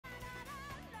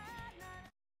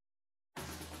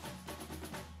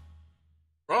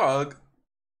dog?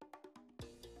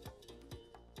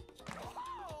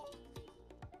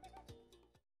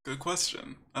 Good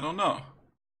question. I don't know.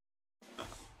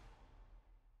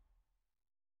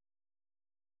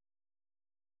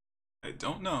 I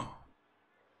don't know.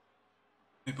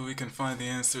 Maybe we can find the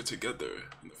answer together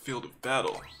in the field of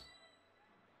battle.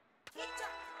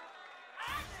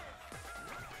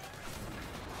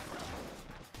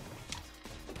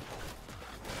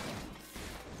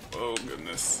 Oh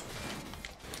goodness.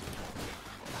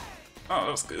 Oh,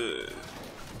 that was good.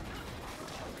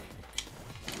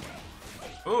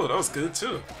 Oh, that was good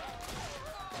too.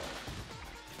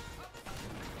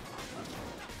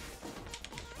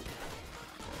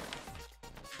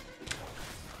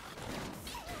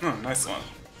 Nice one.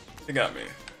 He got me.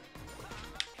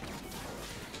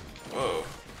 Whoa.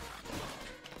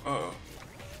 Oh.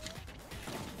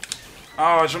 Oh,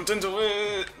 I jumped into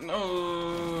it!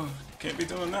 No! Can't be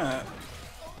doing that.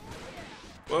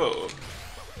 Whoa.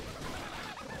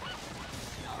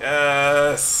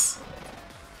 Yes!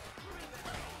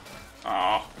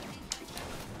 Oh.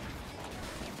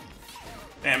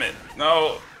 Damn it.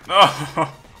 No! No!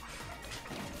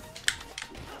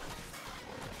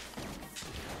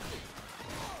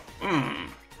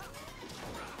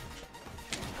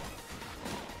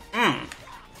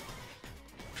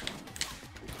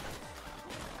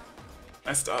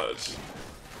 Nice dodge.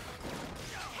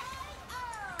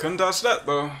 Couldn't dodge that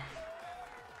though.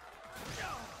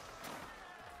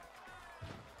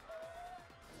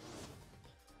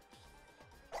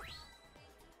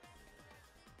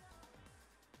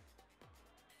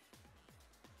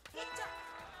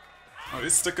 Oh,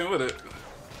 he's sticking with it.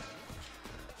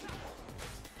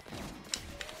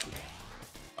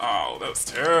 Oh, that was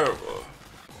terrible.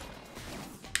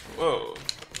 Whoa.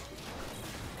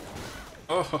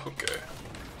 Oh, okay.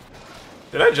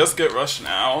 Did I just get rushed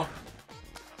now?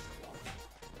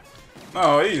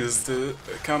 No, he used it.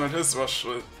 I countered his rush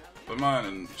with mine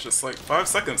in just like 5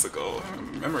 seconds ago.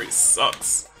 Memory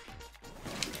sucks.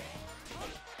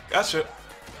 Gotcha.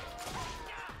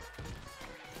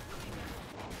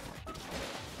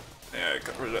 Yeah, I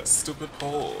got rid of that stupid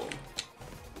pole.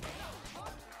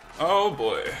 Oh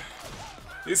boy.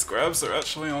 These grabs are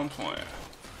actually on point.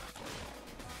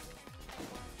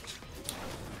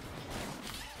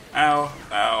 Ow,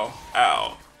 ow,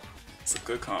 ow. It's a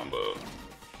good combo.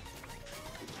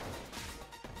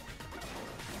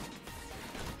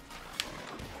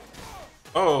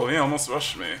 Oh, he almost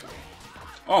rushed me.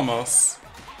 Almost.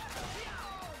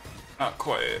 Not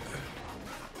quite.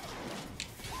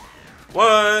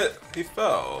 What? He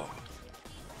fell.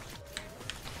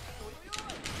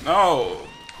 No.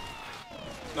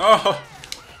 No.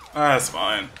 That's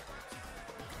fine.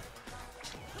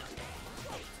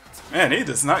 Man, he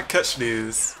does not catch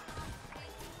these.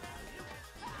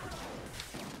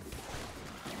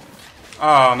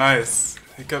 Oh, nice.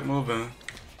 He kept moving.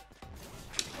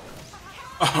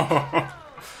 Oh,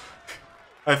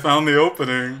 I found the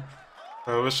opening.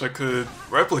 I wish I could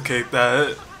replicate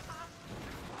that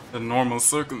in normal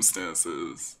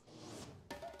circumstances.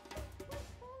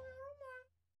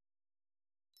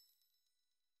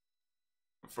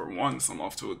 For once, I'm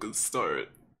off to a good start.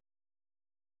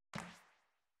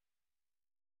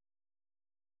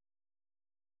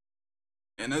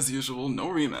 And as usual, no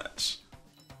rematch.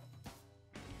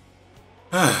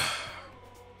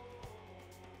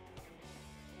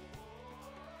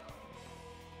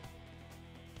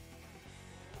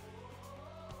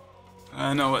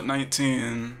 I know at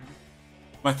 19,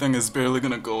 my thing is barely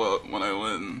gonna go up when I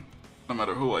win, no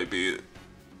matter who I beat.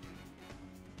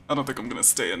 I don't think I'm gonna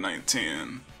stay at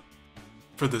 19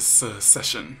 for this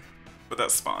session, but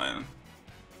that's fine.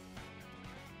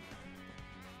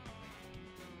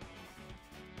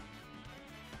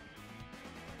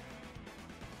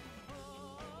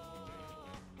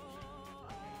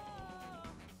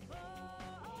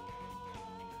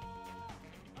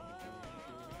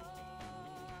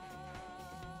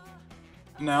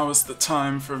 Now is the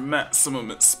time for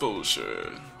maximum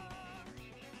exposure.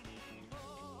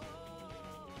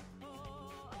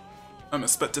 I'm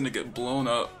expecting to get blown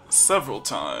up several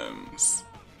times.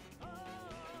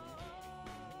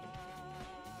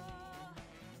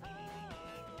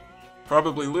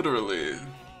 Probably literally,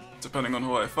 depending on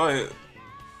who I fight.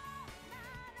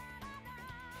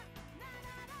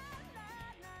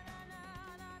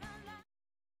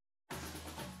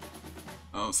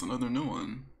 Oh, it's another new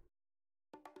one.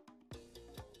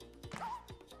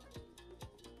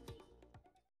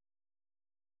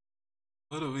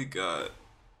 What do we got?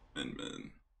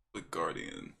 Min with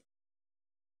Guardian.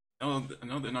 I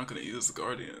know they're not gonna use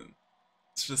Guardian.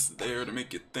 It's just there to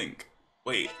make you think.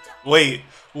 Wait, wait,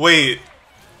 wait!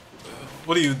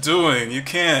 What are you doing? You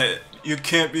can't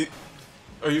be...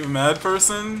 Are you a mad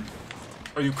person?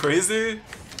 Are you crazy?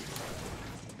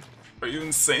 Are you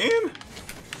insane?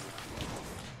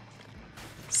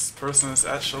 This person is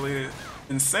actually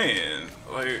insane.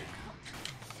 Like...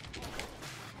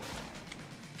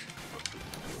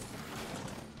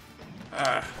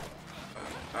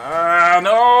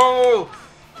 no!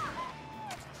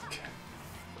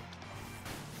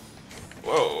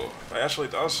 Whoa, I actually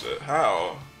dodged it.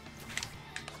 How?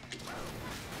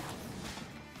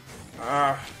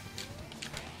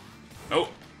 Nope.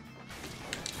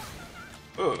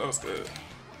 Oh, that was good.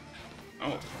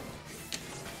 Oh.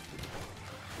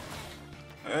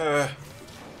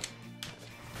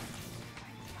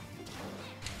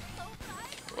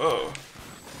 Whoa.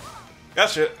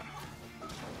 Gotcha.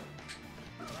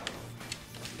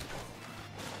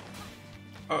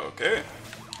 Oh, okay.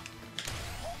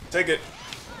 Take it.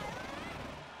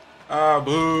 Ah,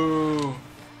 boo.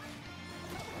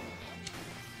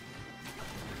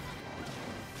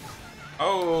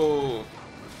 Oh.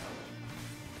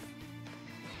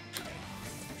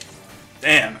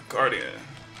 Damn, Guardian.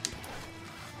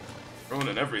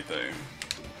 Ruining everything.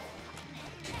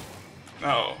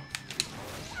 No.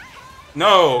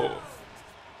 No!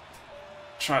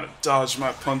 Trying to dodge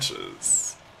my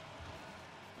punches.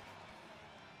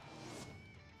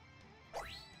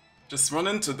 Just run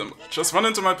into them. Just run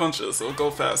into my punches, it'll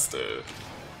go faster.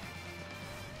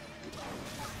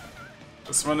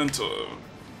 Just run into them.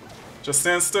 Just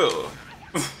stand still.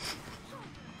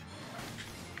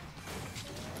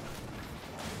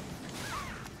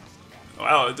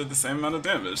 Wow, it did the same amount of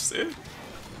damage, see?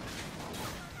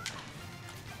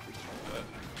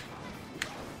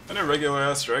 And a regular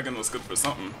ass dragon was good for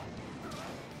something.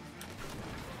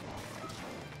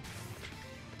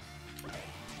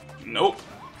 Nope.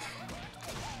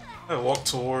 I walk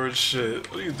towards shit.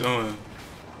 What are you doing?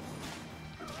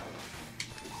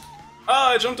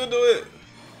 Ah, I jumped into it!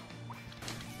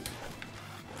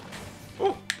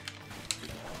 Oh.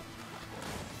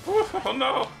 Oh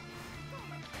no!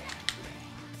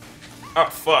 Ah,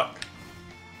 fuck.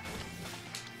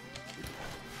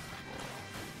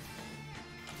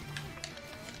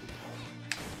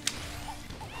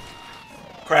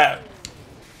 Crap.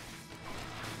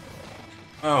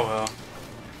 Oh well.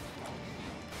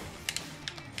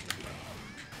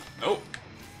 Nope.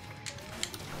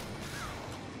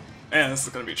 Man, this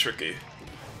is gonna be tricky.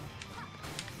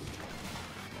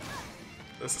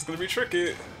 This is gonna be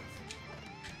tricky.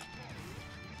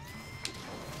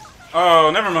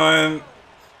 Oh, never mind.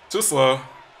 Too slow.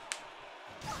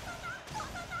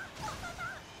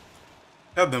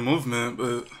 Had the movement,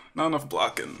 but not enough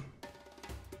blocking.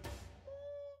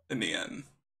 In the end.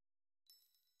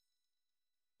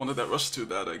 Wanted that rush too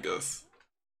bad, I guess.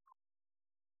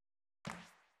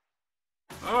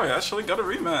 Oh, I actually got a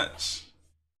rematch.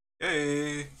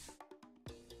 Yay.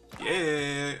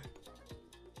 Yay.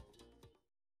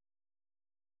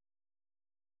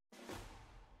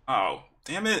 Oh,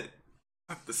 damn it.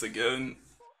 Not this again.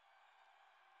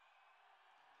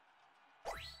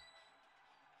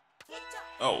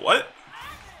 Oh, what?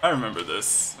 I remember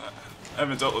this. I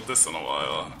haven't dealt with this in a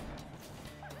while.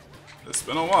 It's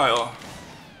been a while.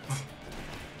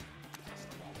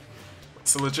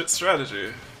 It's a legit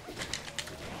strategy.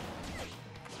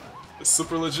 It's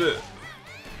super legit.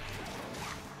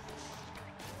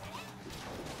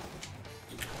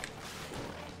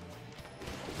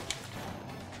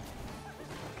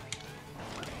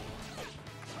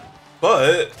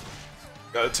 But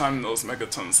gotta time those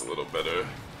megatons a little better.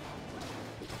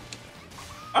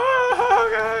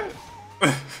 Oh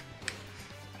god!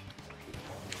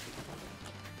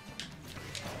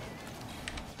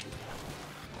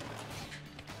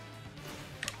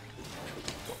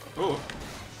 Oh.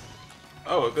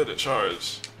 Oh, a bit of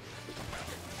charge.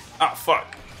 Ah,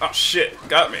 fuck. Oh shit,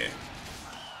 got me.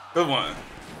 Good one.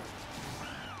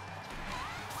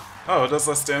 Oh, it does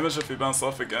less damage if you bounce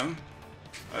off again?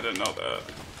 I didn't know that.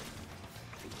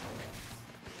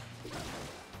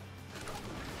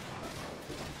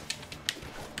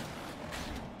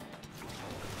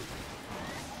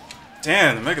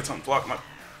 Damn, the Megaton blocked my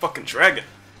fucking dragon.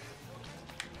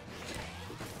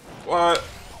 What?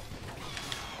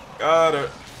 Got her.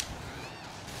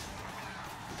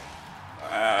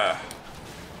 Ah.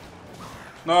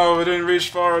 No, we didn't reach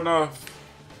far enough.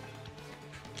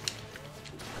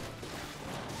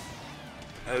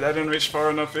 That didn't reach far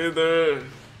enough either.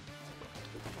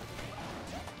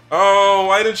 Oh,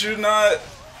 why did you not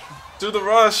do the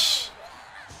rush?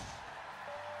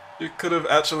 You could have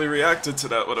actually reacted to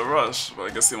that with a rush, but I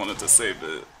guess you wanted to save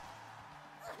it.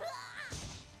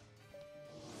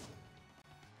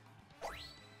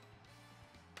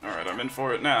 I'm in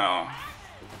for it now.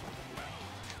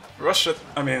 Rush it,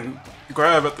 I mean,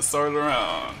 grab at the start of the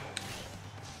round.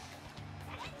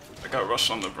 I got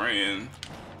rush on the brain.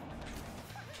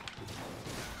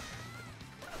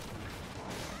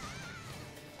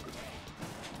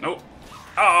 Nope.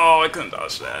 Oh, I couldn't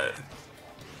dodge that.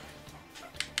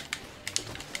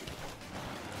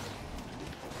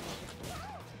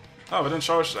 Oh, I didn't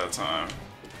charge that time.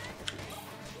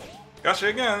 Gotcha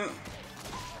again.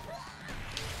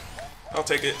 I'll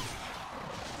take it.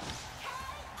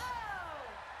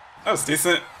 That was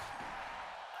decent.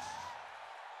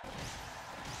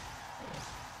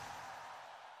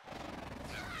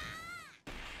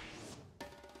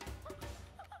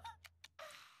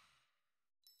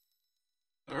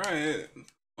 Alright,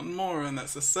 one more and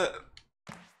that's a set.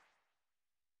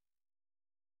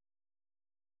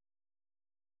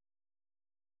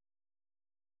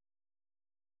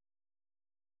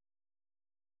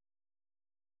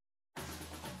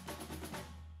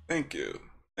 Thank you.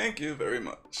 Thank you very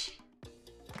much.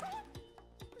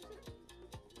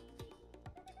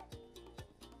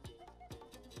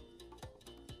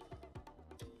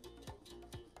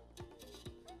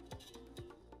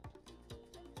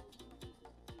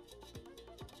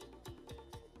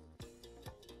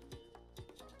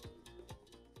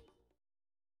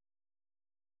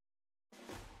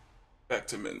 Back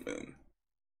to Min Min.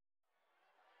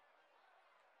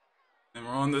 And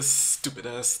we're on this stupid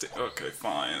ass stage. Okay,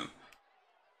 fine.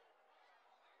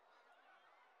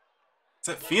 Is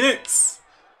that Phoenix?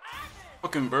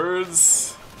 Fucking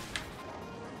birds.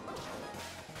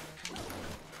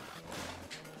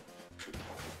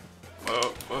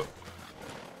 Whoa, whoa.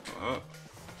 Whoa.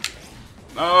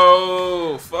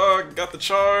 No! Fuck, got the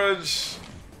charge.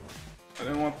 I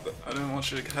didn't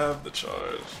want you to have the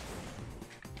charge.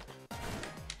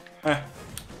 Heh.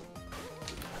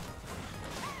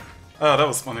 Oh, that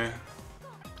was funny.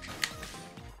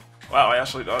 Wow, I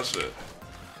actually dodged it.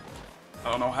 I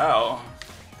don't know how.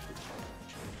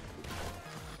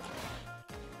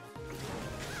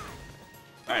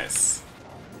 Nice.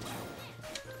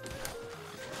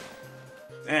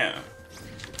 Damn.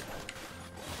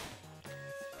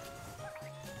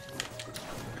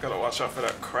 I gotta watch out for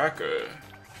that cracker.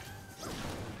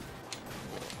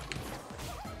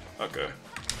 Okay.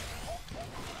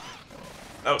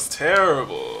 That was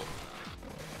terrible.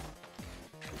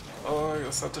 Oh, I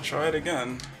guess I have to try it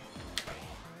again.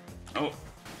 Oh.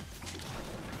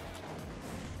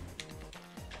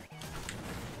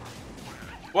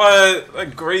 What? I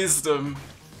grazed him.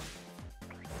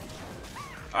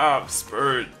 Ah,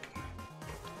 spurred.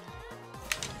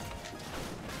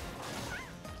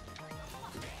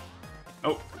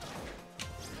 Nope.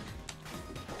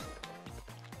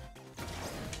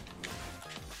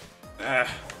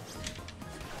 Ah.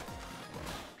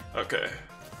 Okay.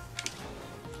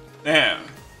 Damn.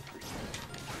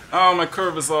 Oh, my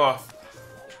curve is off.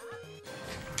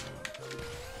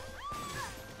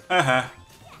 Uh-huh.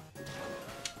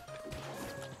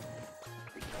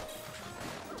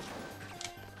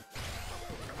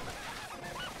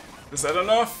 Is that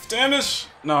enough damage?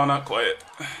 No, not quite.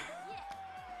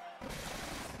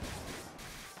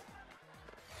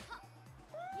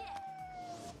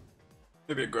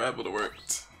 Maybe a grab would have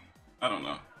worked. I don't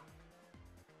know.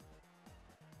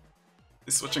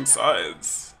 He's switching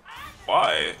sides.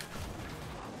 Why?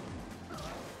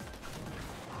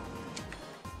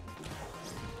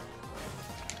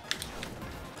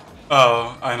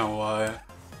 Oh, I know why.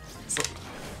 So,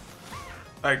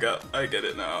 I get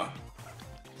it now.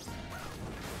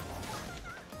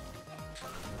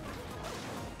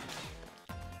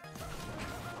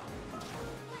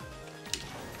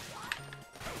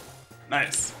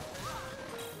 Nice.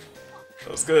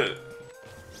 That was good.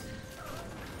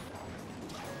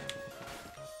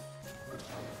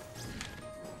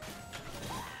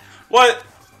 What?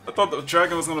 I thought the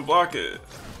dragon was gonna block it.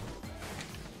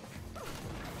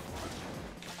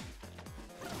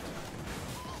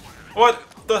 What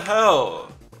the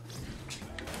hell?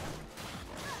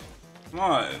 Come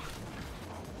on.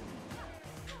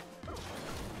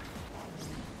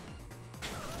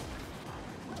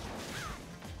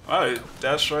 I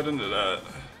dashed right into that.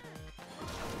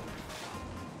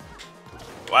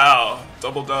 Wow,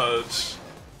 double dodge.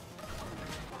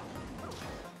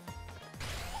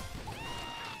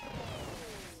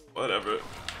 Whatever.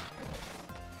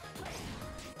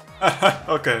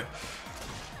 Okay.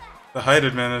 The height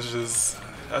advantage is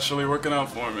actually working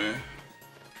out for me.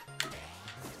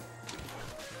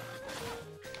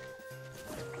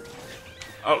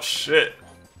 Oh shit.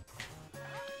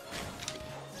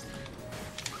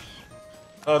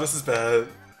 Oh, this is bad.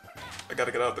 I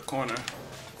gotta get out of the corner.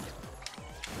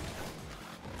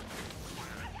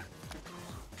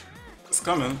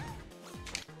 coming.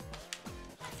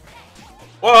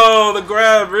 Whoa, the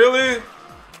grab, really?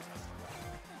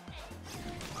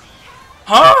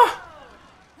 Huh?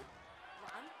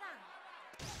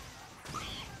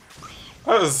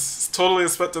 I was totally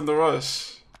expecting the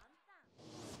rush.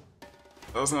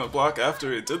 I was gonna block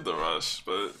after he did the rush,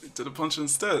 but he did a punch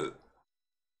instead.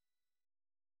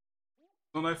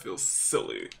 Don't I feel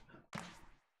silly?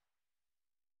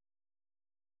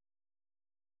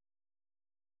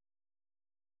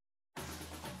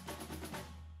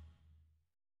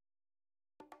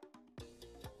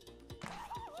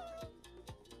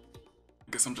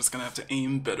 I guess I'm just gonna have to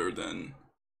aim better then.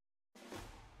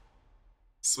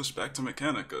 Switch back to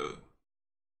Mechanica.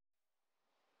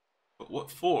 But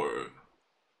what for?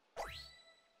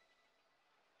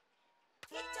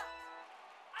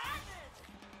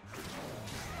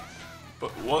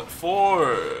 But what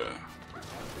for?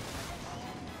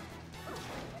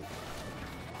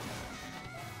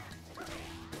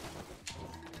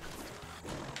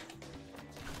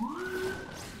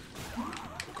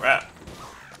 Crap.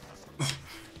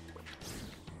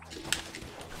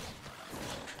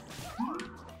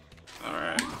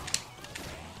 Alright.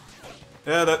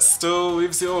 Yeah, that still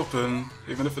leaves you open,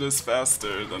 even if it is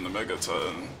faster than the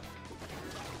Megaton.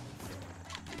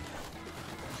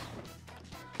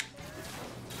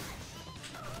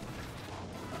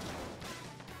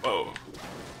 Whoa.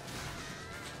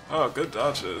 Oh, good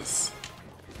dodges.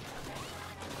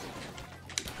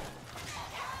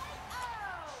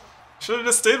 Should've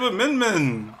just stayed with Min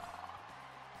Min!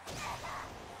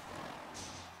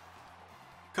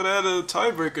 Could've had a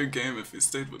tiebreaker game if he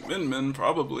stayed with Min Min,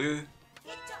 probably.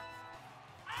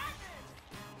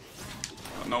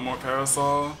 No more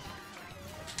Parasol.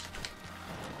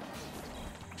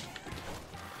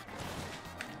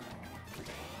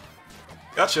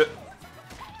 Gotcha!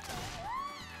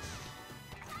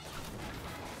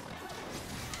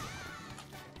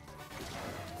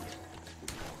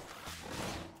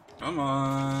 Come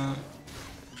on.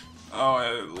 Oh,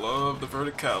 I love the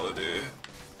verticality.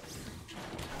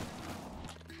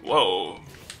 Whoa.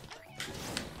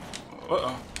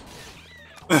 Uh-oh.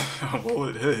 A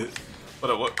bullet hit. But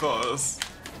at what cost?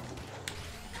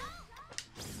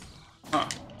 Huh.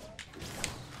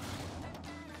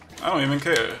 I don't even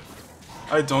care.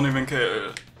 I don't even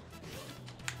care.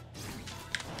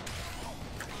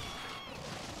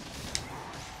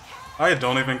 I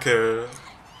don't even care.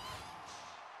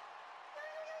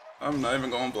 I'm not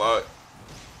even gonna block.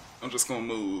 I'm just gonna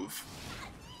move.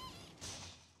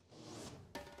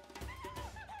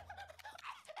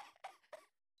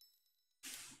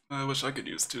 I wish I could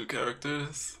use 2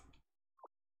 characters.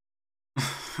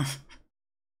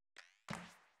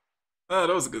 Ah, that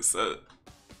was a good set.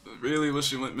 I really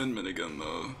wish you went Min Min again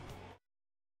though.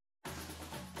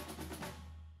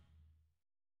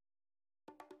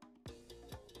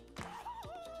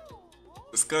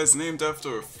 This guy's named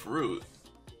after a fruit.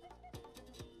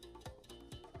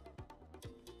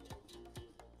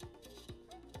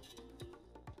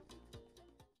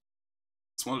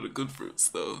 It's one of the good fruits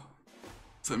though.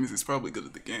 So that means he's probably good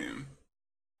at the game.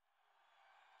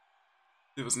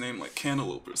 If it was named like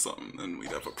Cantaloupe or something, then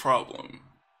we'd have a problem.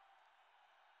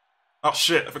 Oh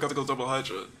shit, I forgot to go double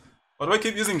Hydra. Why do I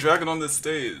keep using Dragon on this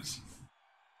stage?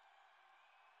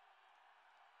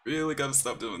 Really gotta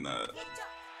stop doing that.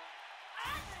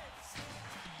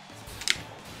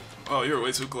 Oh, you're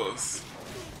way too close.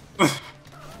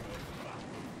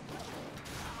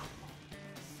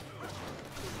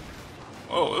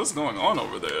 Oh, what's going on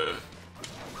over there?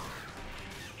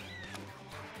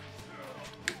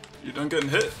 You done getting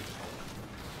hit?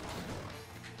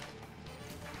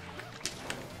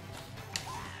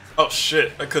 Oh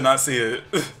shit, I could not see it.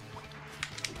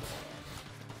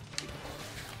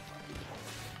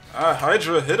 Ah,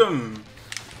 Hydra, hit him!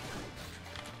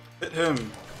 Hit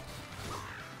him!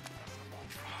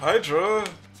 Hydra!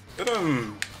 Hit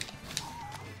him!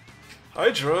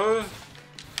 Hydra!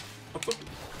 What the?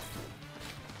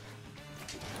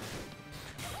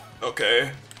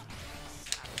 Okay.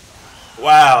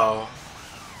 Wow.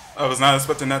 I was not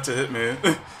expecting that to hit me.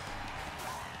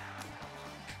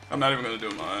 I'm not even gonna do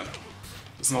mine.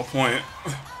 There's no point.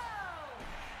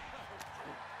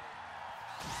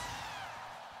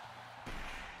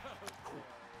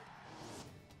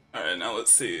 Alright, now let's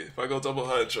see. If I go double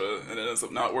Hydra and it ends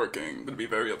up not working, I'm gonna be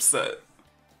very upset.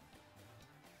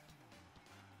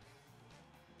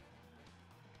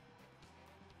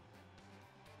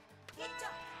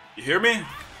 You hear me?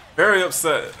 Very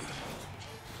upset.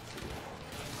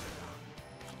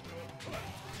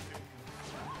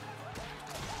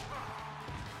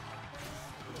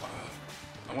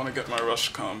 I want to get my rush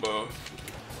combo.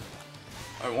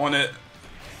 I want it.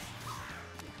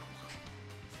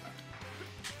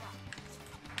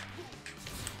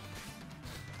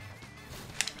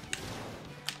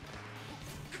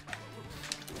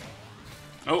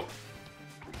 Oh.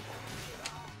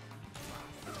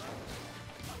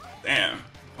 Damn.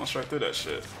 Punched right through that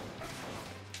shit.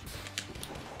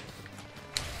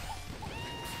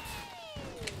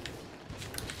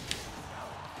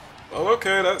 Well,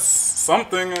 okay, that's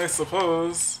something, I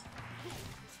suppose.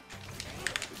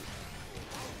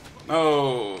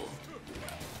 No.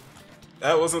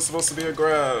 That wasn't supposed to be a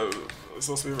grab. It was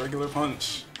supposed to be a regular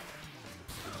punch.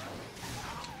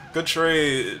 Good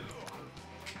trade.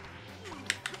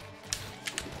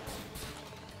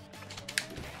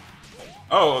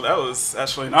 Oh, that was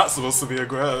actually not supposed to be a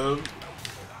grab.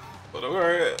 But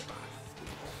alright.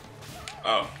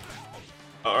 Oh.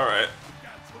 Alright.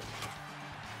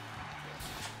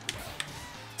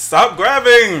 Stop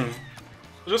grabbing!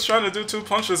 I'm just trying to do 2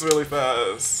 punches really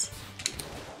fast.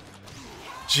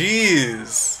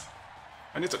 Jeez.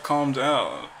 I need to calm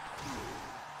down.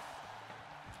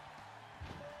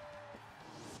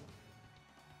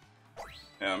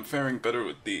 Yeah, I'm faring better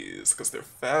with these because they're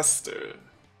faster.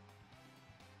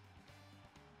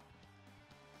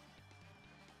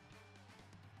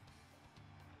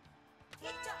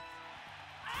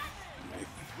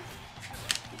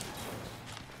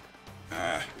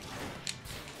 Ah.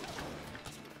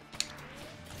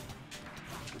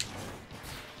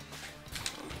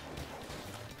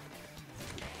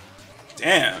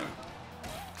 Damn.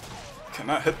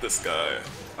 Cannot hit this guy.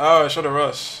 Oh, I should have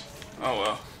rushed. Oh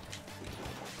well.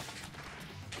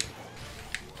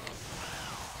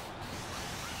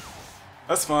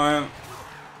 That's fine.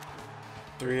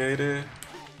 380.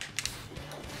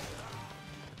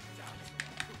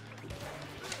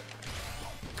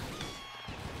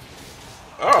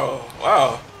 Oh,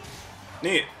 wow.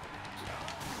 Neat.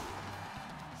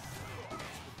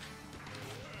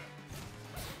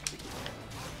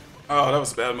 Oh, that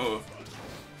was a bad move.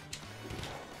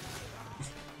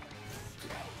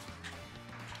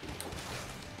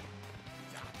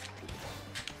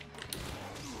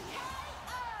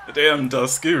 Damn,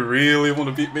 Dusk, you really want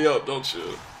to beat me up, don't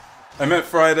you? I meant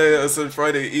Friday, I said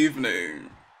Friday evening.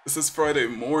 This is Friday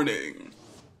morning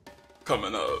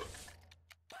coming up.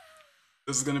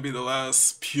 This is gonna be the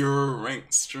last pure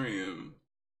ranked stream.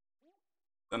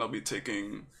 Then I'll be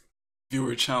taking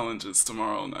viewer challenges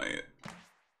tomorrow night.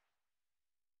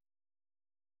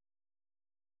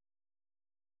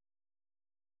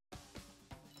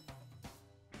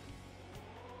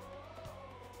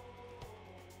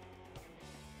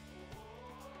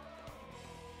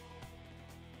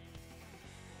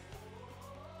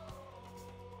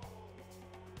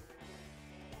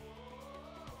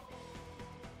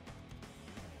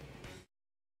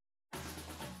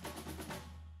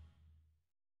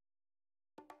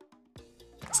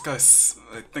 This guy's,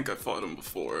 I think I fought him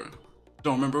before.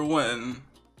 Don't remember when.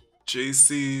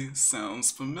 JC sounds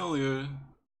familiar.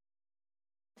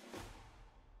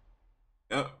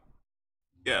 Yep.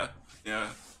 Yeah. Yeah,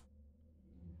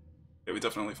 we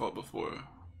definitely fought before.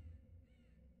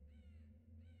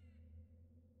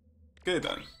 Okay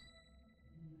then.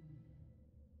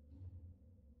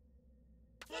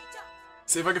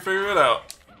 See if I can figure it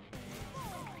out.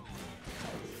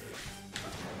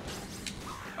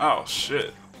 Oh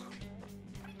shit.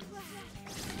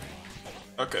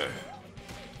 Okay.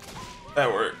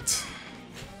 That worked.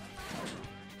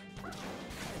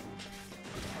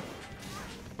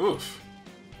 Oof.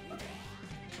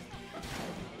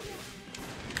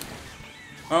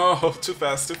 Oh, too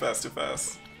fast, too fast, too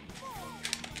fast.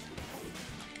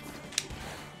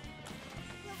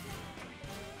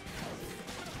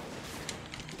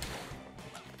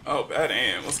 Oh, bad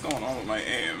aim. What's going on with my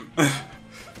aim?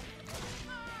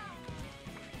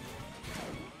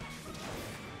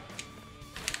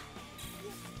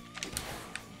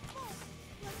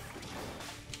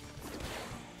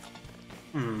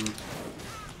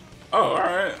 Oh,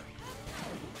 alright.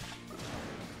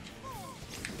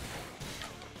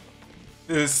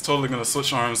 It's totally gonna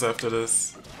switch arms after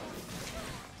this.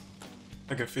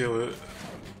 I can feel it.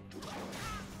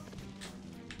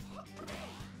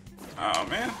 Oh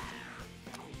man.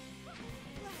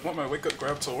 I want my wake up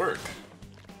grab to work.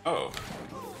 Oh.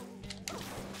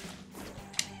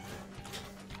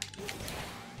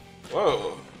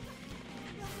 Whoa.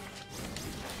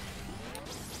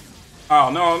 Oh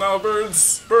no, no,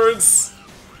 birds! Birds!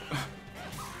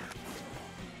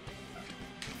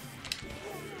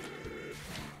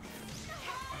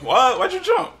 What? Why'd you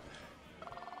jump?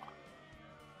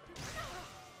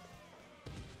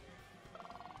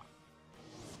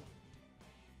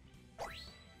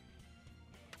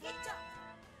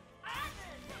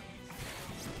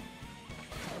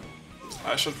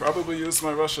 I should probably use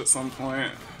my rush at some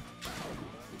point.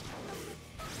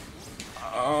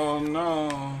 Oh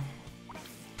no.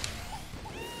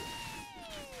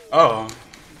 Oh.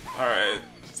 Alright.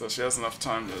 So she has enough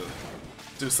time to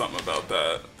do something about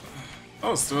that.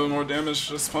 Oh, it's doing more damage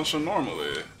just punching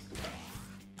normally.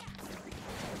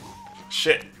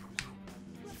 Shit.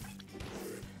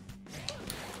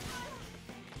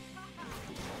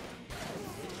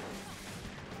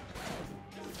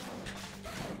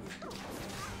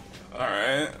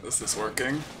 Alright, this is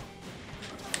working.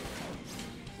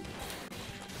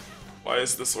 Why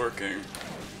is this working?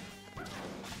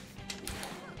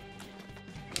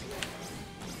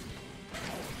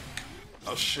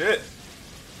 Oh shit!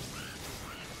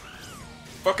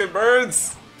 Fucking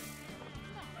birds!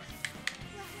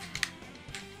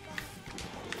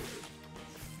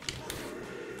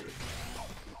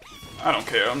 I don't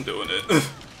care, I'm doing it.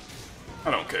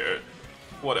 I don't care.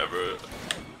 Whatever.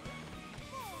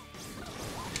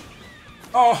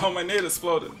 Oh, my nade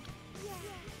exploded.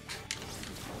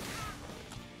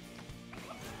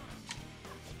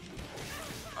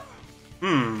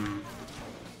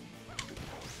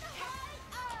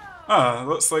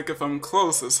 Looks like if I'm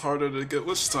close, it's harder to get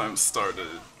witch time started.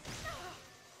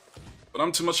 But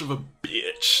I'm too much of a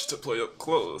bitch to play up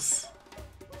close.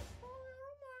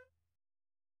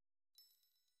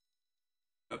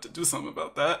 I have to do something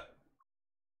about that.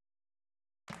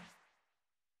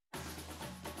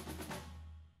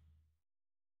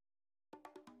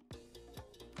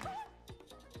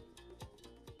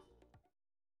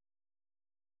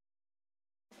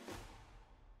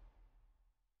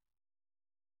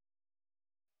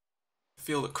 I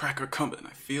feel the cracker coming.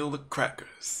 I feel the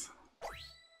crackers.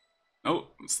 Oh,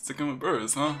 I'm sticking with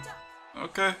birds, huh?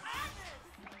 Okay.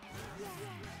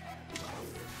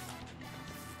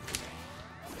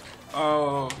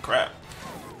 Oh, crap.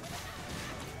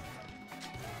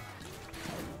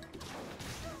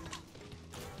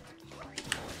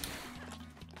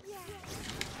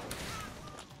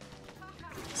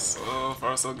 So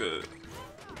far, so good.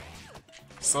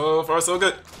 So far, so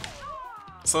good.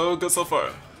 So good so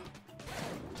far.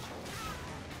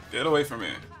 Get away from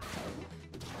me.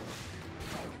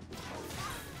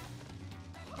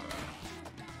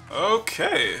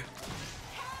 Okay.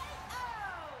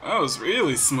 That was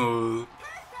really smooth.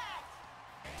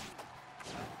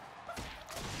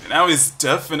 And now he's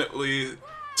definitely,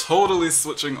 totally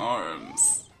switching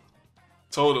arms.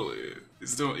 Totally.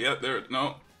 He's doing, yeah, there,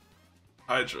 no.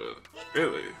 Hydra.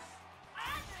 Really?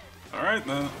 Alright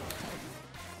then.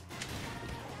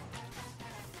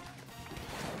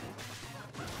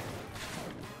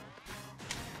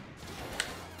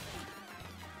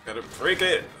 Gotta break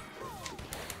it.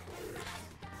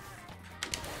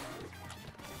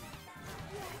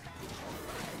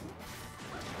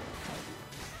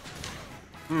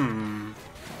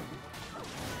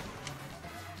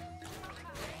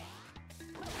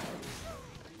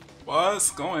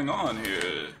 What's going on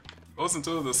here? I wasn't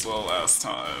doing this well last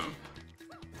time.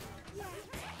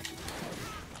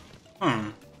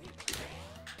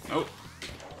 Nope.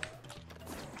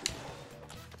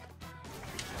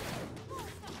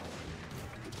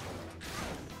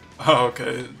 Oh,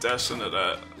 okay, dash into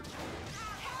that.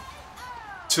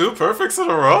 2 perfects in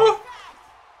a row?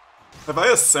 Have I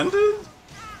ascended?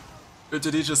 Or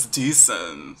did he just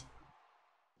descend?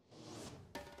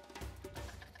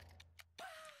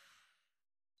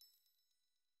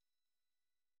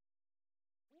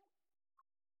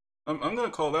 I'm gonna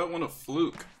call that one a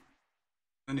fluke.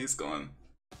 And he's gone.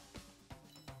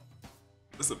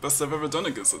 That's the best I've ever done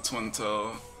against a twin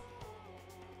tail.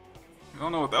 I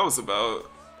don't know what that was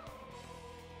about.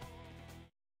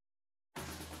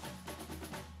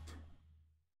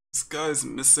 This guy's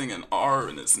missing an R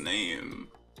in his name.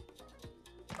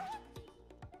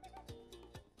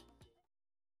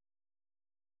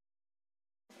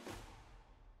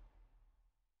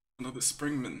 Another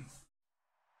Springman.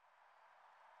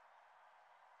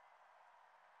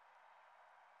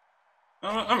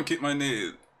 I'm gonna keep my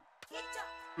nade.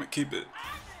 I'm gonna keep it.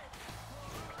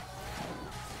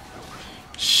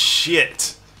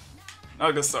 Shit! Not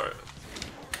a good start.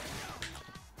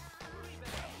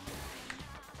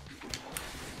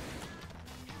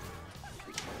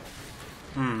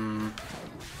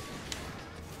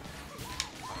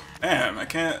 Damn, I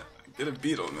can't get a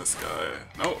beat on this guy.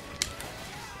 Nope.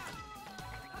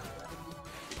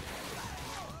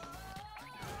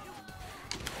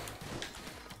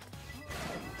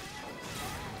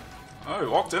 Oh, he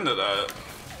walked into that.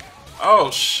 Oh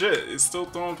shit, he's still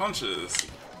throwing punches.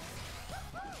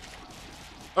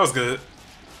 That was good.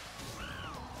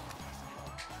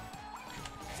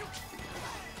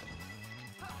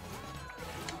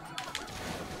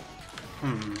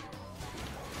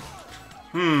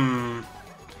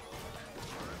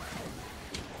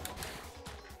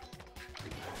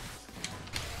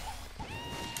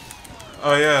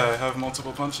 Oh yeah, I have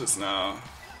multiple punches now.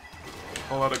 A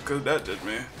whole lot of good that did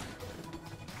me.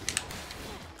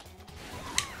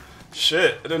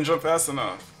 Shit, it didn't jump fast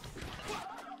enough.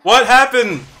 What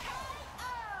happened?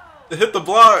 It hit the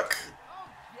block.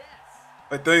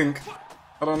 I think.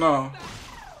 I don't know.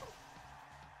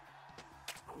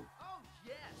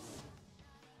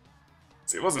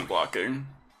 See, it wasn't blocking.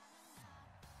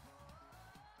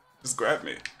 Just grabbed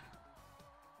me.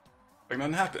 Like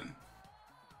nothing happened.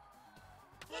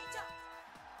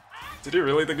 Did he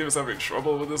really think he was having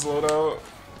trouble with this loadout?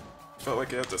 Felt like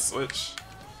he had to switch.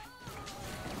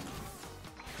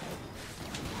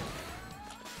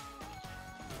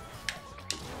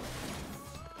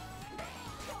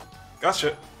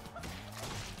 Gotcha.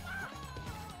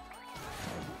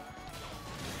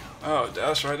 Oh,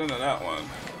 dash right into that one.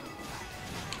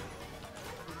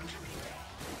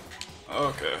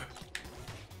 Okay.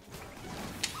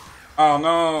 Oh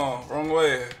no, wrong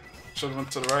way. Should've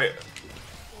went to the right.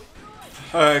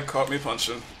 Alright, caught me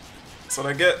punching. That's what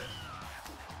I get.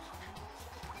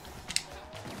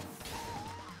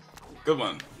 Good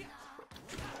one.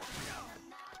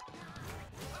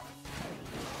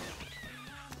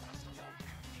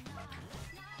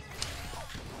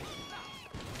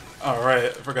 Alright,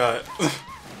 I forgot.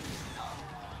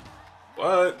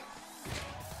 What?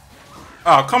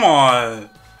 Oh, come on!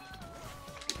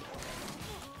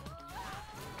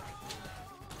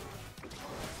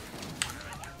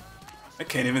 I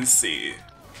can't even see.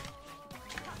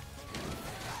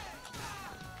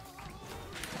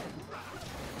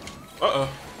 Uh-oh.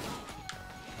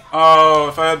 Oh,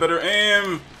 if I had better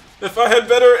aim! If I had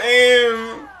better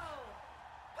aim!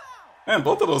 Man,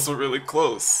 both of those were really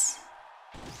close.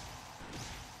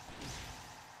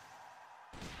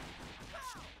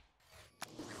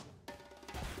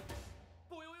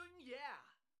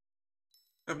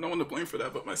 I have no one to blame for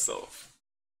that but myself.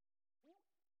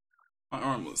 My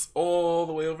arm was all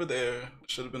the way over there.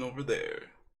 Should have been over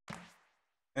there.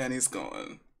 And he's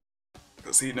gone.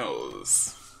 Because he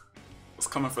knows what's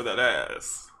coming for that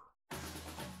ass.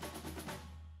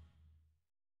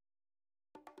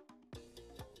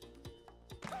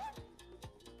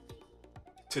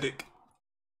 Tiddick.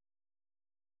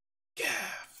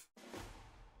 Gaff.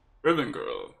 Ribbon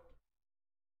Girl.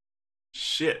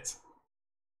 Shit.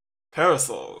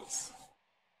 Parasols.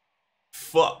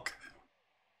 Fuck.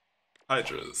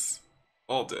 Hydras.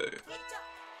 All day. Well,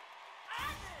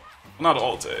 not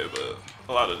all day, but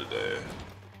a lot of the day.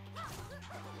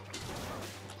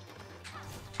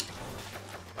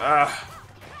 Ah.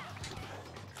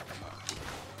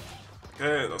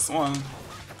 Okay, that's one.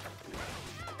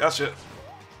 Gotcha.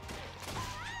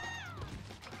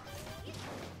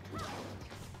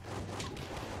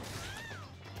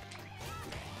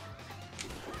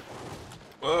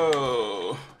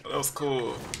 Whoa, that was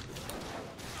cool.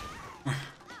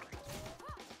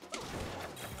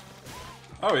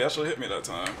 Oh, he actually hit me that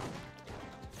time.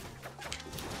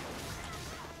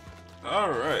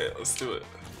 Alright, let's do it.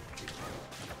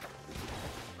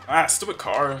 Ah, stupid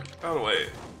car. Out of the way.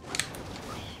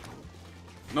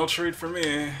 No trade for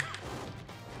me.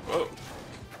 Whoa.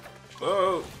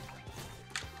 Whoa.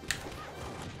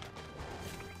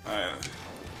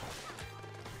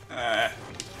 Ah.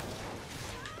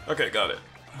 Okay, got it.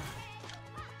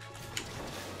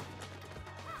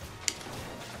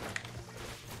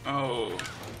 Oh.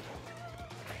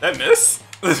 That miss?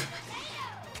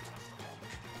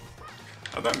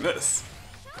 How'd that miss?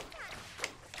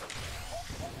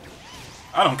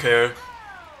 I don't care.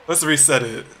 Let's reset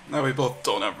it. Now we both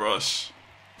don't have rush.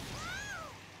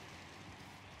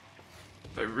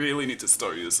 I really need to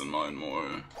start using mine more.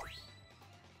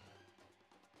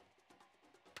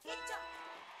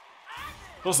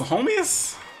 Those the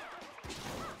homies?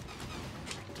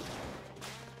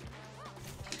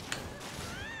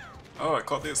 Oh, I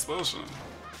caught the explosion.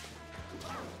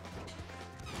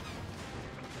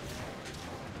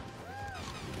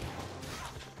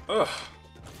 Ugh.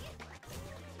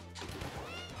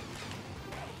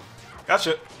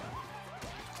 Gotcha.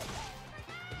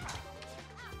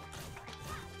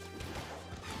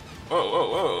 Whoa, whoa,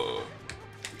 whoa.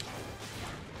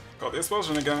 Caught the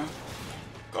explosion again.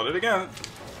 Caught it again.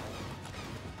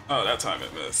 Oh, that time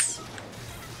it missed.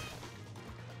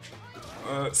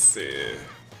 Let's see.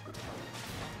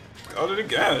 Got it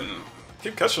again.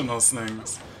 Keep catching those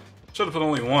things. Should have put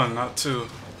only one, not two.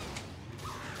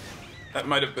 That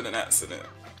might have been an accident.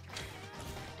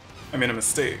 I mean a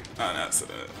mistake, not an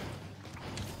accident.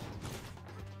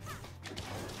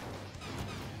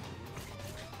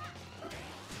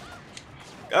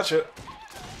 Gotcha.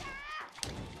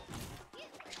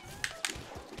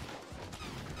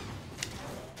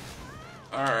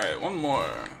 Alright, one more.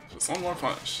 Just one more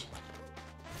punch.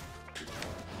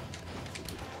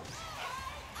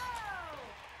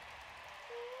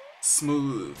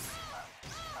 Smooth.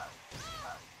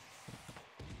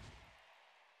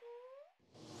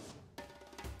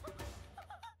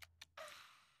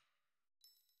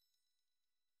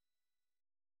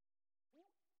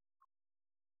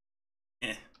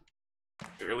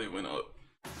 Barely went up.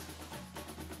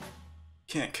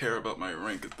 Can't care about my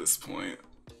rank at this point.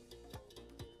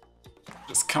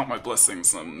 Just count my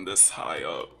blessings I'm this high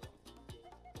up.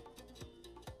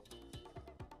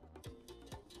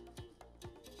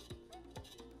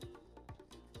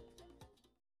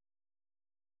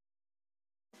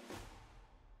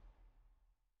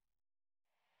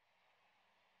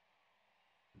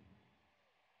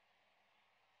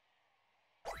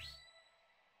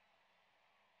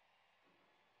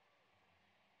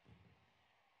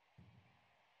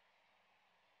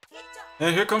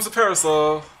 And here comes the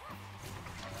parasol.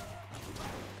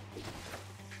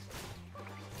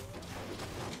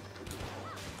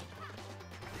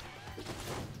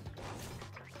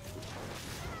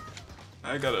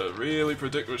 I gotta really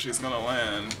predict where she's gonna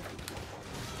land.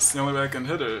 It's the only way I can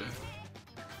hit her.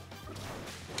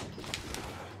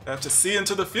 I have to see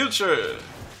into the future!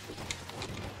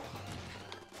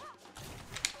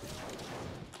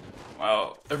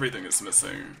 Wow, everything is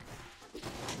missing.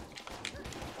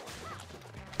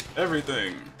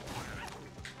 Everything.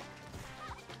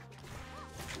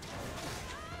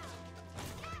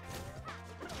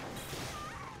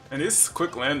 And these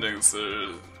quick landings are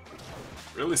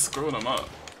really screwing them up.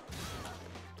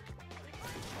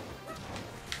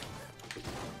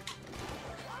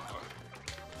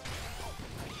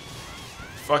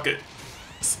 Fuck it.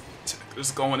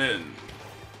 Just going in.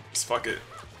 Just fuck it.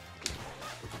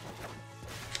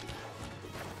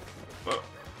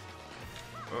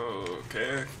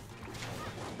 Okay.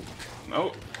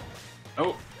 Nope.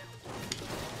 Nope.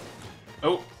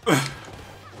 Nope.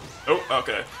 Oh,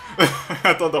 okay.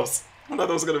 I thought that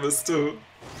was gonna miss too.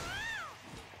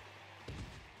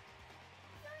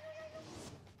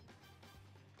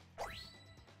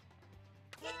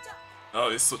 Oh,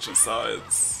 he's switching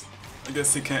sides. I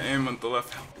guess he can't aim with the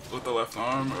left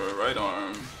arm or right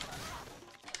arm.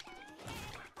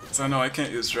 So I know I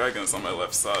can't use dragons on my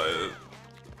left side.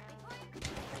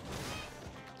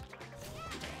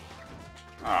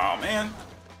 Oh man.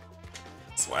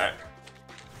 That's whack.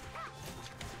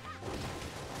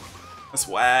 That's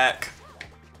whack.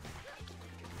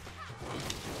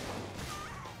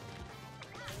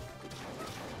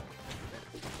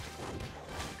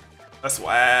 That's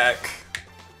whack.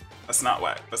 That's not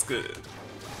whack. That's good.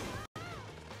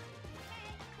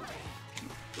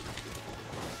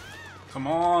 Come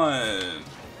on.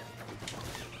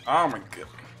 Oh my god.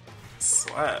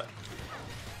 Slap.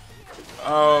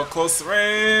 Oh, close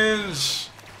range.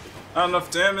 Not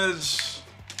enough damage.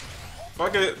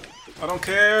 Fuck it. I don't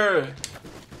care.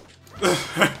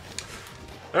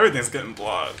 Everything's getting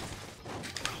blocked.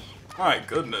 My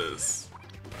goodness.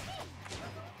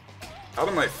 Out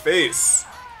of my face.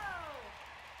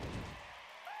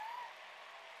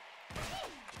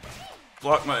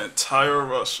 Block my entire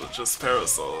rush with just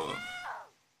Parasol.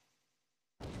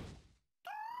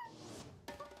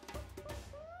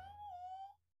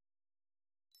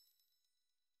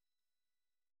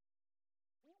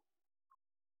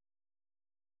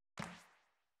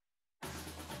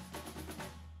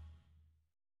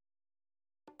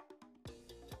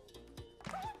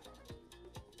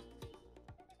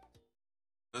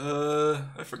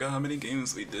 I forgot how many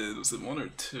games we did. Was it 1 or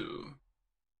 2? I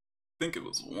think it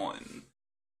was 1.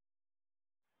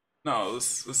 No,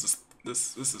 this is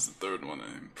the third one,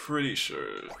 I'm pretty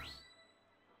sure.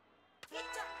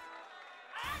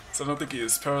 So I don't think he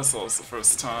used Parasols the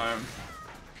first time.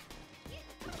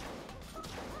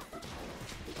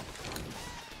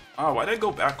 Ah, why did I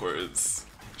go backwards?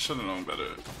 I should have known better.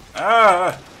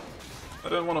 Ah! I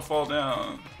didn't want to fall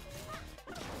down.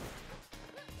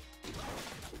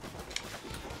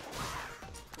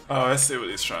 Oh, I see what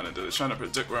he's trying to do. He's trying to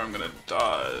predict where I'm gonna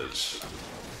dodge.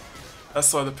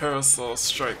 That's why the Parasol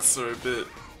strikes are a bit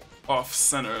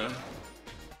off-center.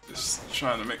 Just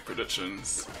trying to make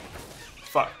predictions.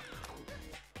 Fuck.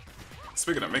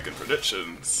 Speaking of making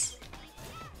predictions.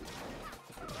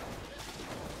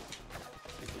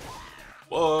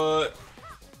 What?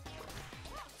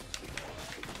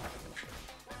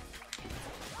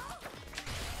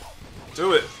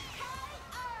 Do it.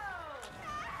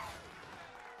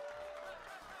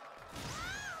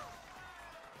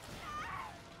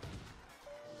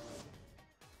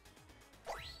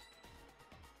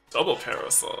 Double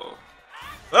parasol.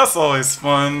 That's always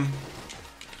fun.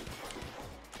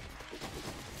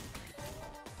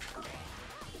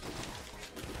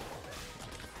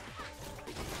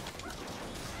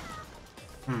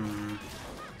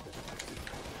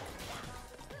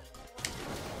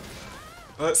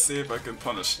 Let's see if I can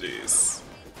punish these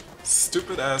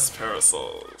stupid ass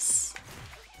parasols.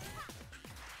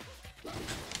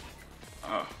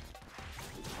 Oh.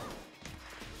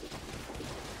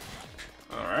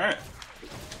 Alright.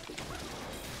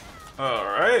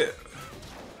 Alright.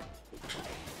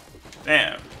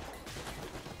 Damn.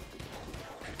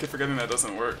 I keep forgetting that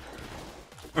doesn't work.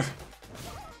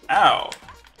 Ow.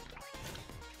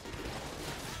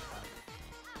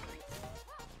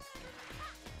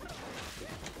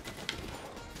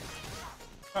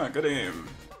 Ah, good aim.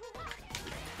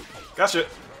 Gotcha.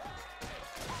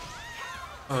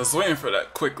 I was waiting for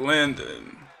that quick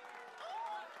landing.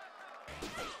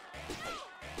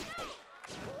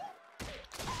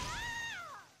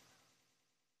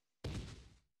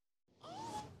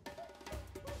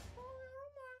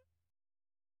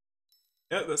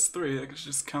 Yeah, that's 3. I could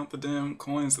just count the damn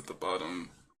coins at the bottom.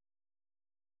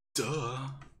 Duh.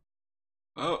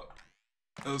 Oh,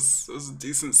 that was a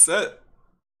decent set.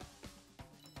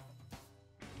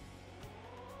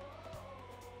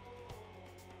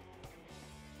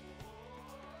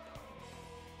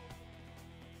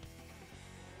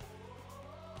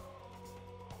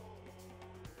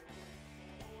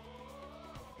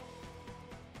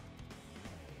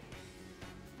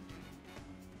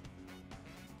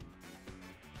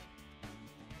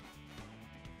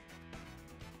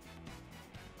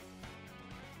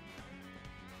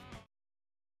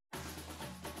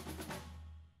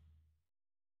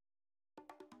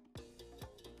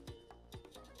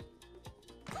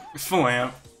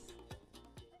 Flamp.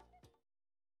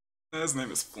 His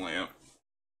name is Flamp.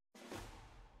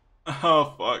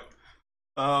 Oh fuck.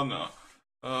 Oh no.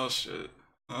 Oh shit.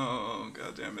 Oh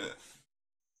god damn it.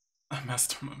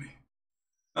 Master Mummy.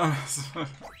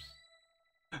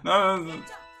 No, no.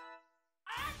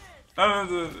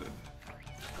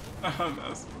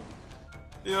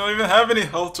 You don't even have any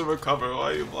health to recover.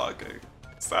 Why are you blocking?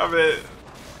 Stop it.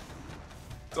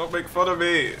 Don't make fun of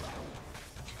me.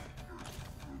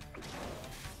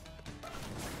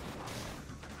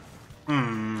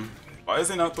 Why is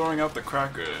he not throwing out the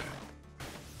cracker?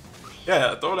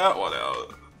 Yeah, throw that one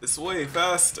out. It's way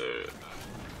faster.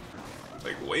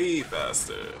 Like, way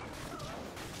faster.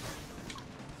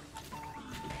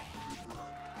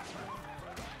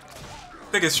 I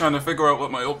think he's trying to figure out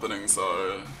what my openings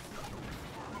are.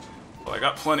 Well, I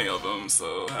got plenty of them,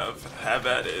 so have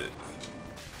at it.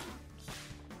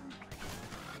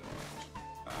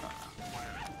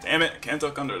 Damn it, can't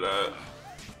duck under that.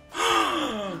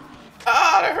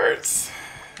 Ah, that hurts.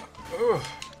 Ooh.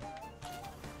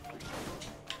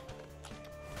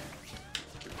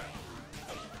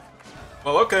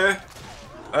 Well, okay.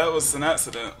 That was an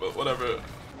accident, but whatever.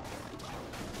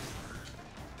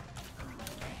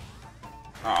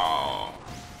 Oh.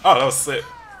 Oh, that was sick.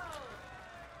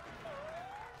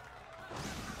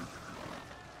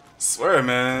 Swear,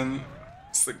 man.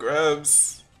 It's the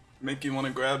grabs make you want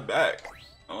to grab back.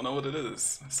 I don't know what it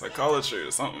is. Psychology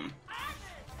or something.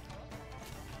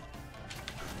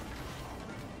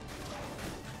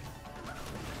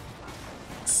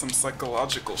 Some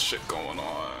psychological shit going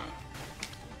on.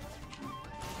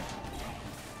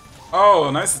 Oh,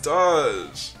 nice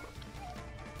dodge.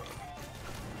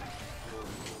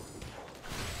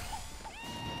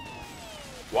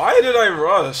 Why did I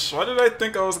rush? Why did I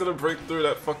think I was gonna break through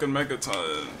that fucking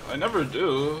Megaton? I never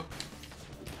do.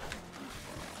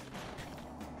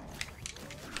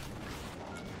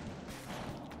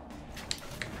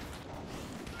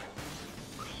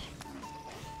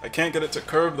 I can't get it to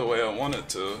curve the way I want it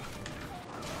to.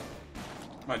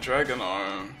 My dragon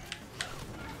arm.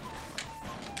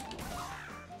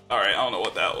 Alright, I don't know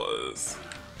what that was.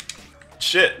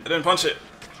 Shit, I didn't punch it.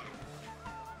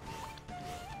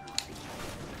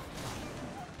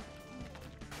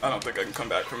 I don't think I can come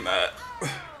back from that.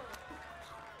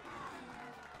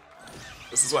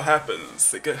 This is what happens.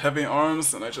 They get heavy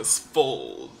arms and I just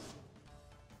fold.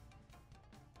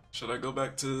 Should I go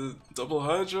back to double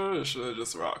Hydra or should I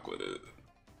just rock with it?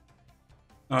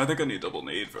 No, I think I need double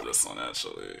nade for this one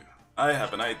actually. I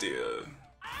have an idea.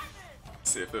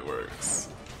 Let's see if it works.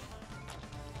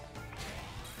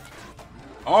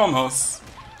 Almost.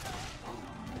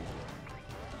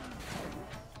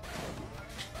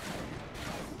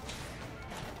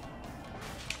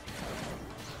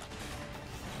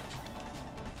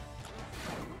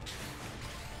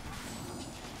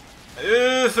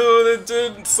 it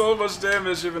did so much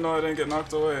damage even though I didn't get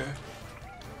knocked away.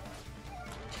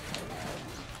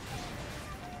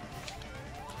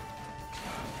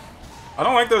 I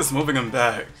don't like that it's moving him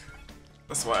back.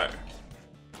 That's why.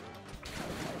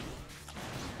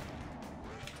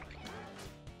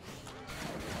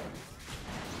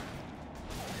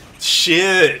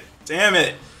 Shit! Damn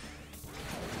it!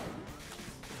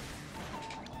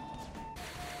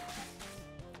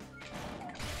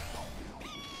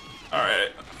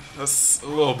 Alright, that's a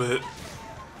little bit.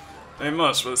 Ain't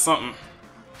much, but it's something.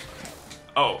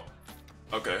 Oh,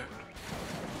 okay.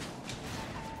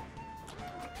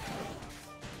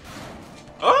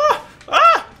 Ah!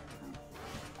 Ah!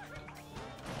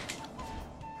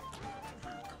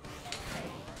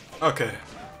 Okay.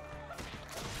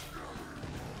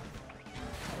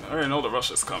 I already know the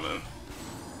rush is coming.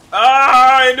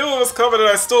 Ah! I knew it was coming and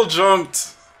I still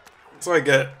jumped. That's what I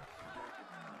get.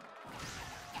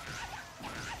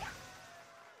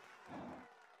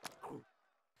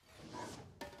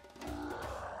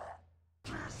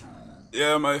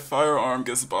 Yeah, my firearm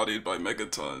gets bodied by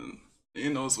Megaton. He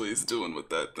knows what he's doing with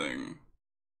that thing.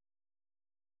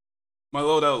 My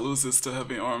loadout loses to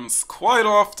heavy arms quite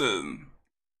often.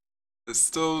 It's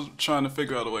still trying to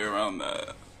figure out a way around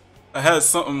that. I had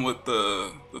something with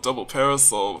the double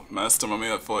parasol master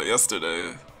mummy I fought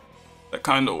yesterday. That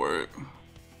kinda worked.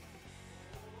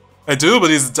 I do, but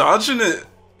he's dodging it.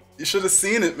 You should have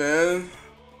seen it, man.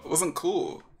 It wasn't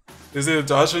cool. He's either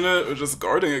dodging it or just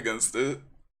guarding against it.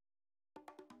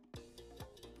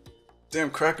 Damn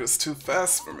cracker's too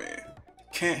fast for me.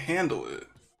 Can't handle it.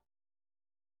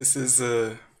 This is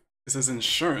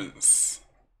insurance.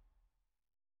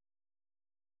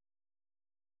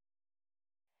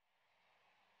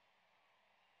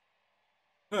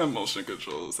 Motion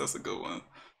controls, that's a good one.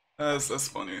 That's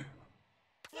funny.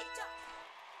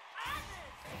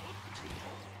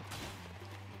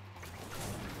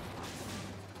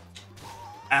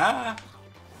 Ah!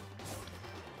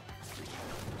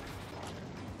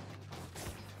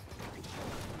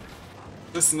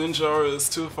 This ninja is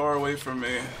too far away from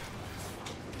me.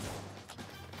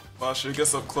 Watch, he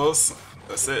gets up close.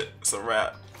 That's it. It's a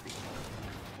wrap.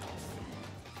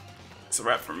 It's a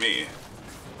wrap for me.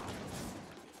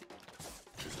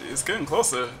 He's getting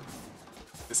closer.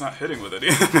 He's not hitting with it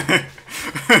either.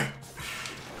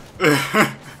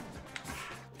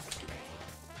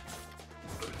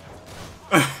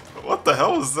 What the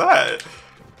hell was that?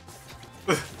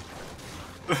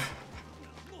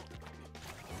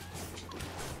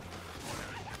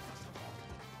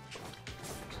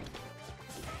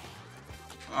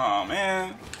 Oh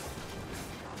man.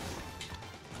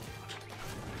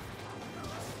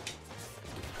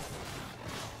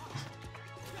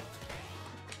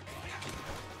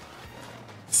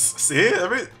 See,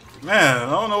 man, I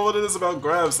don't know what it is about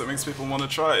grabs that makes people want to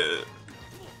try it.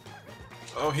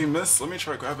 Oh, he missed. Let me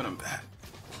try grabbing him back.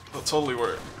 It'll totally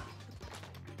work.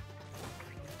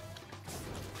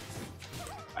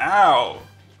 Ow!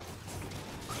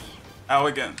 Ow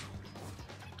again.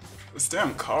 This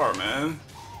damn car, man.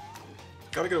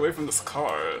 Gotta get away from this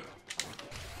car.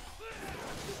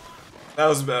 That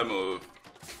was a bad move.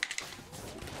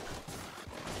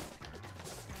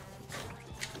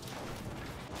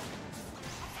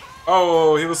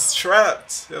 Oh, he was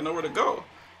trapped. He had nowhere to go.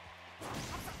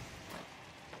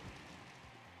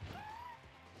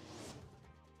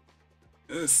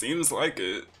 It seems like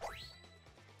it.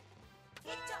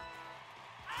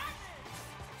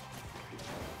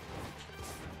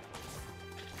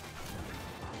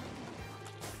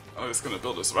 Oh, he's gonna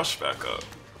build his rush back up.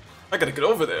 I gotta get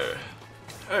over there.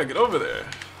 I gotta get over there.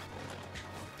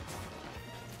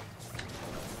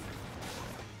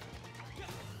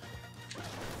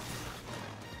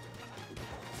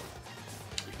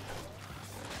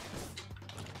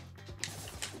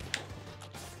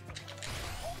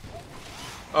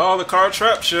 Oh, the car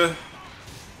trapped you.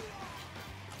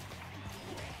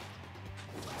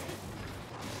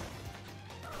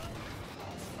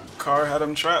 Car had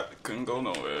him trapped. Couldn't go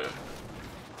nowhere.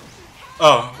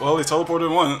 Oh, well, he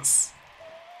teleported once.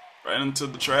 Right into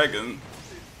the dragon.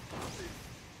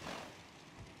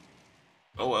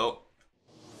 Oh well.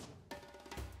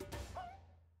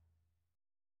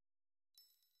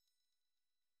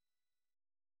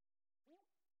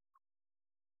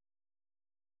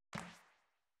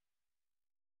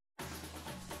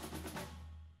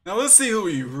 Now let's see who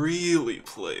he really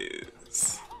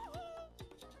plays.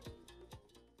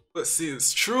 Let's see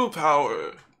his true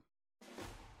power.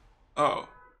 Oh.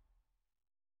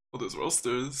 Well, there's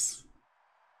roasters.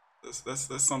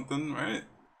 That's something, right?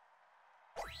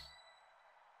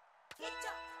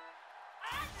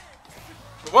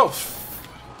 Whoa!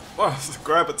 Wow,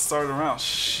 grab at the start of the round.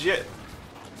 Shit.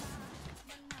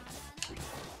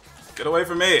 Get away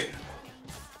from me.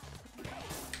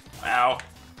 Ow.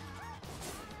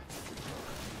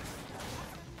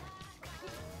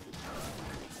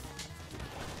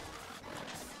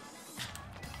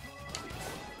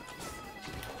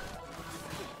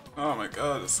 Oh my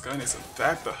god, this guy needs to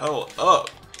back the hell up.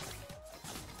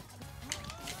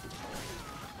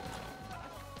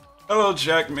 Hello,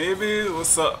 Jack, maybe?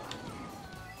 What's up?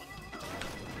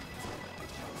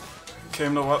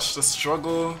 Came to watch the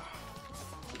struggle.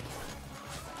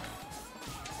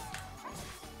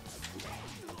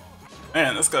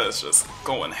 Man, this guy is just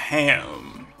going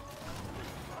ham.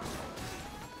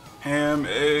 Ham,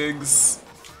 eggs,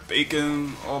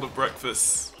 bacon, all the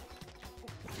breakfast.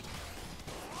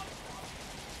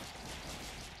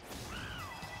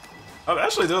 Oh, that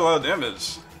actually did a lot of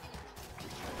damage.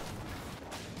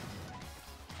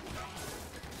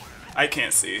 I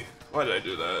can't see. Why did I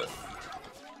do that?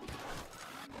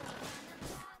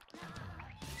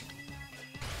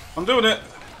 I'm doing it!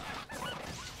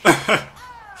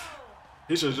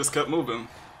 He should have just kept moving.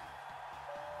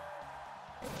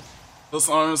 Those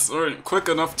arms weren't quick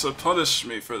enough to punish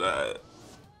me for that.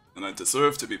 And I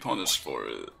deserve to be punished for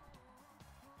it.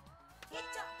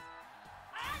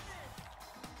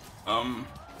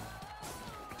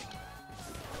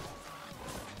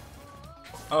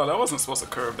 Oh, that wasn't supposed to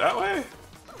curve that way?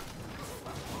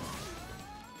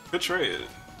 Good trade.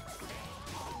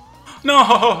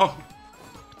 No!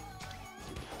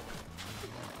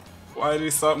 Why did he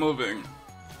stop moving?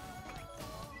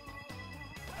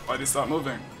 Why did he stop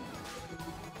moving?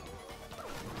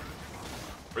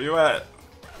 Where you at?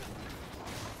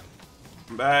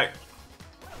 I'm back.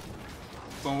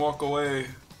 Don't walk away.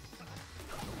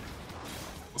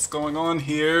 What's going on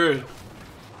here?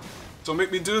 Don't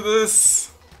make me do this.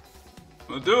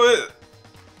 I'm gonna do it.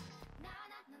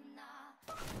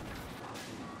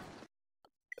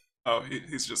 Oh,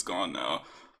 he's just gone now.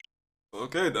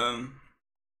 Okay then.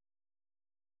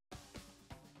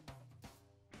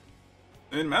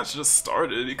 I mean, match just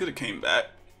started. He could have came back.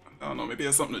 I don't know. Maybe he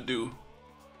has something to do.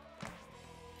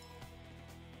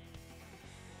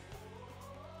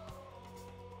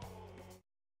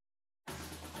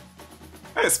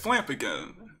 Hey, it's Flamp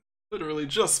again. Literally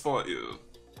just fought you.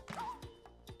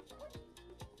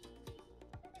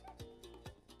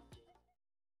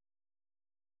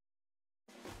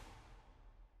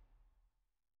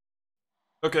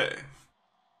 Okay.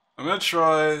 I'm gonna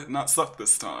try not suck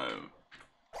this time.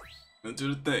 I'm gonna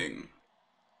do the thing.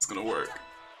 It's gonna work.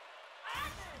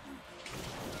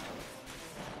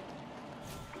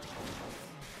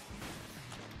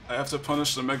 I have to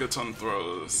punish the Megaton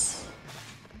throws.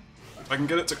 If I can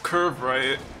get it to curve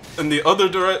right in the other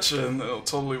direction, it'll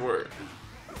totally work.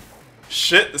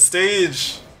 Shit, the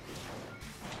stage!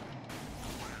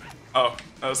 Oh,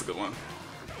 that was a good one.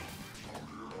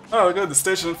 Oh good, the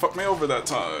stage didn't fuck me over that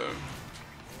time.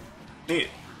 Neat.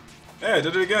 Yeah, I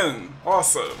did it again.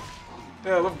 Awesome.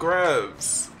 Yeah, I love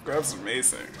grabs. Grabs are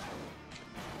amazing.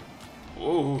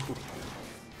 Whoa.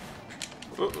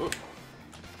 Ooh.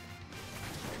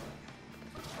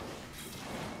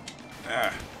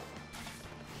 Ah.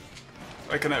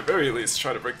 I can at very least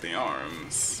try to break the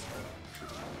arms.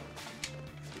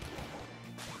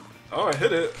 Oh, I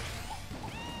hit it.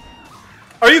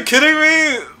 Are you kidding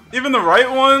me? Even the right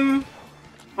one?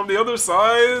 From the other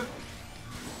side?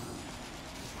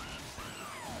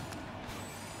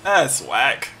 That's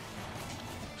whack.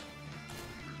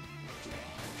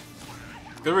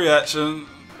 Good reaction.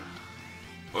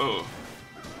 Whoa.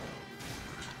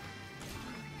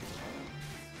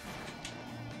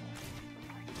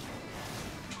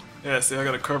 Yeah, see, I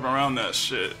gotta curve around that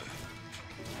shit.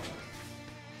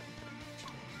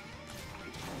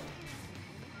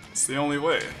 It's the only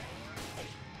way.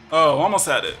 Oh, almost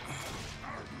had it.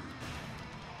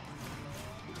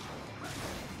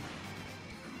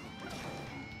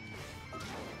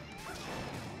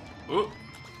 Ooh.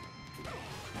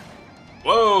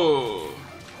 Whoa.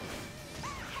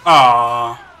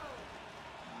 Ah.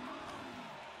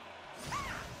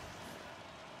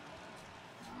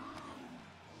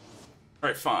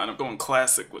 Alright, fine. I'm going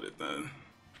classic with it then.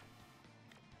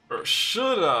 Or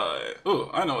should I? Ooh,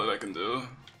 I know what I can do.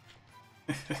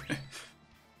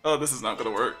 Oh, this is not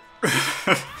gonna work.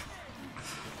 I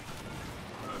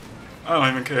don't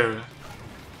even care.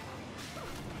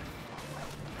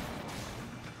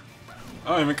 I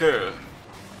don't even care.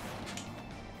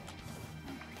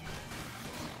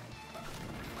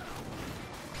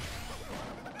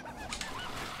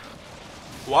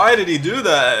 Why did he do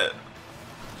that?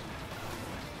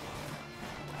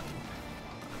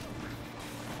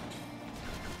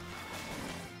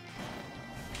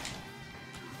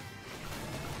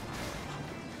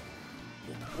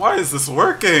 Why is this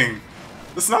working?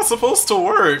 It's not supposed to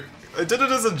work. I did it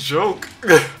as a joke.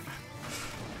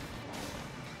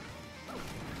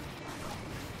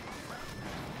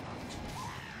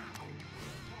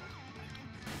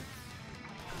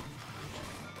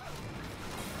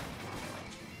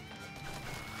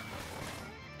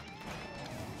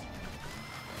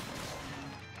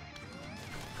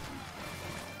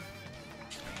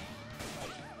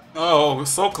 Oh, we're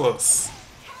so close.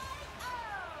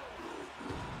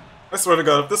 I swear to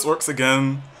God, if this works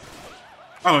again,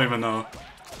 I don't even know.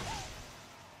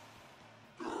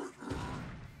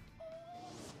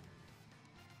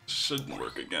 Shouldn't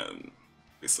work again.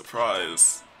 Be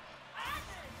surprised.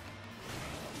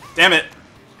 Damn it!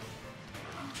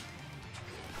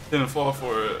 Didn't fall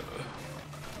for it.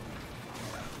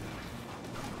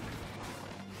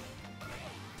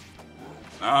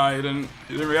 Nah, he didn't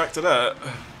react to that.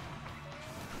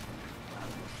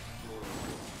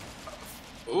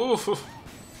 Ooh.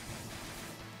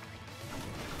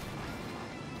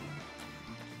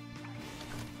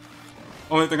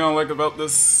 Only thing I don't like about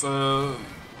this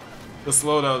this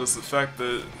loadout is the fact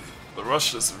that the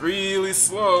rush is really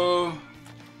slow.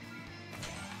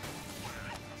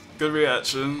 Good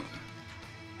reaction.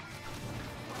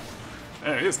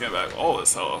 Man, he's getting back all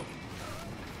his health.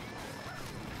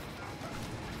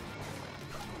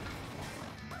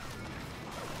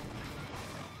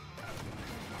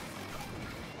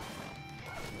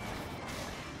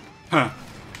 Huh.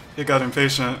 He got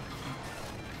impatient.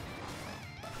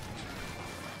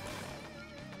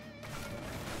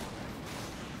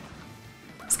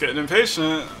 He's getting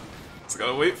impatient. He's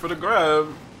gotta wait for the grab.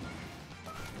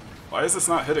 Why is this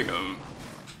not hitting him?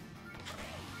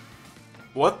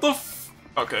 What the f-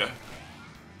 Okay.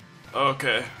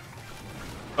 Okay.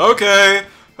 Okay!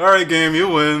 Alright, game, you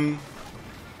win.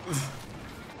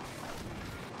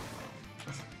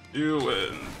 You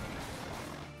win.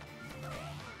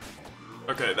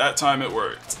 Okay, that time it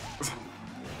worked.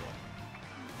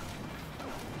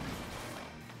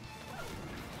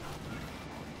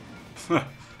 I'm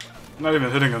not even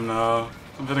hitting him now.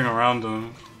 I'm hitting around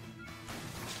him.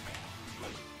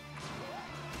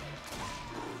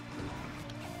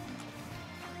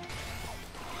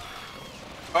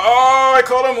 Oh, I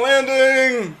caught him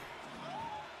landing!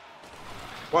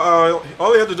 Wow,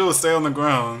 all he had to do was stay on the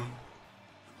ground.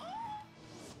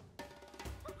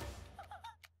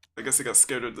 I guess he got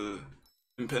scared of the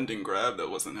impending grab that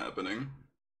wasn't happening.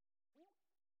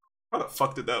 How the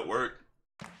fuck did that work?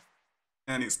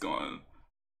 And he's gone.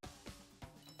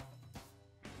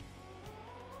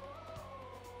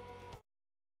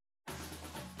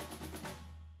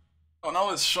 Oh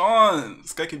no, it's Sean!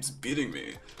 This guy keeps beating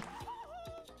me.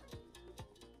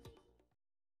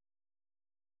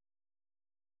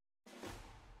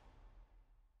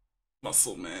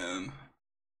 Muscle man.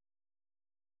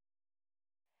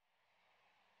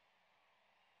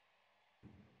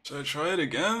 Should I try it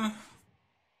again?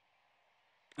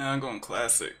 Nah, I'm going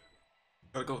classic.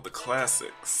 Gotta go with the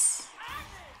classics.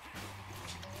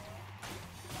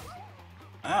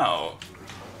 Ow.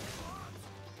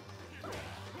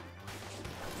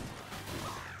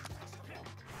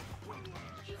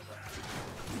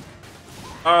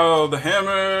 Oh, the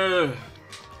hammer!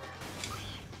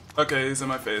 Okay, he's in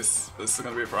my face. This is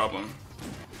gonna be a problem.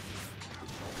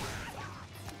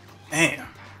 Damn.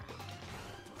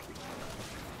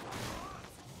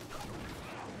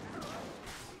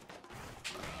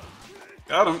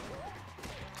 Got him.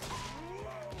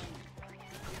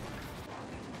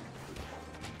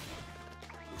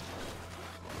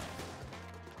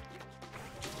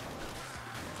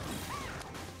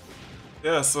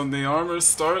 Yeah, so when the armor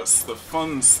starts, the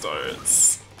fun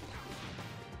starts.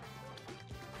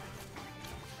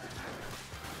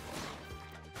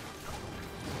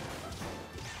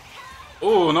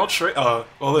 Oh, no trade.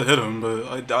 Well, it hit him, but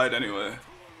I died anyway.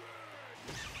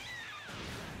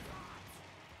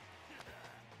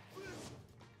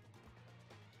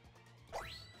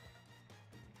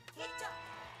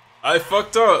 I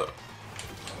fucked up.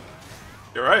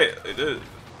 You're right, I did.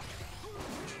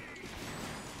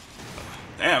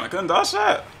 Damn, I couldn't dodge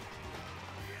that.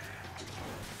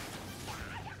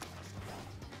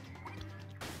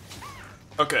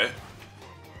 Okay.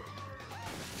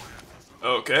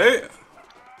 Okay.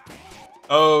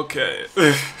 Okay.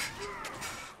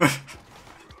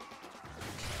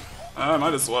 I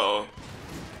might as well.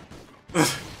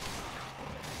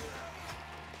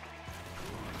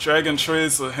 Dragon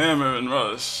trades the hammer and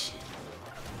rush.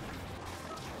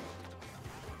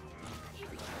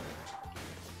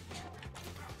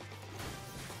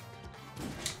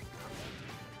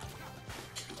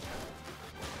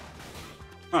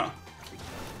 Huh.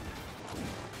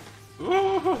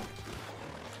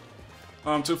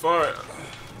 Oh, I'm too far.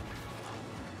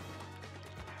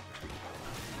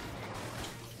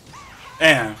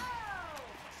 Damn.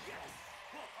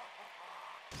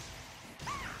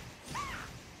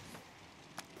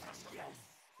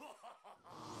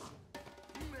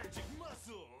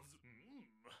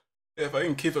 Yeah, if I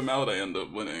can keep him out, I end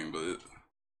up winning, but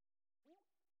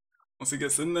once he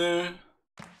gets in there,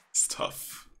 it's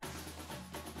tough.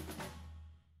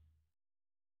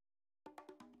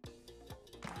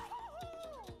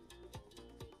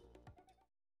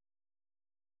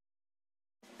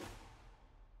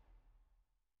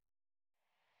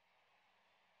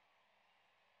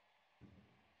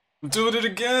 I'm doing it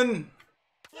again!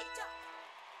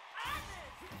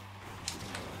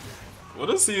 What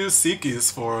does he use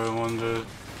Seekies for, I wonder?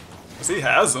 Cause he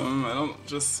has them, I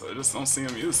just don't see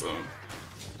him use them.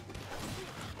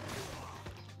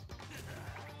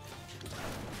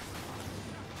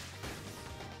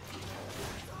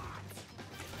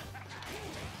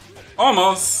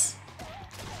 Almost!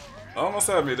 Almost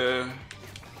had me there.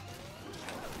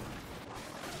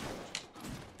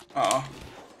 Uh-oh.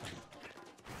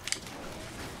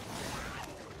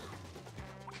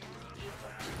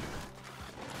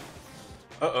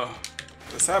 Uh-oh.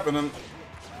 What's happening?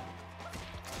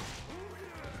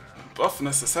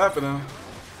 Buffness is happening.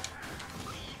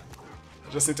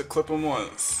 I just need to clip him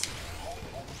once.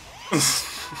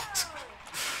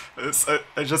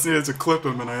 I just needed to clip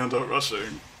him and I end up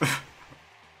rushing.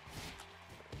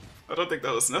 I don't think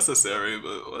that was necessary,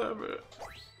 but whatever.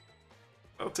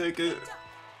 I'll take it.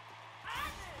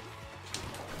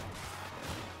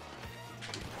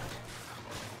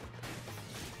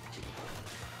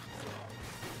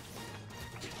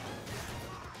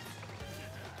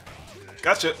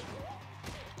 Gotcha.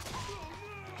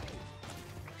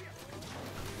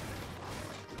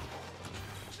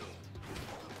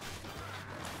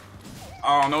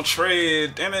 Oh, no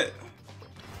trade, damn it.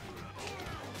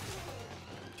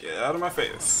 Get out of my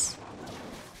face.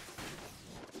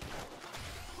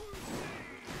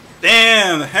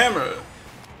 Damn, the hammer.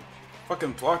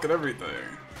 Fucking blocking everything.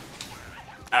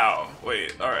 Ow,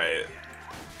 wait, alright.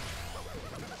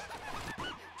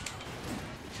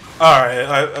 Alright,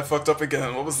 I fucked up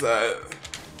again. What was that?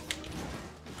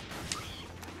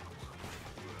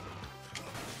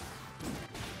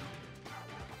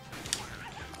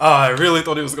 Oh, I really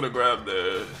thought he was gonna grab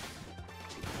there.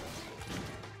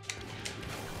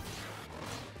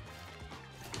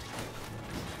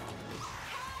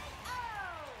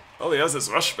 Oh, he has his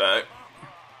rush back.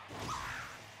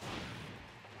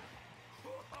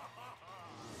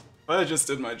 I just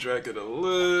did my dragon a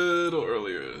little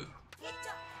earlier.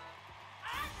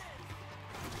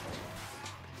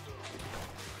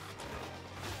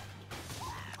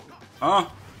 Huh?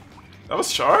 That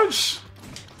was charge?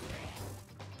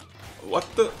 What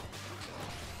the?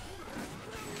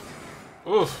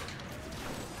 Oof.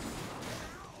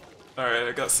 Alright,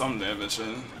 I got some damage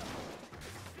in.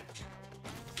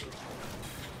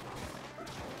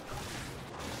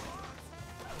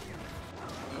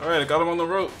 Alright, I got him on the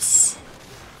ropes.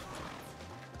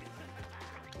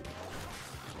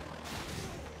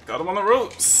 Got him on the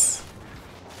ropes.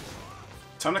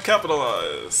 Time to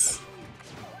capitalize.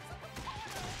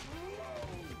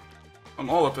 I'm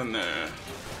all up in there.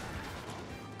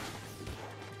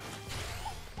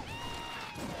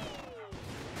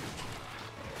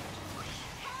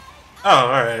 Oh,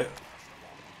 alright.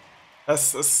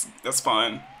 That's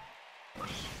fine.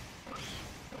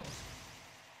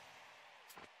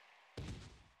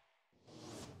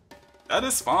 That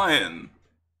is fine.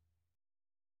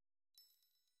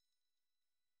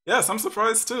 Yes, I'm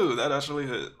surprised too. That actually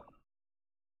hit.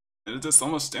 And it did so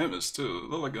much damage too. It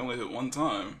looked like it only hit one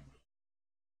time.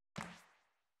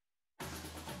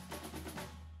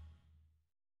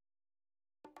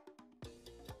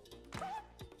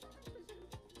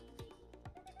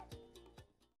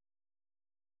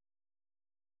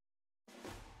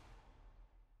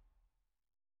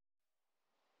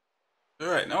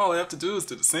 Alright, now all I have to do is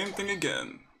do the same thing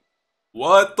again.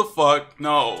 What the fuck?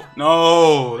 No.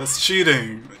 No! That's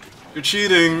cheating. You're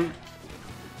cheating.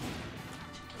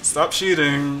 Stop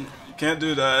cheating. You can't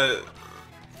do that.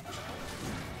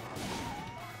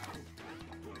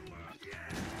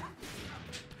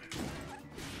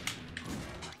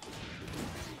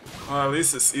 Well, at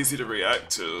least it's easy to react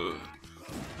to.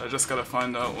 I just gotta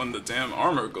find out when the damn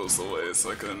armor goes away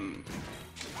so I can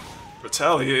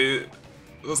retaliate.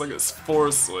 It looks like it's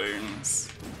 4 swings.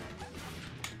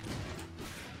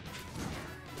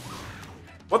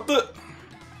 What the?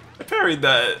 I parried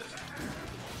that.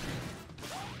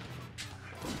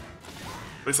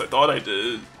 At least I thought I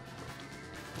did.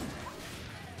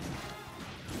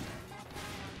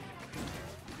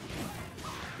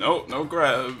 Nope, no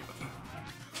grab.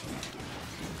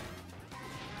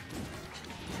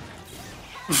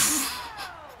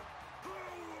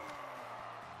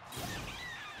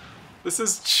 This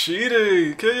is cheating!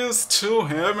 You can't use 2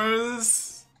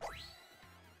 hammers?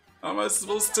 How am I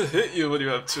supposed to hit you when you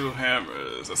have 2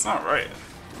 hammers? That's not right.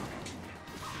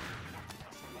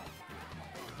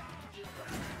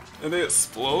 And they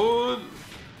explode?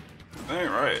 That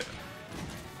ain't right.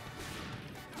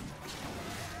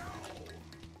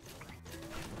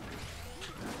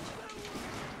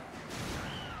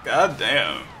 God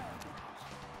damn.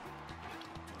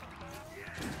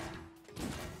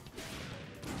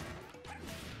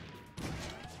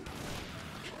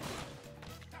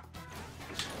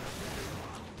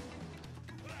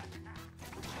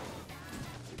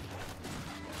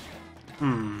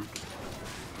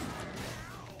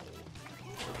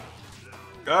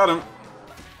 Got him.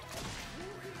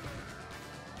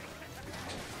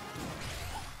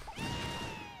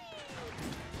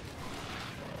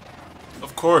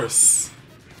 Of course.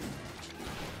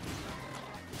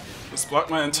 Just block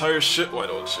my entire shit, why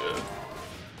don't you?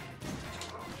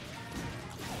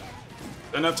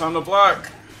 Didn't have time to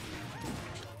block.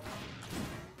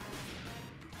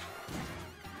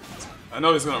 I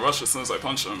know he's gonna rush as soon as I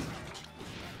punch him.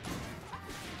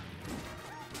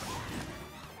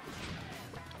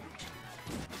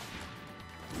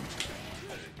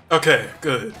 Okay,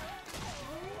 good.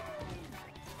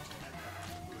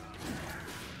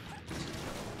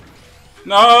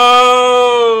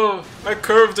 No! I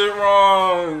curved it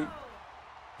wrong!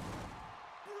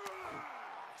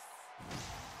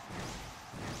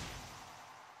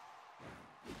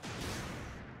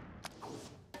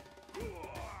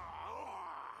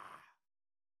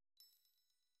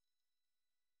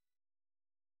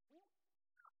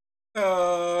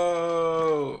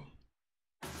 No!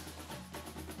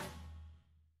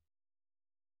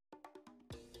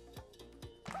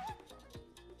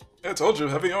 I told you,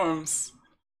 heavy arms.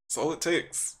 That's all it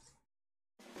takes.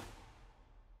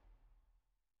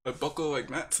 I buckle like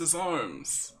Max's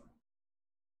arms.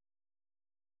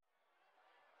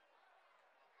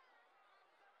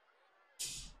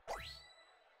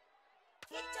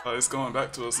 Oh, he's going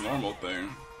back to his normal thing.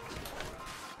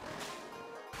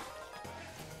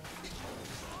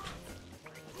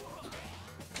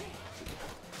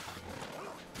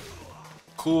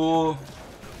 Cool.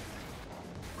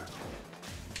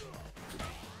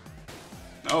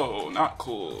 No, not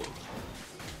cool.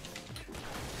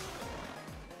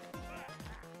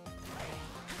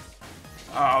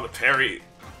 Oh, the parry.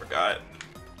 I forgot.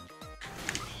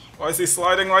 Why is he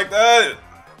sliding like that?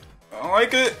 I don't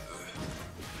like it.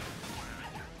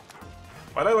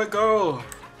 Why'd I let go?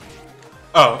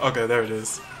 Oh, okay, there it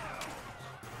is.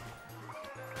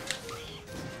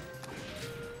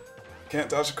 Can't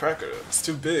dodge a cracker. It's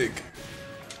too big.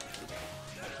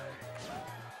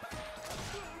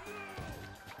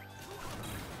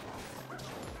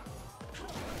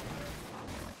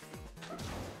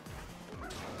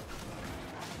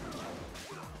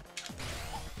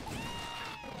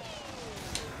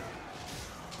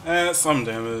 Some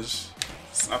damage.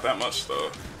 It's not that much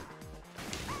though.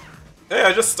 Hey,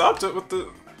 I just stopped it with the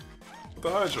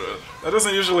Hydra. That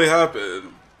doesn't usually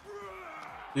happen.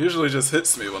 It usually just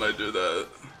hits me when I do that.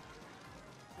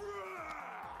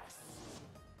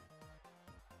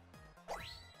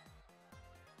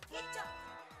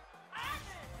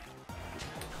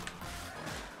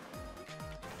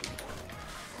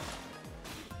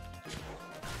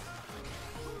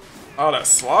 Oh, that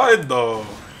slide though.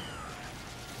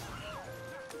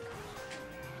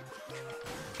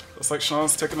 Looks like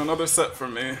Sean's taking another set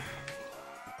from me.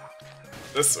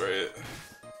 This rate.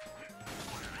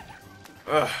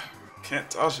 Ugh, can't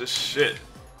dodge this shit.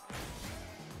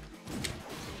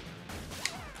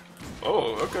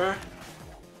 Oh, okay.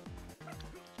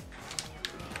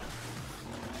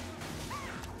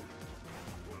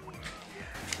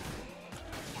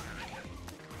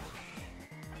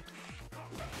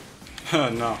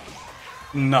 No.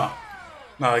 No.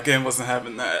 No, the game wasn't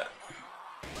having that.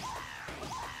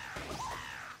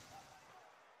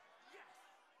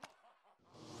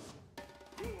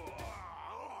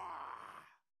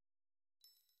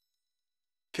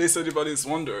 In case anybody's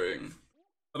wondering,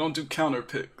 I don't do counter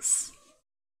picks.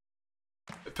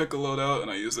 I pick a loadout and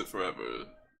I use it forever.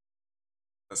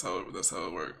 That's how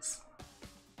it works.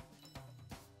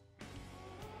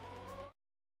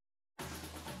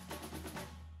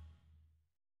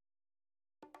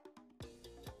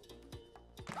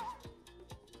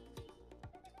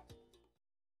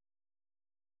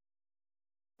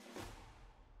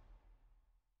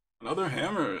 Another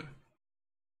hammer.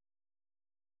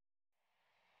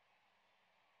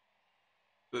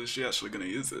 But is she actually gonna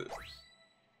use it?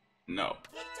 No.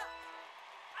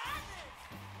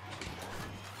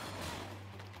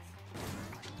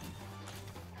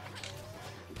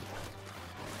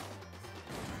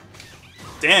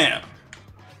 Damn!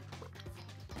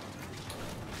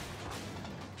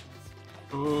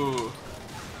 Ooh.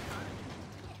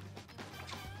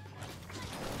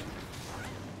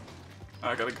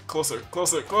 I gotta get closer,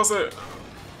 closer, closer!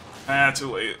 Ah,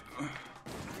 too late.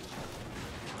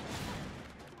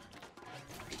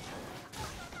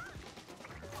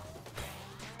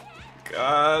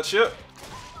 Gotcha!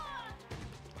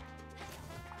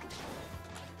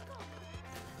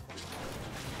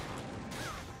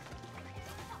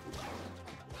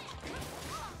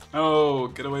 Oh,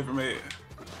 get away from me.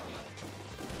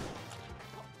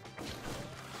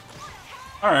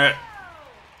 Alright.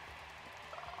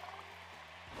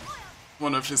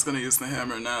 Wonder if she's gonna use the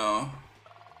hammer now.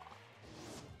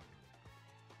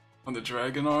 On the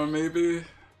dragon arm, maybe?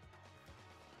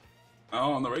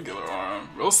 Oh, on the regular arm.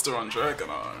 Roaster on dragon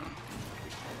arm.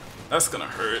 That's gonna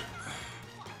hurt.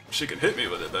 She can hit me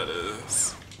with it, that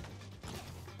is.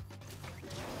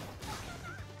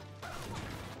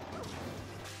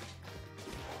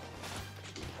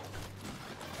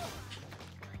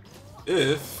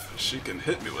 If she can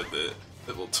hit me with it,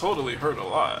 it will totally hurt a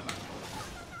lot.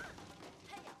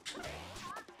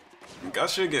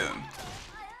 Gotcha again.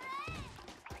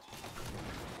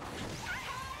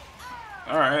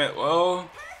 Alright, well...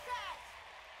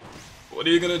 what are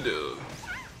you gonna do?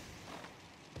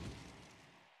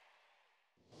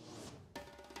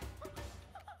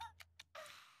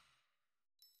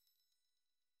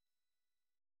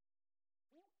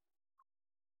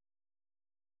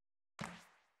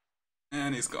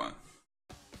 And he's gone.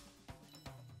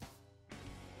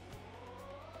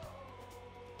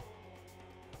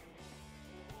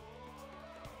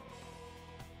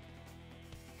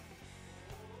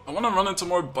 I want to run into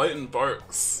more bite and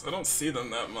barks. I don't see them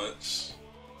that much.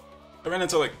 I ran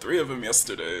into like 3 of them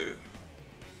yesterday.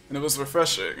 And it was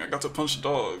refreshing. I got to punch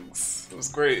dogs. It was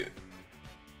great.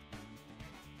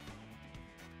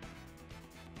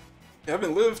 You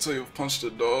haven't lived till you've punched a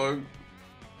dog.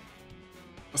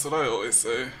 That's what I always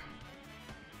say.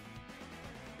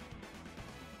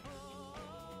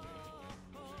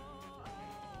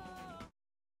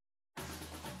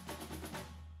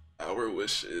 Our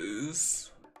wishes.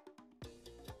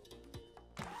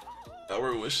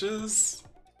 Our wishes?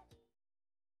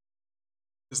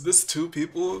 Is this 2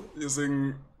 people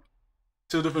using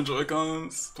 2 different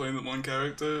Joy-Cons playing the one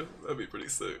character? That'd be pretty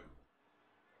sick.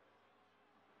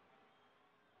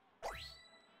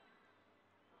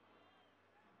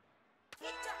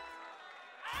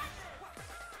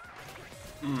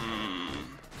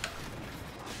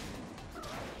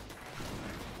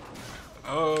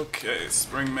 Okay,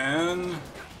 Springman.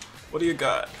 What do you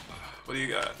got? What do you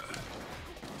got?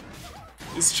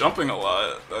 He's jumping a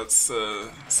lot. That's an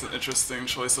interesting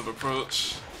choice of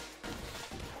approach.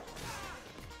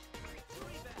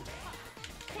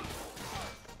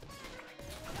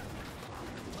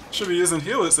 Should be using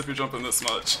Helix if you're jumping this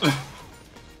much.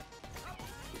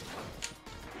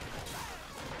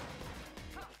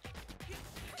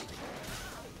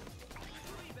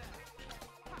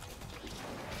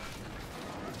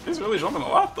 He's really jumping a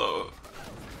lot though.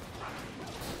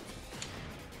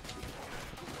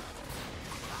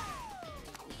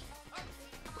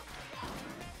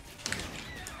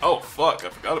 Oh fuck, I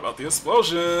forgot about the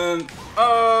explosion!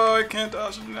 Oh, I can't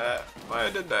dodge that. Why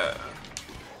I did that?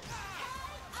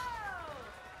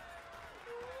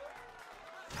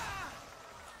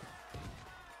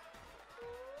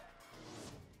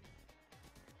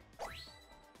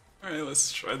 Alright,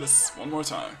 let's try this one more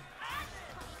time.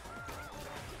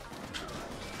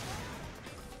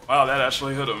 Wow, that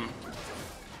actually hit him.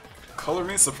 Color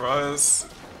me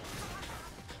surprised.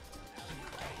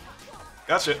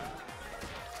 Gotcha.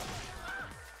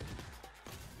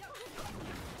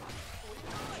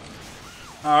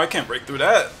 Oh, I can't break through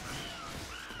that.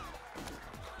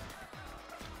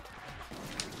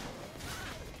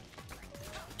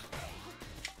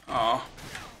 Oh.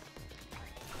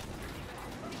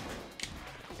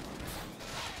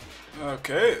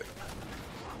 Okay.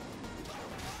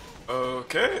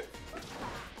 Okay.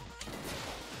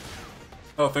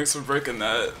 Oh, thanks for breaking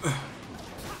that.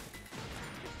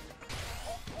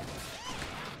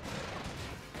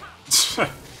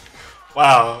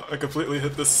 Wow, I completely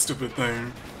hit this stupid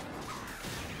thing.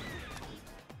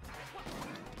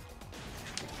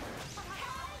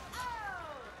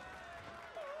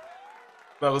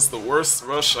 That was the worst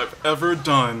rush I've ever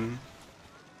done.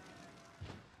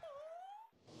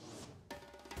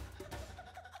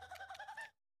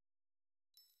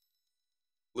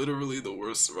 literally the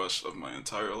worst rush of my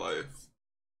entire life.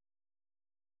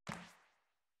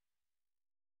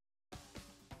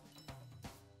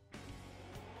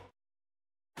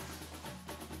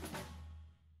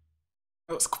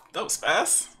 That was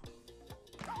fast.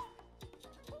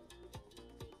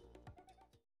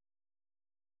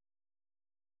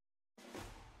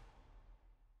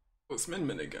 Oh, it's Min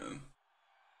Min again.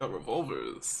 Got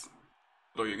revolvers.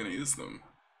 But are you gonna use them?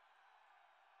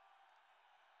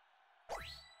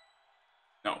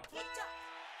 No.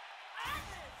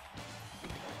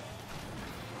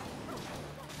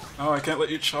 Oh, I can't let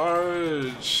you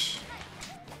charge.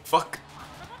 Fuck.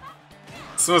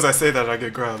 As soon as I say that, I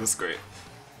get grabbed. That's great.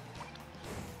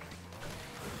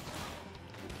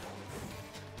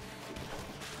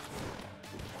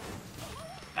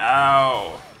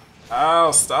 Ow.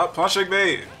 Ow, stop punching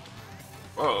me.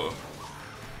 Whoa.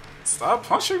 Stop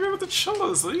punching me with the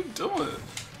chillas. What are you doing?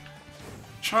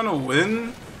 Trying to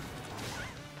win?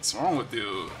 What's wrong with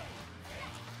you?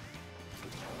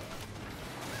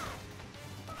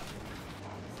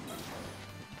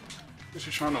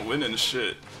 You're trying to win and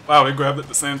shit. Wow, we grabbed it at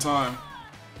the same time.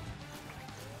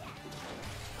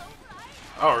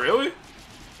 Oh, really?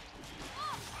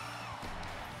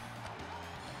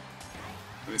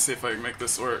 Let me see if I can make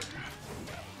this work.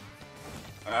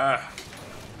 Ah.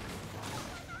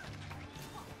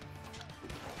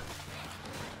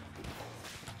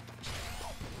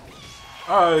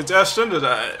 Oh, I dashed into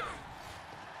that.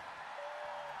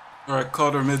 Or I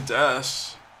caught her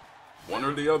mid-dash. One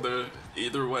or the other,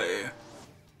 either way.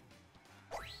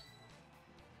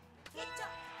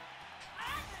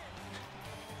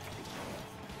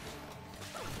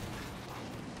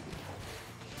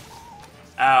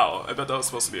 Ow, I bet that was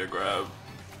supposed to be a grab.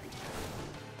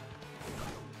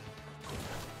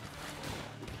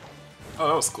 Oh,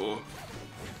 that was cool.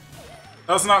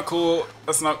 That's not cool.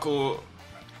 That's not cool.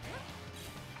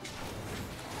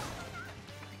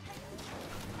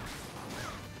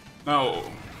 No.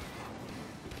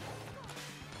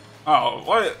 Oh,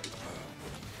 what?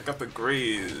 I got the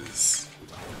graze.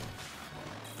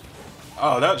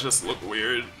 Oh, that just looked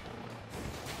weird.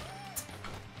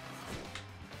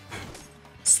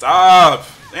 Stop!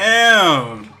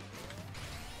 Damn!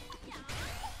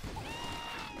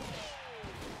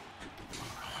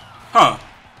 Huh.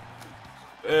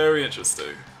 Very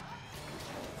interesting.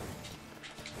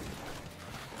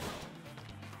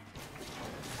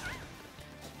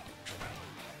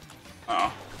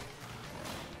 Oh.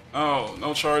 Oh,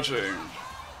 no charging.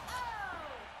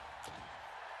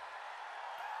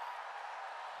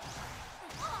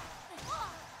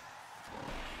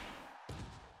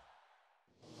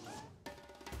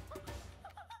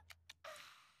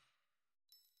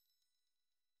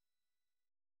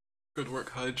 Good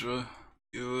work, Hydra.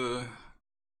 You're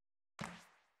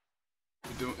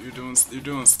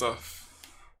doing stuff.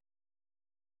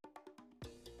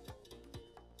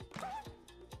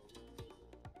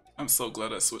 I'm so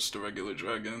glad I switched to regular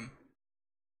dragon.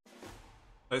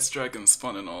 Ice dragon's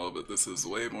fun and all, but this is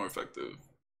way more effective.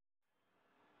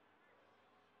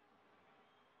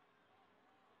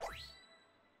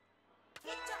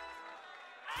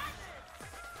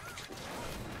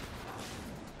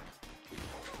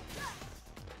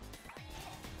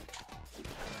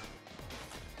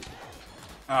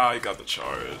 Ah, you got the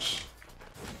charge.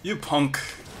 You punk.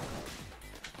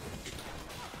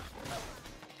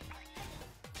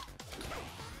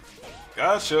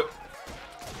 Gotcha.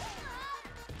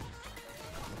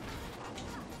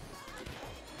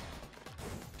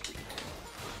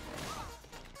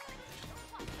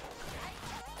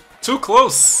 Too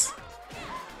close.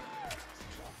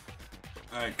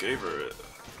 I gave her it.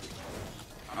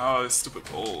 Oh, these stupid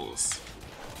poles.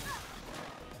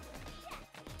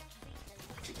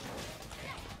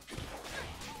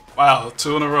 Wow,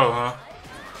 2 in a row, huh?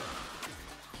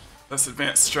 That's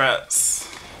advanced strats.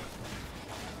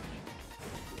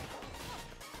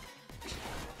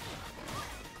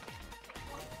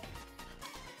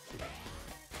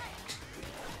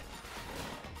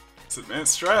 It's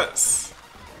advanced strats.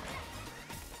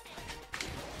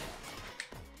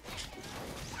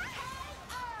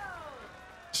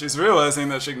 She's realizing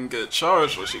that she can get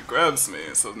charged when she grabs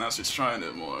me, so now she's trying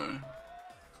it more.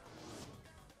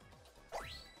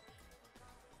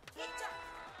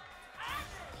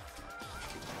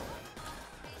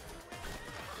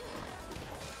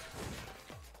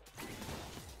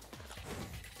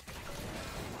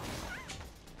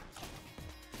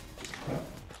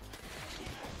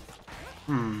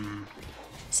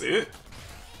 See it?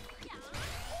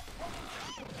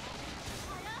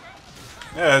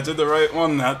 Yeah, I did the right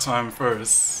one that time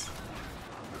first.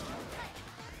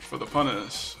 for the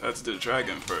punish. I had to do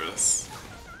dragon first.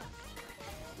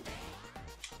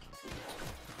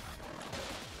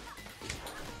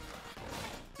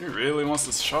 He really wants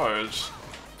this charge.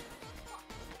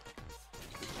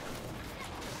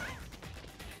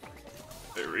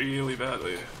 Really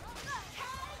badly.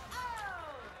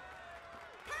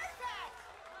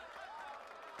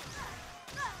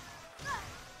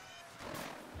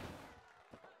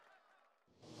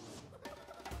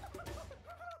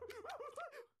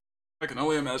 I can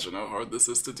only imagine how hard this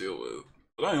is to deal with,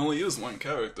 but I only use one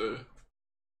character.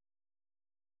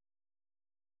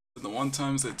 And the one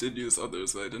times I did use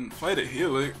others, I didn't fight a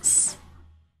Helix,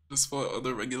 just fought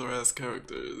other regular ass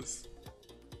characters.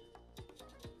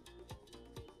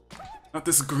 Not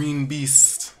this green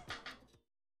beast.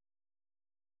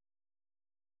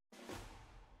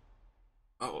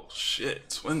 Oh shit,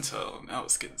 Twin Tail, now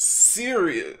it's getting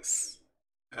serious.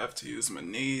 I have to use my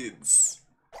nades.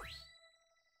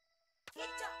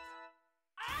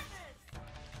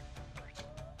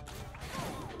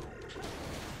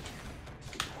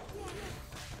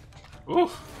 Ooh.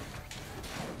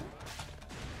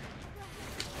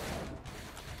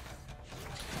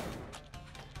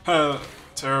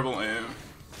 Terrible aim.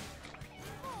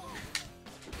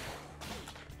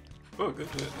 Oh, good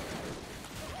hit.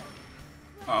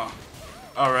 Oh.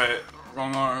 Alright,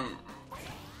 wrong arm.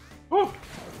 Woo!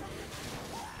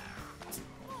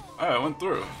 Alright, went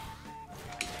through.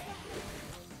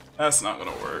 That's not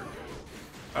gonna work.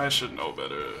 I should know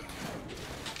better.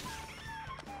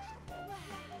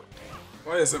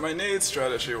 Why isn't my nade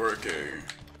strategy working?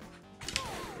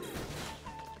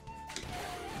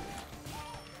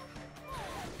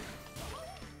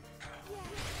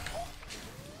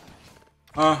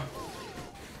 Huh?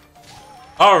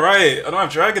 Alright, I don't have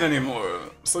dragon anymore.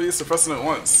 I'm so used to pressing it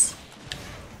once.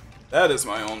 That is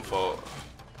my own fault.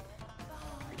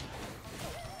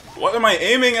 What am I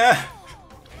aiming at?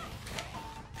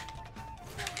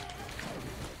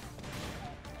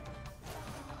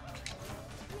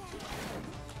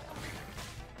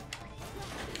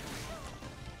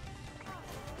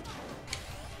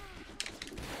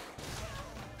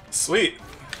 Sweet.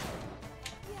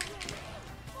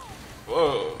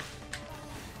 Whoa.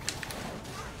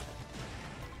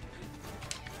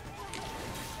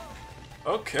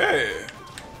 Okay.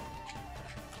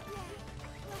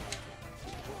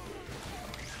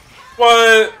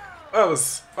 What? I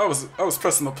was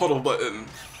pressing the puddle button.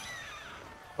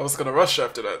 I was gonna rush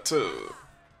after that too.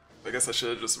 I guess I should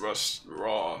have just rushed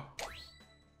raw.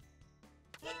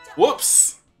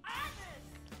 Whoops!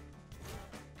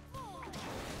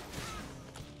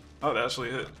 Oh, that actually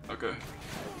hit. Okay.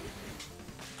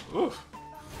 Oof.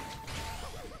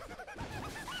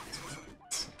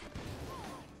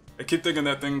 I keep thinking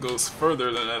that thing goes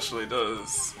further than it actually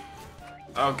does.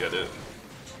 I'll get it.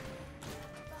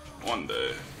 One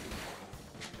day.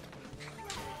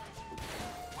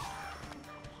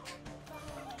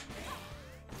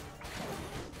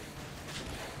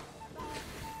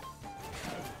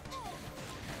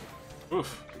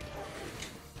 Oof.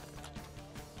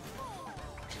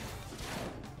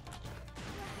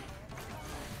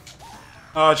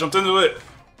 I jumped into it.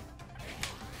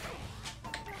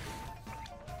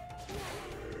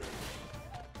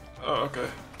 Oh, okay.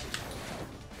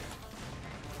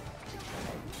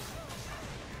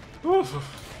 Oof.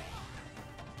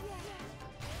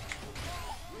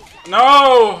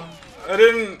 No! I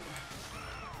didn't...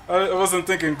 I wasn't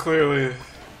thinking clearly.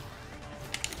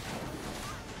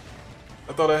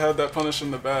 I thought I had that punish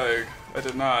in the bag. I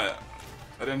did not.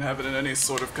 I didn't have it in any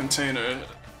sort of container.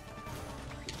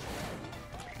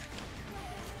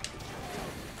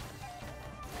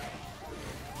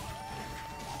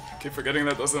 Keep forgetting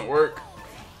that doesn't work.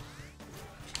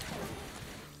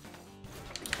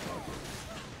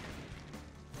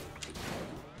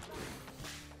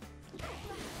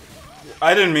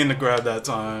 I didn't mean to grab that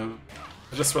time.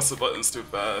 I just pressed the buttons too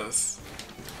fast.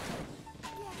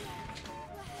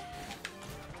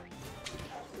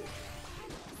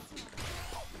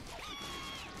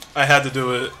 I had to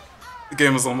do it. The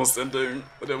game was almost ending.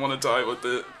 I didn't want to die with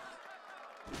it.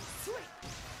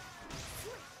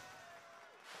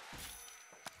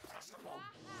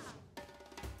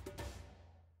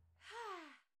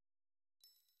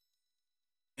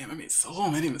 Damn, I made so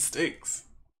many mistakes.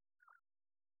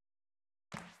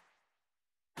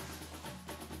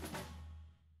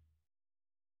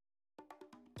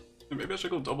 Maybe I should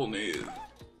go double nade.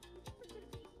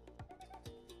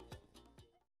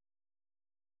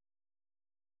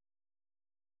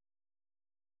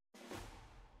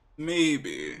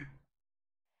 Maybe.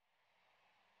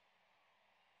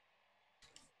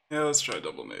 Yeah, let's try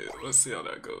double nade. Let's see how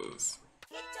that goes.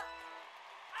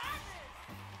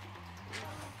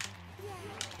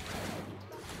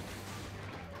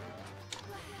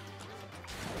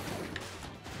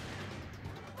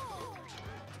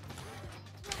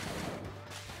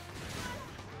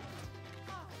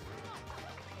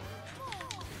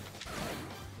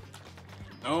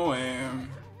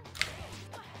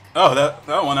 Oh, that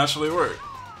one actually worked.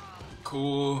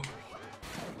 Cool.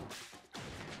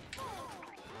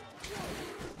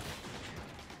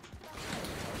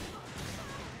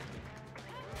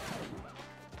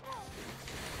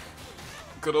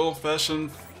 Good old-fashioned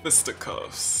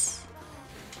fisticuffs.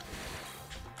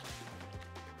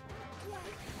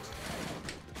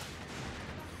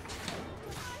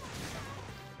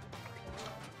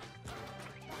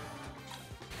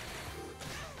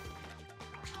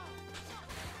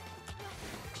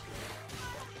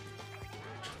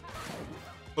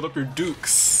 Put up your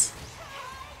dukes.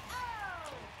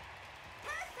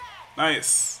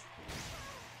 Nice.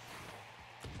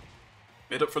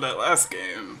 Made up for that last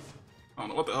game. I don't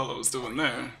know what the hell I was doing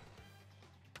there.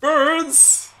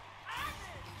 Birds!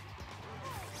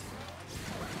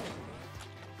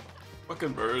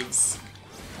 Fucking birds.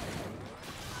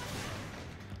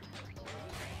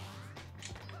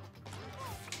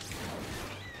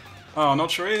 Oh, no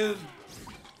trade?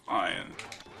 Fine.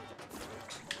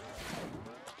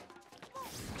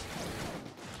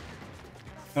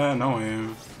 No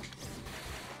aim.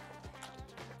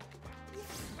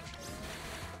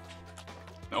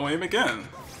 No aim again.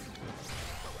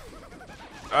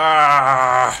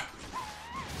 Ah!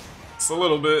 It's a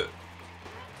little bit.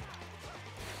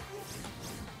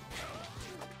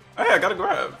 Hey, I got a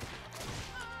grab.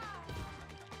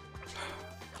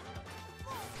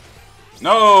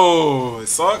 No! I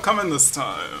saw it coming this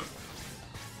time.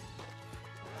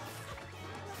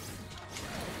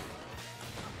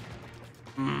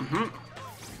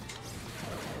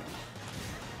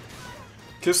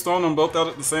 Keeps throwing them both out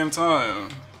at the same time.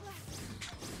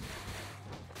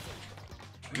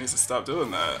 He needs to stop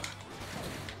doing that.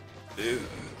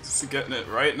 He's getting it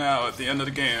right now at the end of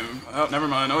the game. Oh, never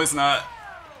mind. No, he's not.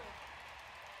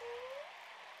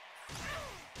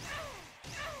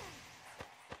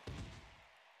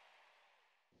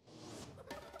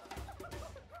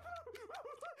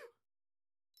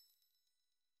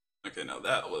 Okay, now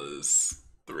that was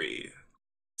 3.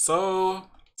 So,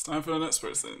 it's time for the next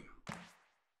person.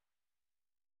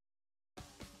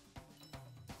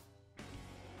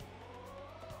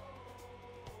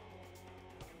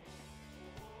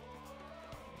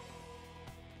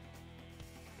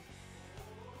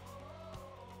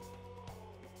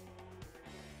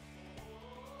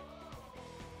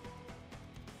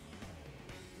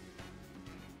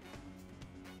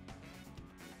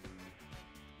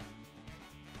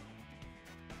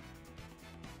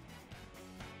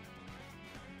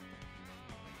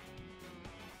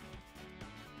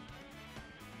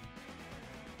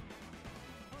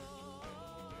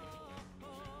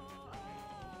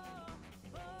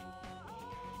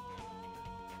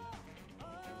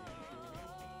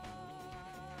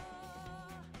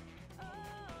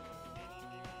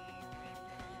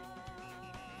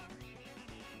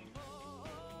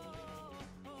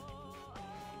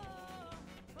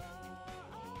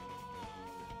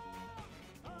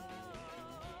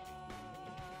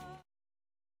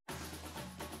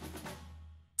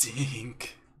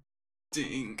 Dink.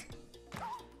 Dink.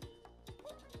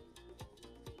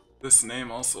 This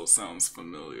name also sounds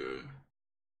familiar.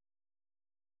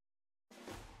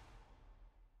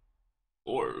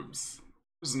 Blorbs.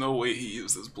 There's no way he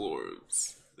uses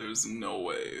blorbs. There's no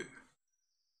way. You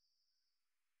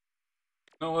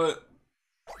know what?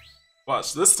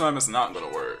 Watch, this time it's not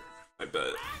gonna work. I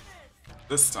bet.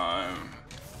 This time,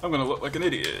 I'm gonna look like an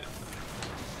idiot.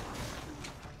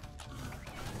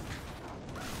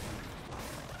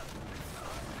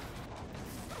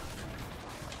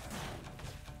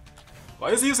 Why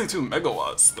is he using 2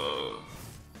 megawatts though?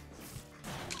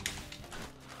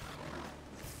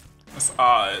 That's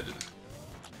odd.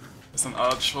 It's an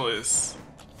odd choice.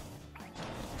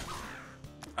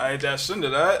 I dashed into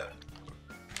that.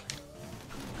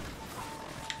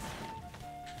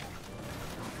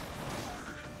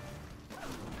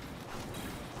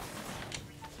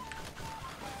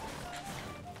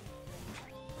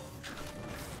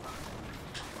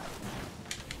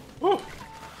 Woo!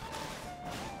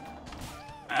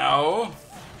 Ow.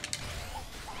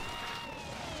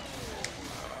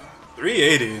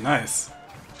 380, nice.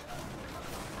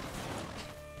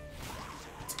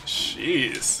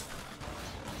 Jeez.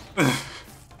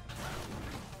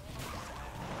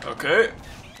 Okay.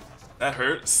 That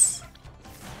hurts.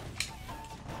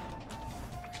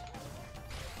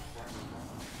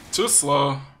 Too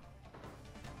slow.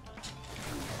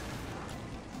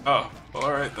 Oh, well,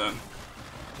 alright then.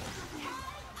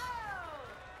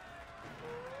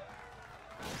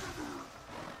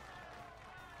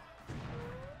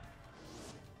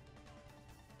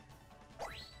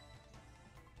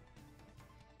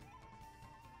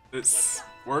 It's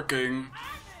working.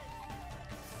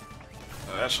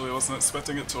 I actually wasn't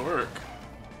expecting it to work.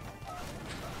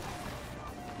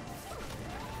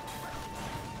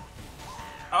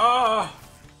 Ah!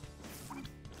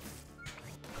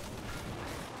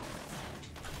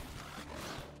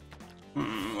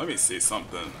 Let me see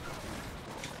something.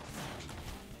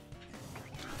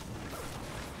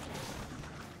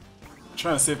 I'm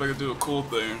trying to see if I can do a cool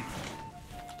thing.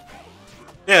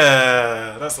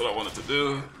 Yeah, that's what I wanted to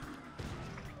do.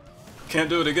 Can't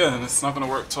do it again, it's not gonna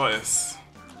work twice.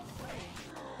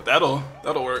 But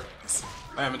that'll work.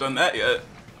 I haven't done that yet.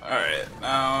 Alright,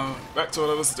 now back to what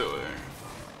I was doing.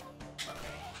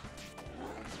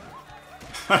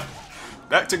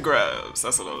 Back to grabs,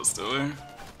 that's what I was doing.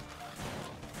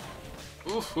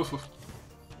 Oof, oof, oof.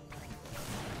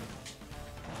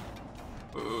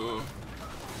 Ooh.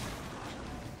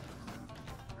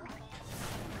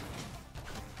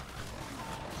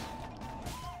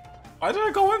 Why did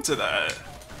I go into that?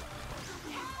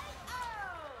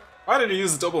 Why did he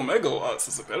use double megawatts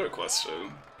is a better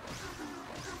question.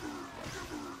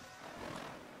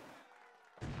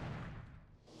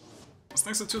 Those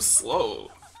things are too slow.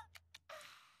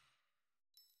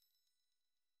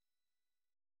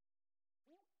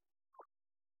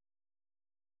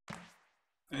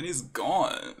 And he's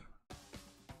gone.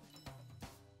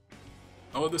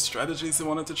 No other strategies he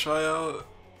wanted to try out?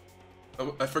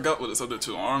 I forgot what his other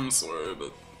two arms were,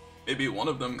 but maybe one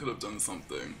of them could have done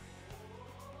something.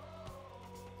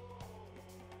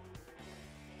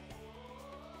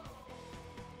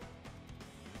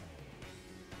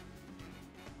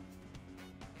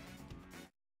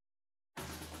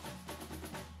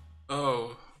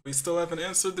 Oh, we still haven't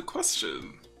answered the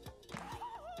question.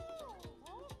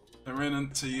 I ran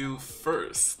into you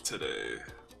first today.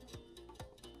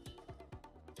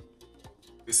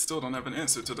 We still don't have an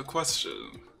answer to the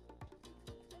question.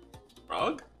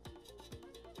 Frog?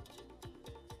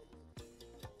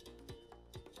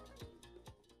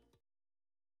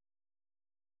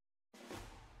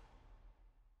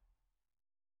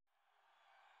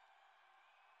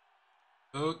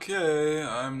 Okay,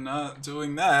 I'm not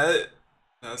doing that.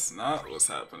 That's not what's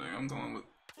happening. I'm going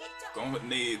with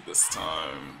Nade this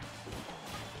time.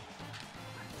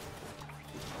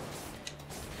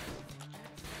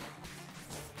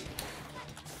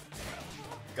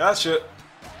 Gotcha.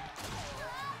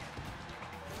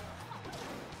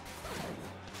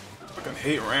 Fucking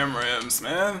hate Rams,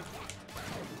 man.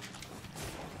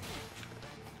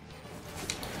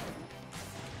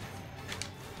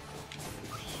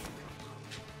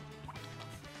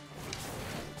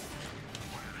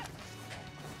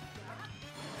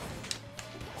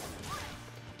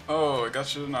 Oh, I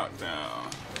got you knocked down.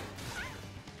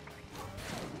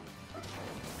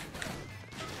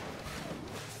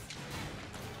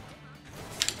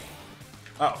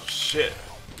 Oh shit.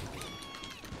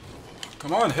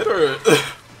 Come on, hit her!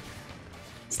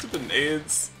 Stupid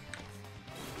nades.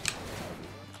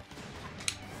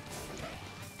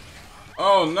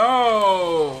 Oh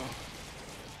no!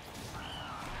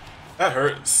 That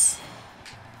hurts.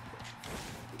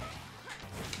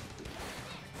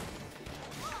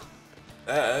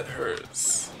 That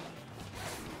hurts.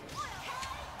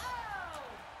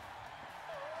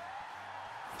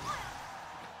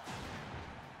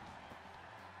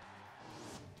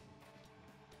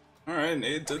 Alright,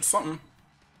 Nade did something.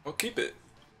 I'll keep it.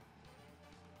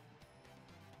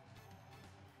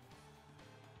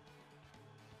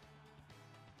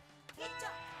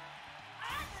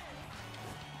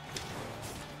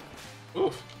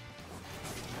 Oof.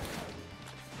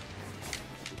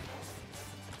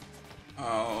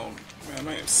 Oh, man,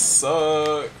 my game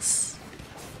sucks.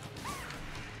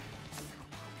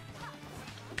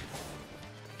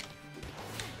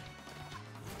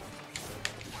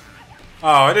 Oh,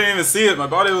 I didn't even see it. My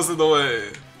body was in the way.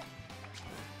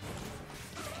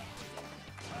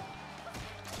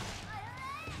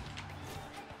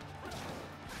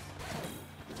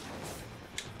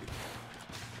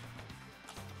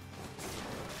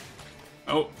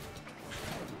 Oh.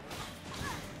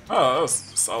 Oh, that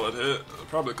was a solid hit. I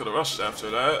probably could have rushed after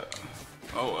that.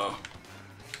 Oh well.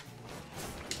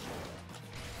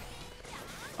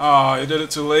 Oh, you did it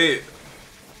too late.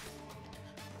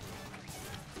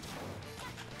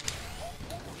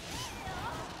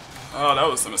 Oh, that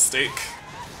was a mistake.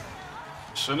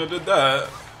 Shouldn't have did that.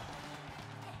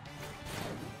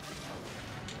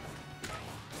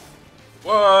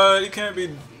 What? You can't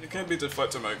be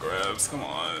deflecting my grabs. Come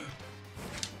on.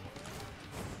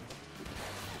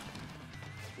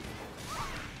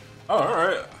 Oh,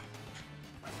 alright.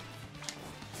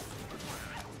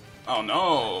 Oh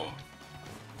no.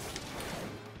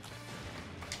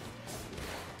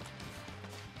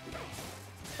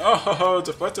 Oh,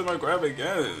 deflected my grab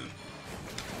again.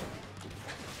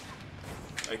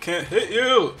 I can't hit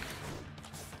you!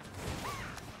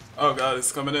 Oh god,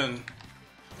 it's coming in.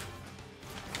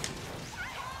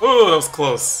 Oh, that was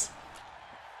close.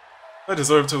 I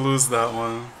deserve to lose that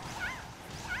one.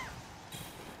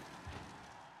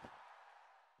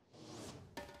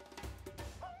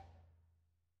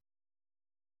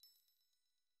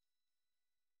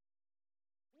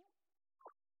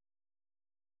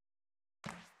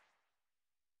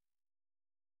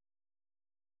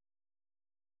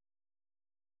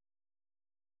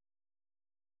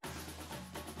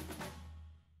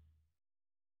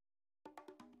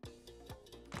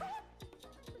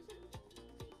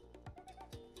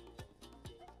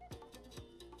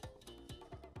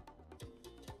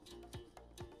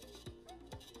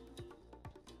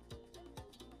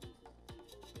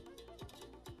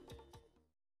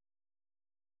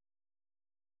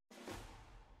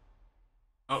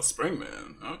 Oh,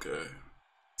 Springman. Okay.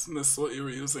 Isn't this what you were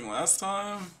using last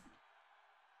time?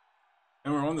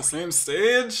 And we're on the same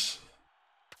stage?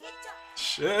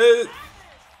 Shit.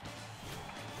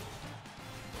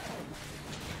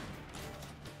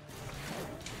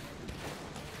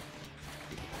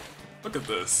 Look at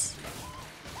this.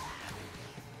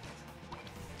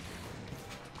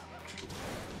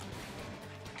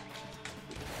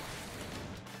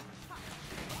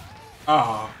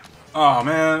 Oh. Oh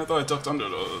man, I thought I ducked under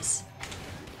those.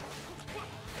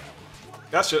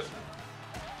 Gotcha.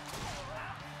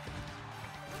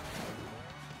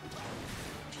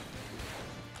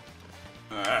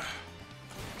 Ah.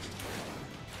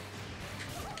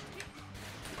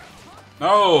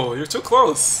 No, you're too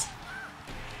close.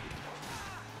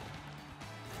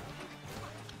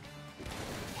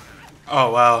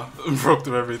 Oh wow, broke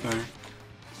through everything.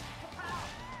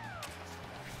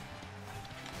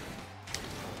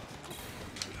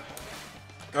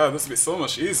 God, this would be so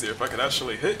much easier if I could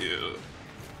actually hit you.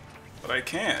 But I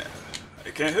can't. I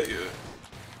can't hit you.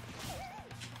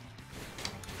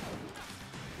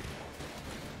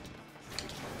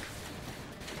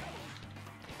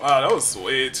 Wow, that was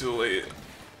way too late.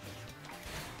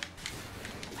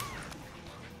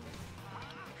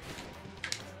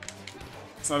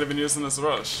 It's not even using this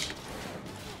rush.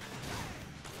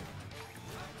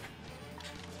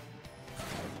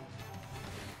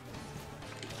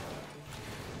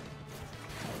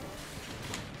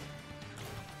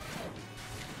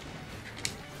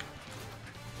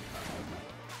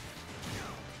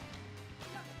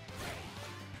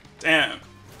 Damn.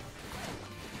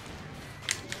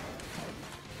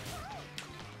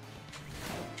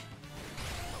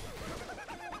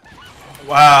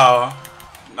 Wow.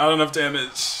 Not enough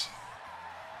damage.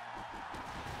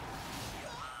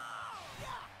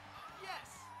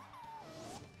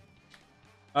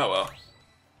 Oh well.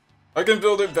 I can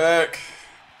build it back.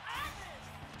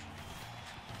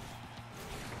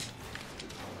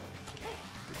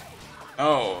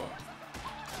 Oh.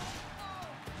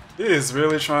 He is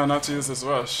really trying not to use this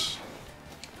rush.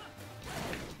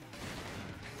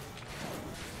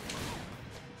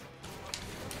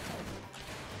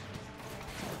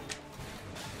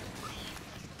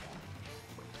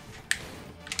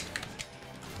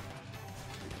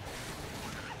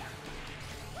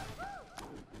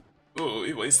 Ooh,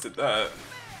 he wasted that.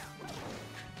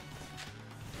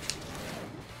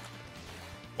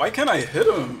 Why can't I hit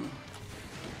him?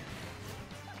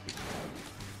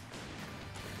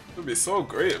 It would be so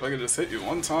great if I could just hit you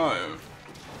one time.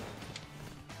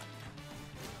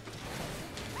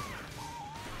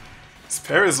 His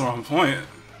parries are on point.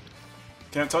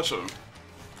 Can't touch him.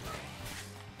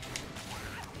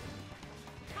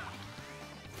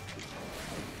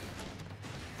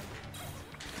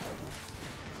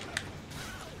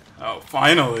 Oh,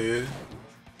 finally!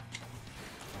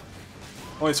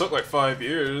 Only took like 5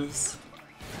 years.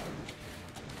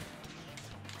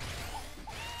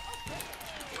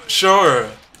 Sure,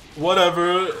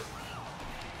 whatever.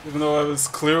 Even though I was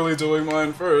clearly doing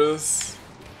mine first.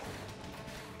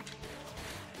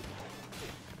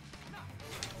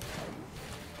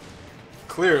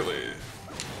 Clearly.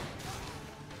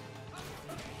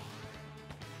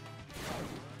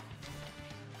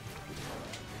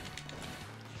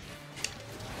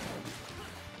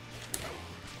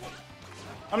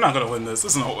 I'm not gonna win this,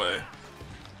 there's no way.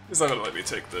 He's not gonna let me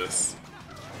take this.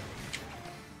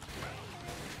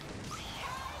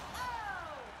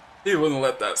 He wouldn't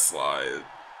let that slide.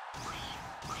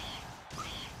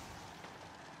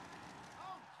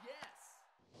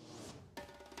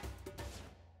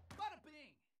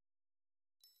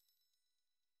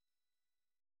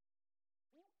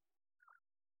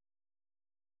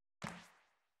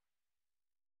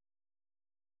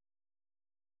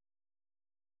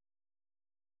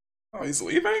 Oh, he's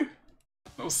leaving?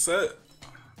 No set.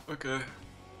 Okay.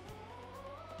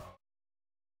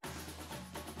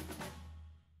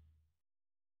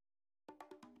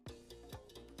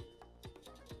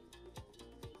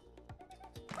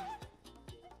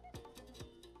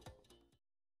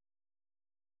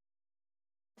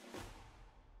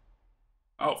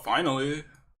 Oh, finally.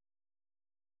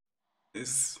 He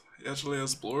actually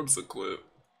has Blorbs equipped.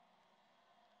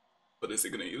 But is he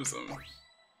gonna use them?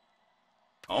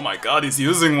 Oh my god, he's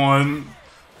using one!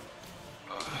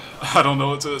 I don't know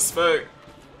what to expect.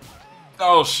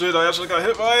 Oh shit, I actually got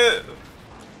hit by it!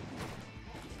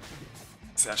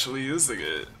 He's actually using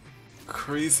it.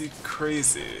 Crazy,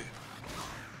 crazy.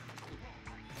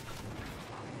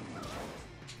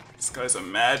 This guy's a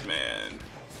madman.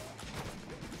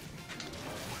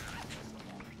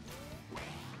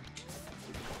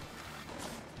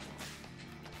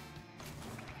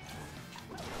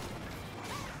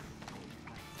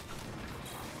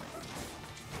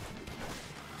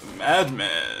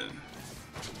 Madman.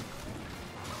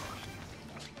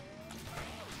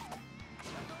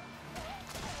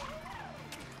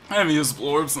 I haven't used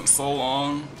Blorbs in so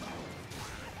long.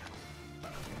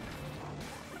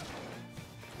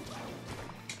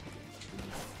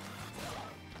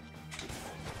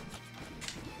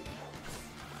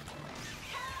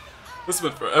 It's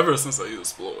been forever since I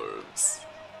used Blorbs.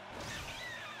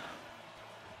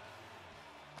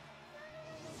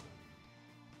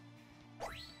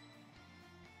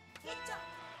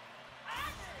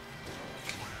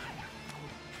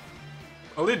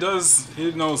 Well,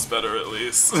 he knows better at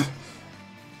least.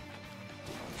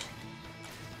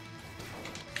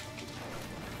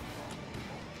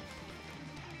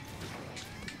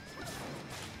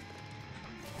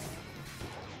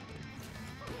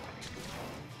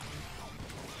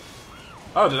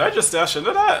 Oh, did I just dash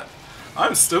into that?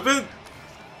 I'm stupid.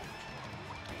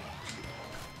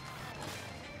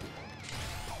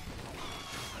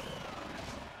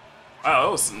 Wow,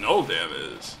 that was no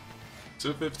damage.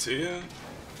 215?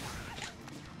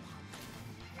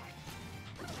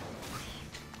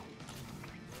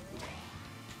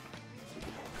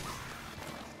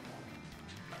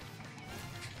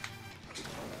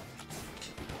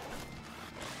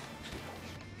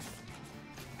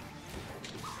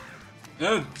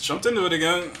 Yeah, jumped into it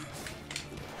again.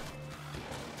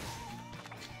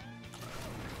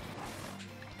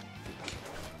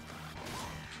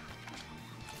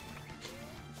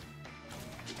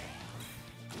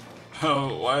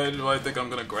 Oh, why do I think I'm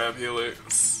gonna grab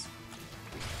Helix?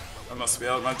 I must be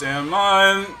out of my damn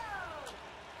mind.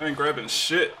 I ain't grabbing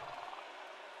shit.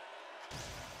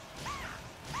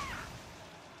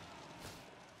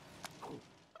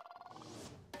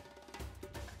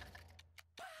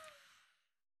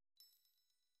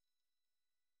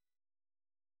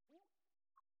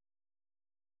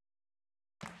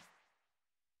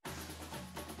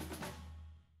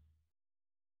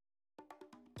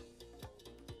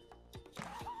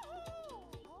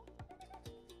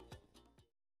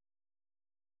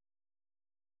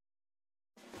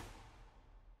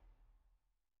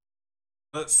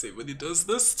 Let's see what he does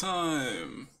this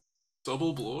time.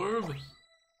 Double Blorb?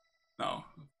 No,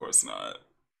 of course not.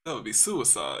 That would be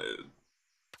suicide.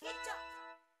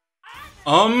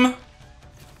 Um?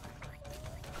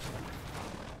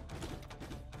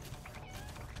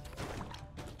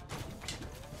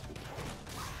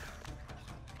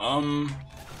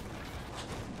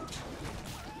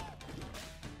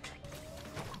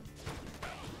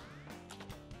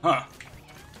 Huh.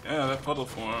 Yeah, that puddle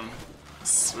form.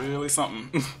 It's really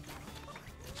something.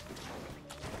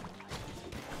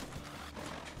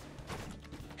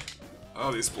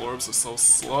 Oh, these Blorbs are so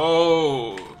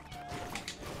slow.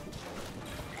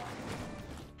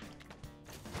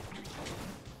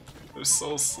 They're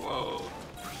so slow.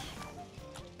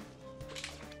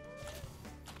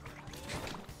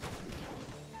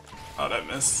 Oh, that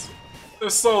missed. They're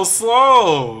so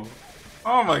slow!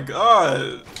 Oh my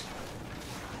god!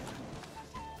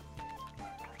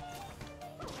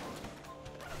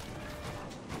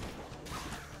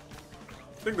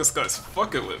 I think this guy's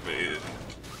fucking with me.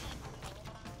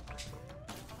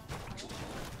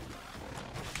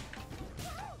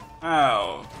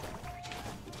 Ow.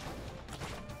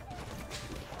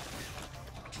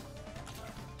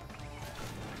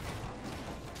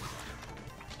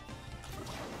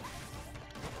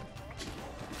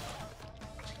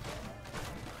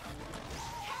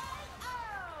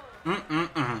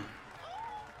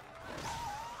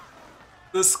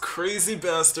 This crazy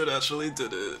bastard actually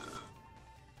did it.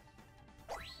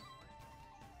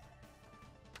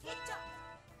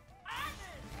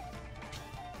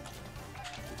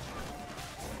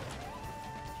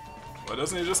 Why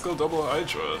doesn't he just go double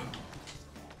Hydra?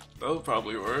 That'll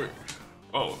probably work.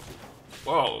 Oh.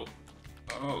 Whoa.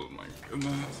 Oh my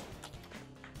goodness.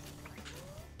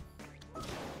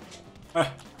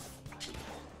 Ah.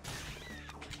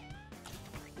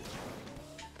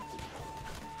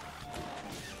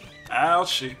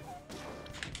 Ouchie.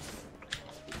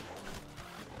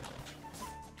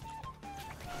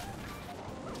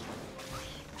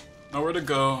 Nowhere to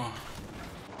go.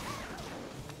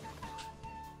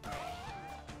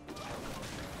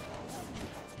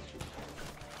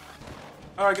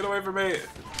 Alright, get away from me.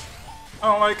 I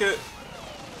don't like it.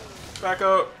 Back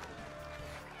up.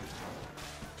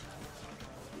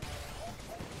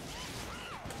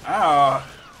 Ah.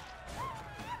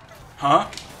 Huh?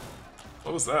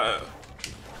 What was that?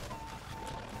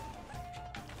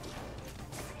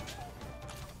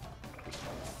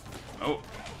 Oh.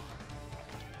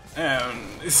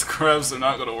 And these grabs are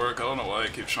not gonna work. I don't know why I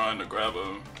keep trying to grab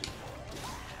them.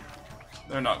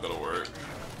 They're not gonna work.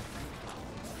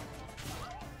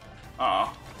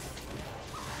 Aw.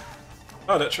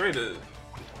 Oh, that traded.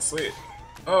 Sweet.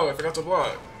 Oh, I forgot to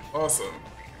block. Awesome.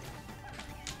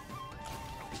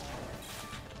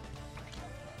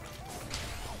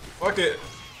 Fuck it.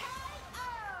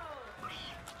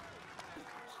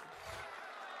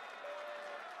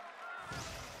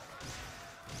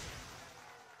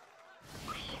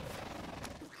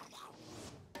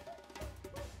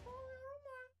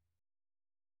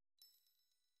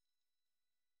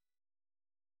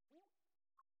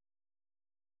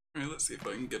 Alright, let's see if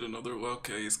I can get another. Well,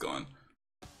 okay, he's gone.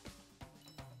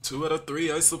 2 out of 3,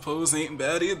 I suppose, ain't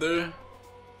bad either.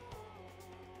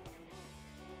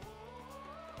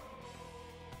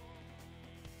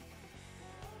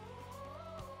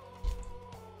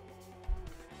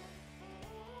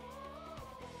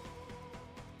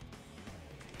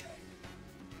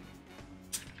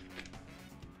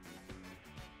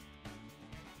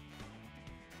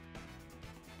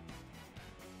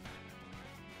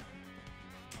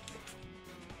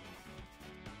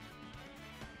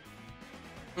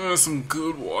 Some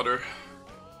good water.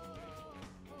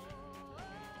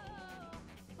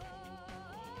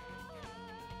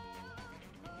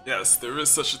 Yes, there is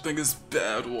such a thing as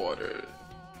bad water.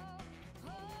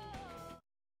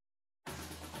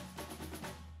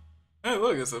 Hey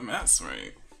look, it's a mass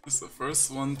rank. It's the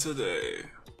first one today.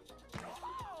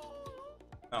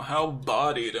 Now how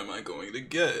bodied am I going to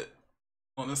get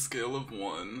on a scale of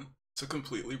 1 to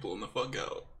completely blown the fuck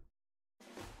out?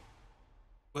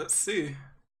 Let's see.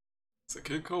 It's a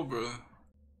Kid Cobra.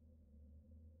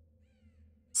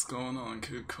 What's going on,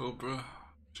 Kid Cobra?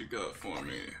 What you got for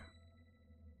me?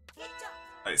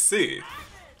 I see.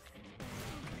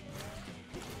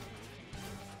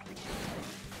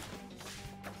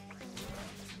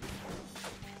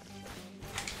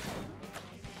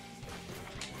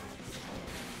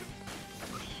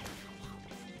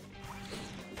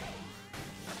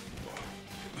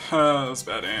 That's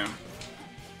bad aim.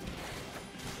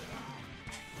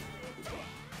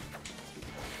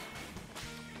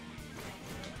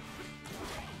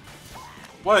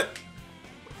 What?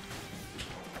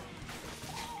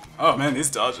 Oh man,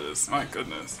 these dodges. My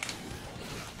goodness.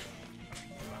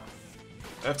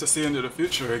 I have to see into the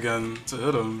future again to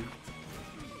hit him.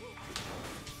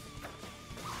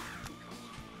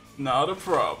 Not a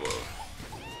problem.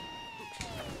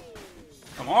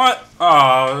 Come on!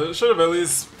 Aw, should have at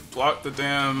least blocked the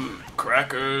damn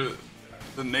cracker,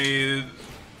 the nade.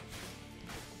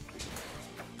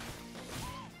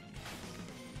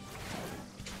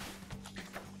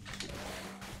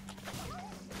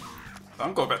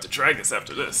 I'm going back to Dragons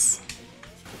after this.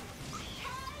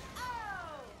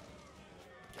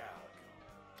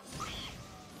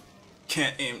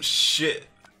 Can't aim shit.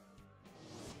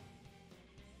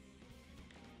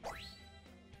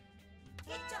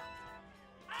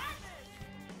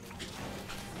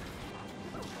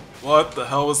 What the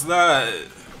hell was that?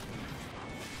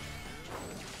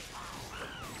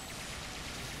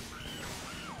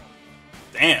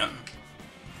 Damn.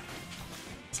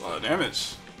 That's a lot of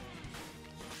damage.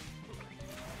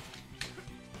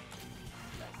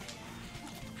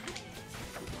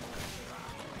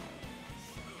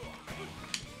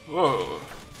 Whoa.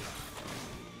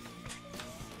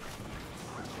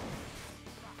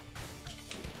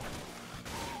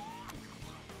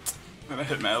 Man, I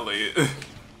hit mad late.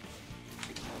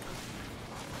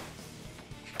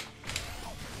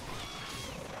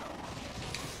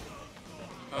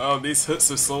 Oh, these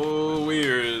hits are so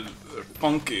weird. They're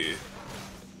funky.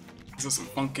 These are some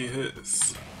funky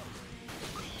hits.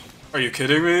 Are you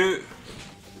kidding me?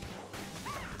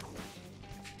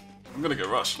 I'm gonna get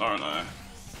rushed, aren't I?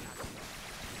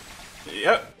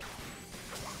 Yep.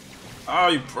 Ah,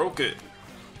 you broke it.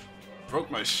 Broke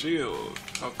my shield.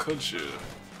 How could you?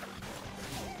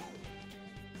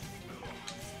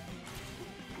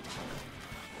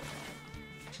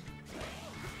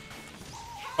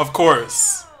 Of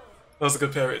course. That was a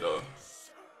good parry though.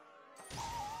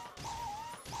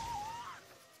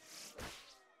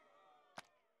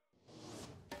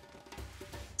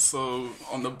 So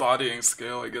on the bodying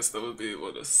scale, I guess that would be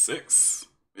what, a 6?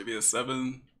 Maybe a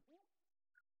 7?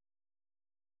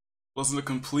 Wasn't a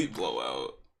complete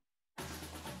blowout.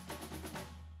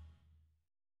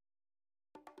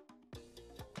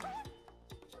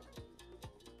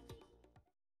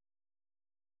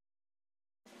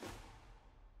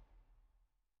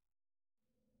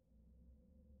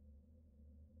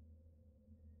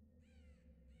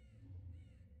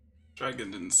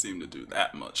 Dragon didn't seem to do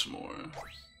that much more.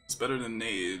 It's better than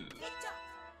Nade.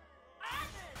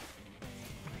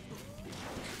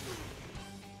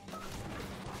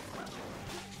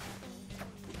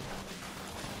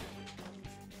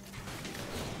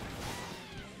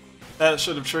 That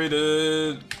should have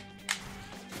traded.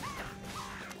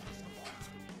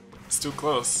 It's too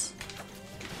close.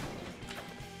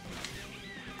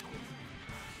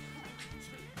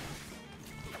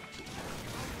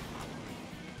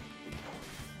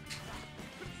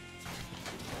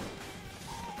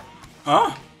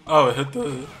 Huh? Oh, it hit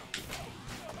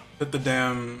the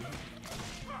damn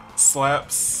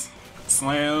slaps,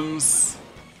 slams,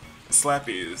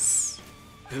 slappies.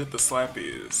 It hit the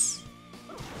slappies.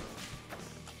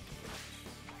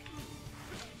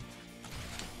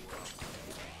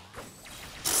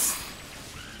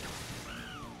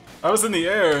 I was in the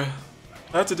air.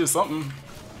 I had to do something.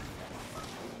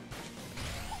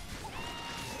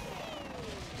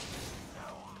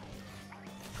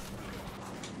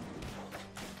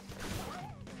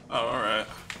 Oh, alright.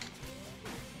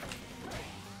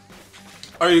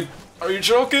 Are you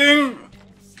joking?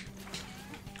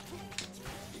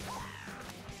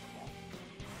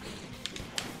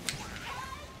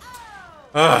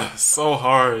 Ah, so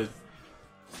hard.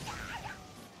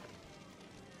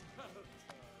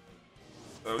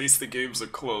 At least the games are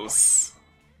close.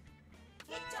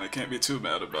 I can't be too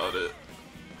mad about it.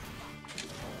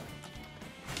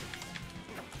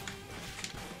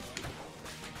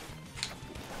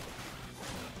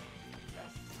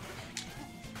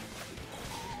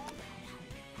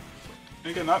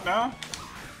 You get knocked down?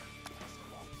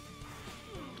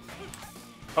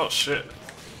 Oh shit.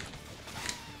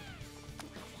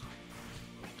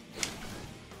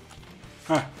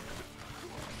 Huh.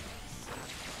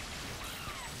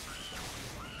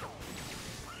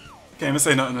 Can't even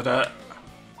say nothing to that.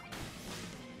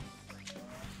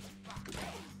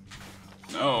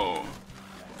 No.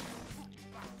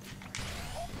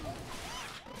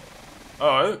 Oh,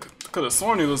 I could have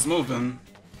sworn he was moving.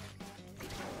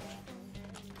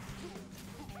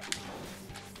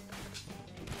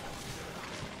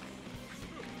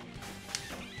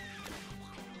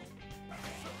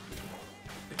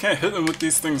 I can't hit him with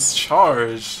these things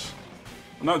charged.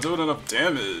 I'm not doing enough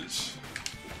damage.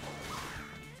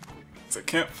 I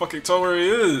can't fucking tell where he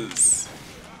is.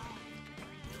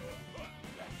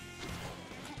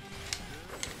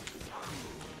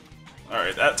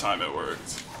 Alright, that time it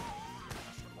worked.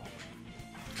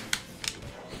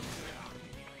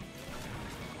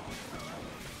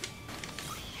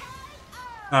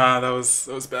 Ah, that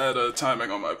was bad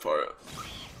timing on my part.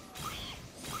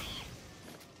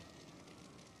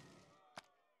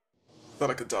 Thought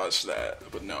I could dodge that,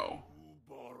 but no.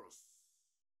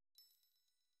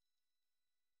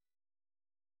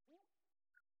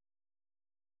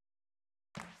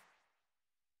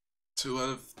 Two out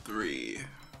of 3.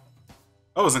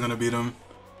 I wasn't gonna beat him.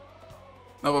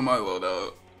 Not with my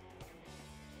loadout.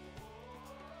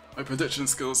 My prediction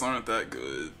skills aren't that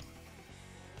good.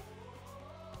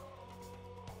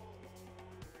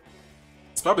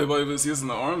 It's probably why he was using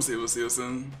the arms he was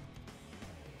using.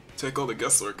 Take all the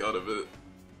guesswork out of it.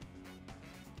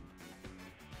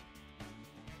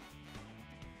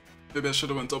 Maybe I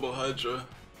should've went double Hydra.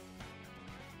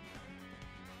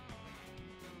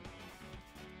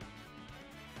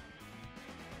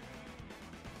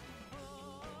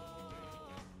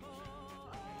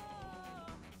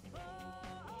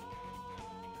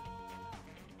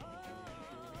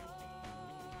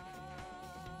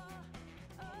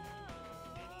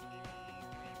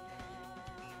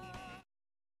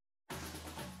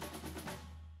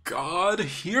 God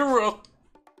Hero.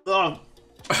 Ugh.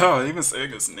 Oh, even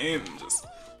saying his name just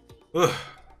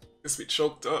gets me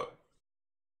choked up.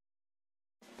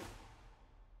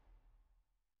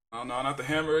 Oh no, not the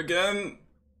hammer again.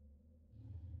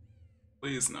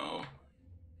 Please no.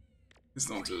 Please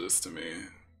don't do this to me.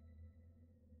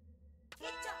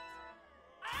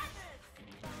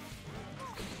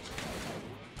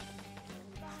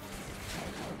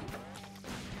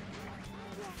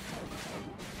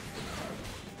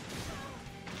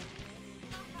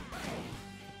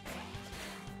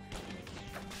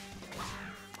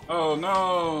 Oh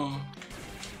no!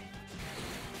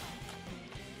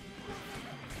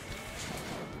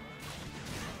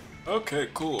 Okay,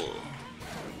 cool.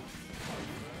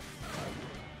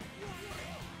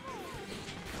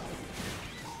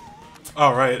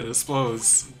 Alright, it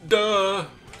explodes. Duh!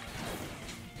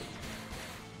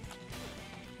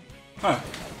 Huh.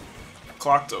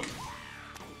 Clocked him.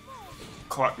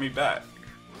 Clock me back.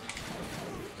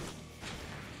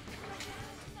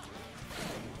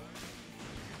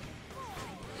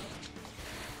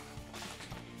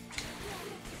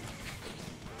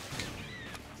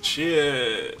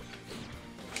 Shit.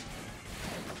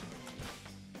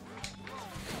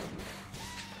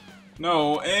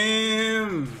 No,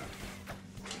 aim!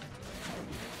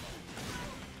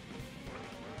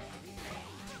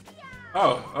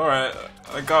 Oh, alright.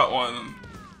 I got one.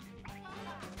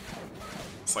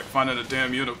 It's like finding a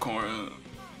damn unicorn.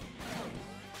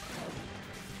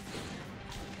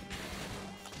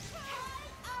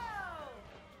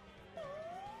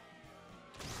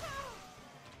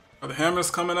 Are the hammers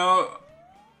coming out?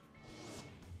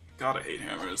 Gotta hate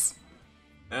hammers.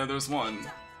 Yeah, there's one.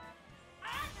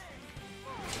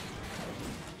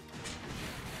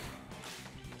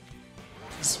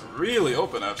 It's really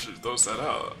open after she throws that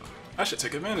out. I should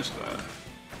take advantage of that.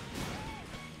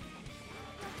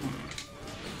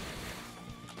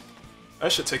 I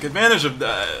should take advantage of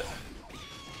that.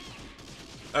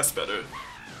 That's better.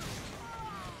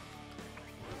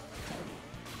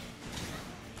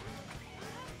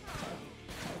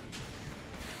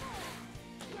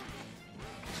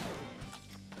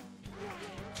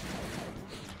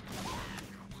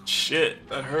 Shit,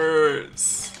 that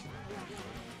hurts.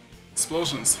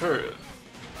 Explosions hurt.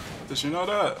 Did you know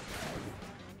that?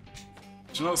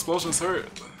 Did you know explosions hurt?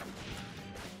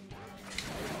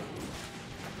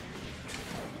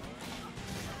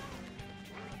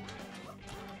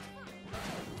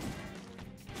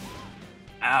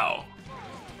 Ow.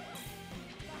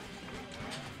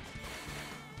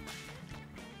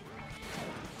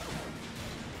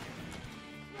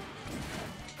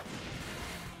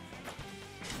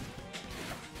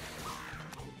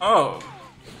 Oh,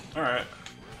 alright.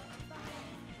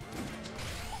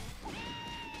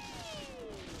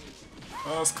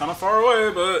 Well, it's kind of far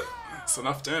away, but it's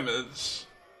enough damage.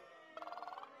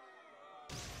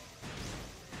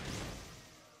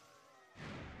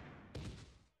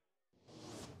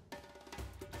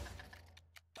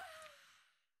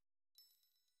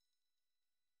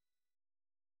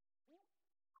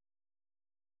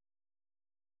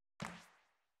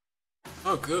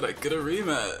 Oh good, I get a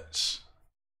rematch.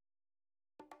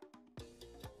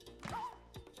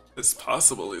 It's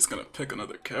possible he's gonna pick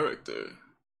another character.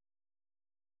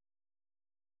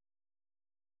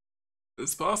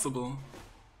 It's possible.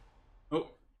 Oh.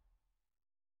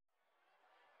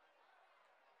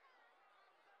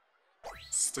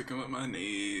 Sticking with my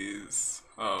knees.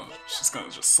 Oh, she's gonna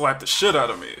just slap the shit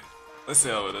out of me. Let's see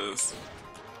how it is.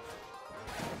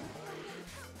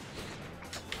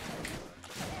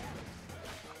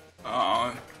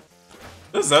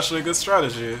 This is actually a good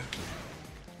strategy.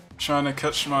 Trying to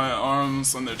catch my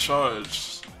arms when they're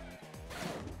charged,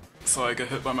 so I get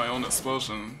hit by my own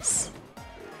explosions.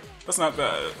 That's not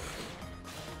bad.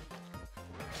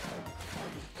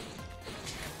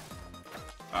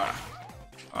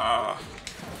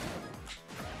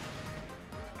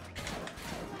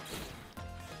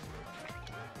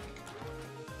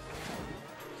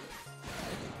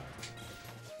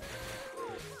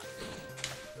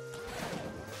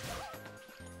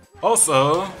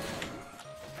 Also,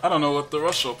 I don't know what the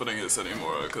rush opening is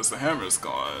anymore because the hammer's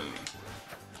gone.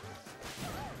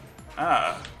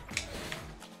 Ah.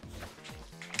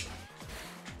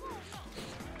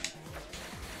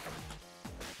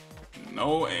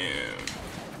 No aim.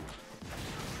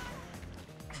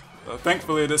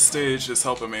 Thankfully this stage is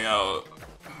helping me out.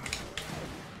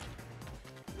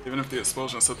 Even if the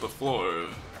explosions hit the floor,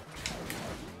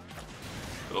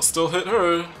 it'll still hit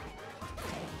her.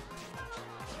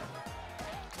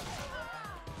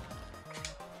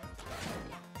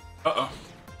 Uh-oh.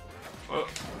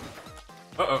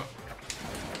 Uh-oh.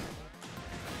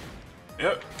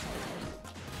 Yep.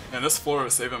 Man, this floor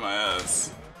is saving my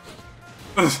ass.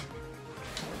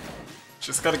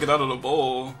 Just gotta get out of the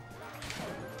bowl.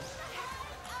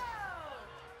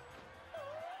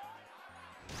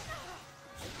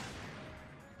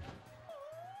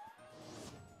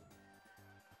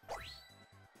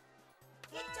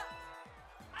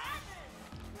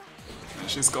 And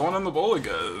she's going in the bowl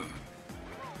again.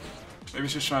 Maybe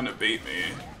she's trying to bait me.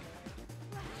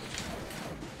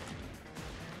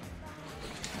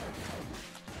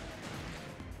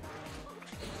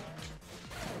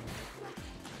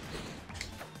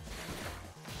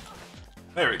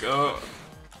 There we go.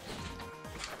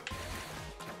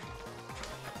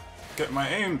 Get my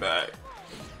aim back.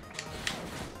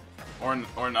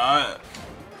 Or not.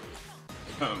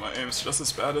 My aim's just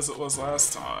as bad as it was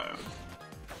last time.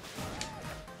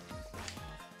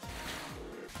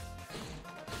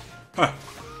 Huh.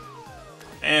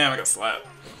 Damn, I got slapped.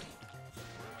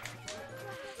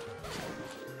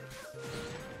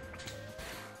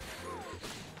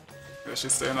 Yeah,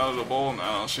 she's staying out of the bowl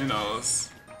now, she knows.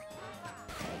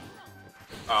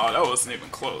 Oh, that wasn't even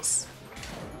close.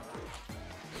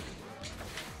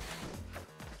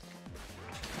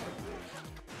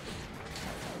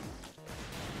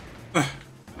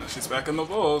 She's back in the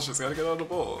bowl, she's gotta get out of the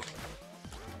bowl.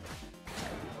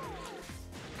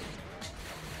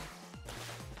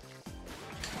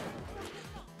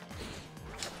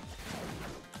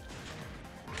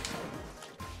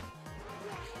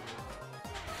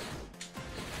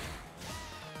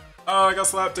 Oh, I got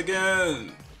slapped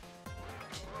again!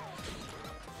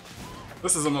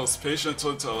 This is the most patient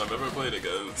Toadtail I've ever played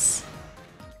against.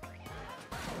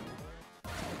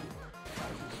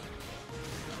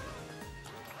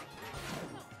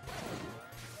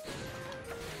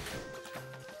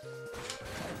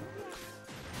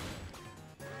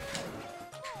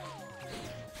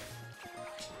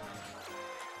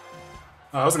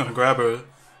 Oh, I was gonna grab her.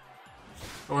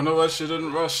 Oh, you know what? She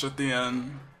didn't rush at the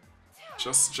end.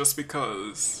 Just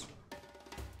because.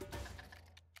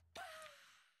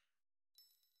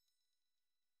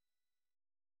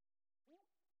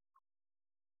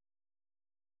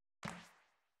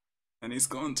 And he's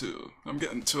going to. I'm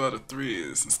getting 2 out of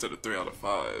 3s instead of 3 out of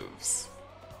 5s.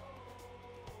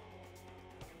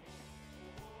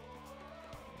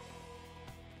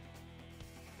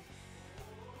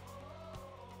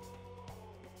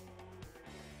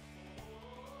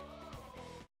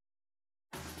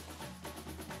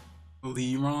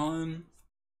 Leron?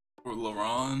 Or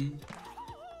Laron?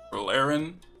 Or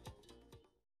Laren?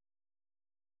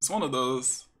 It's one of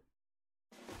those.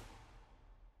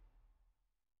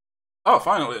 Oh,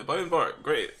 finally, a biting bark.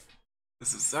 Great. This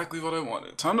is exactly what I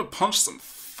wanted. Time to punch some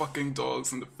fucking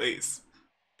dogs in the face.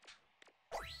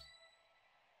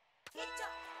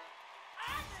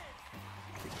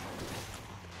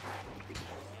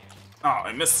 Oh,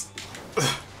 I missed.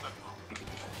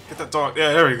 Get that dog.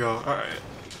 Yeah, there we go. Alright.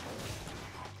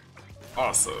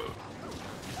 Awesome.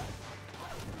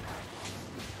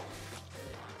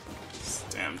 This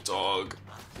damn dog.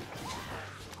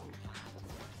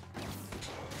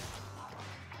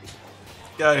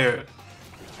 Get out of here.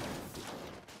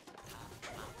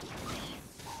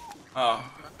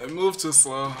 Oh, I moved too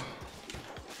slow.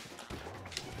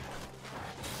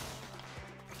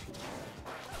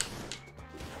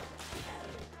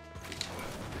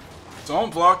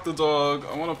 Don't block the dog.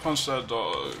 I want to punch that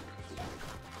dog.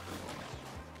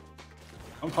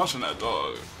 I'm punching that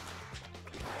dog.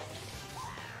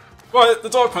 What? The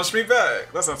dog punched me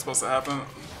back. That's not supposed to happen.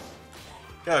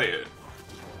 Get out of here.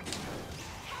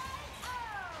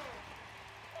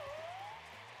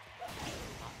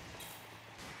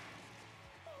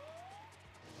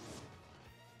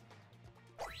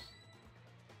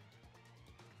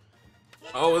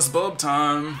 Oh, it's bub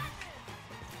time.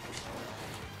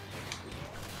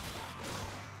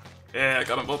 Yeah, I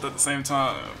got them both at the same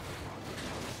time.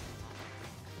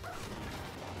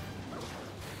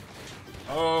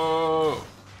 Oh.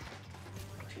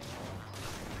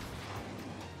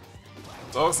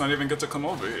 Dog's not even get to come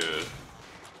over here.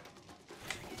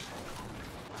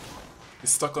 He's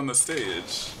stuck on the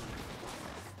stage.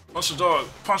 Punch the dog.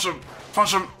 Punch him.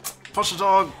 Punch him. Punch the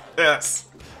dog. Yes.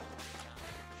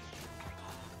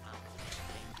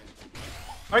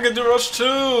 I can do rush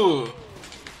too!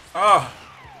 Ah,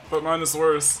 but mine is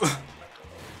worse.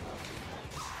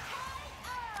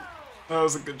 That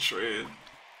was a good trade.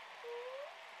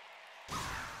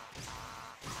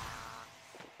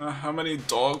 How many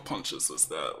dog punches was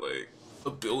that? Like,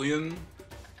 1 billion?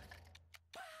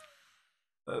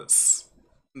 That's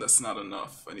not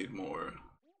enough. I need more.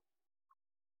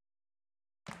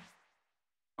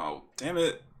 Oh, damn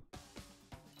it.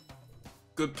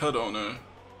 Good pet owner.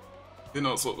 He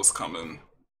knows what was coming.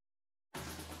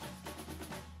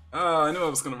 Ah, I knew I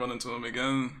was gonna run into him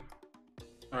again.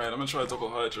 Alright, I'm gonna try double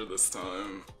Hydra this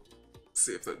time.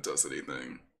 See if that does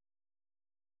anything.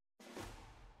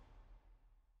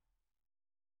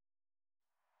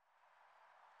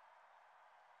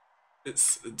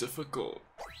 It's difficult.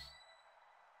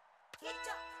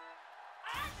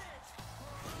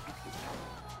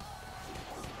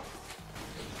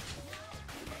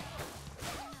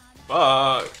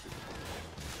 Fuck.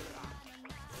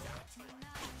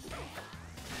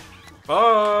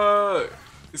 Fuck.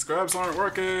 These grabs aren't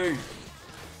working.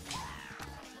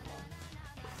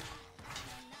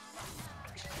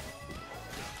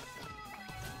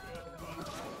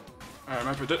 Alright,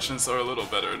 my predictions are a little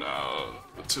better now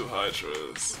with 2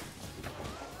 Hydras.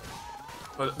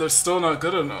 But they're still not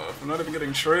good enough. I'm not even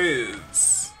getting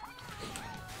trades.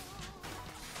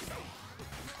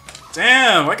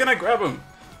 Damn, why can't I grab him?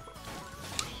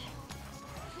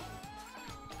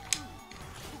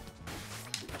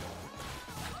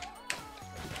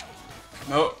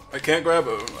 Nope, I can't grab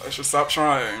him. I should stop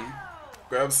trying.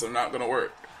 Grabs are not gonna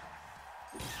work.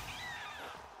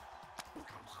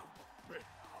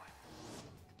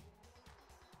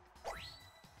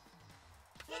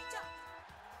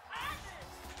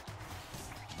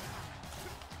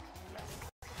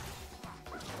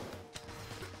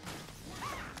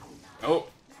 Nope.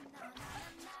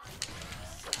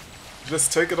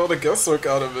 Just taking all the guesswork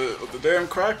out of it with the damn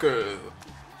cracker.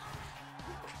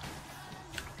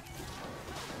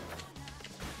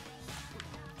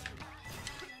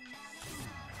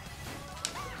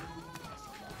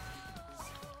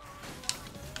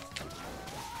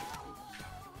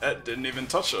 That didn't even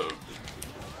touch him.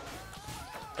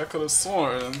 I could have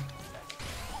sworn.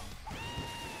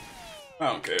 I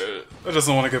don't care. I just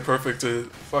don't want to get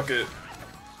perfected. Fuck it.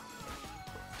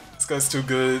 This guy's too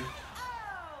good.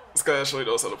 This guy actually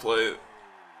knows how to play it.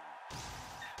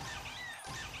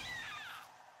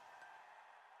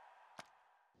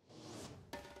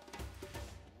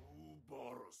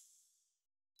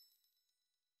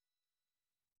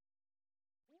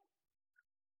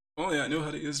 If only I knew how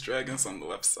to use dragons on the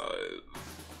left side.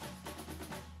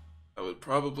 That would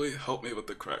probably help me with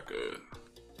the cracker.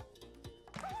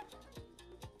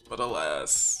 But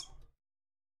alas.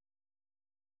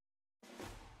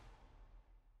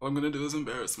 All I'm gonna do is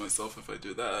embarrass myself if I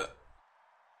do that.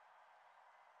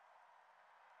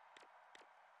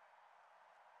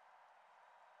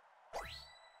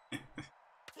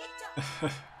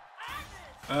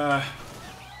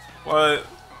 What?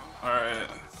 Alright.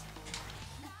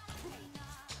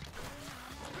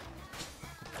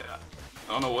 Yeah,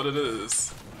 I don't know what it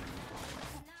is.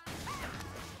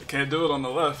 I can't do it on the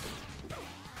left.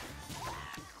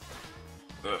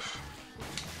 Ugh.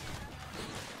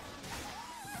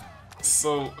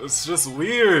 So, it's just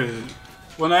weird.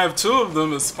 When I have 2 of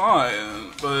them, it's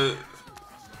fine, but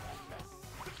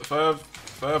if I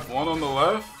have one on the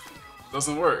left, it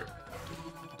doesn't work.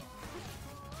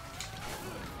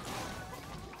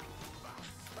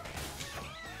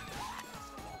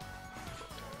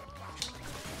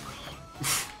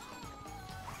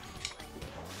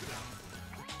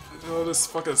 Oh, this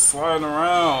fucking sliding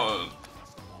around.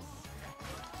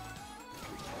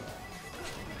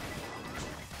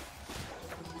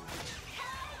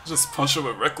 Just punch him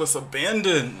with reckless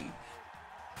abandon.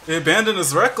 The abandon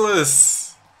is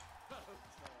reckless.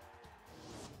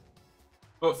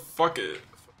 But fuck it.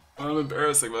 I'm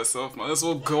embarrassing myself. Might as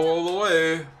well go all the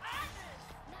way.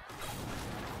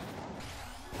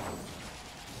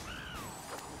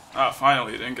 Ah,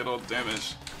 finally, didn't get all the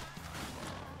damage.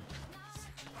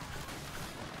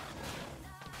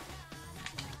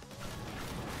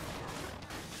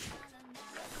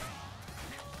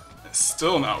 It's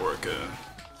still not working.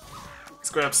 These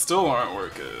grabs still aren't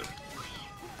working.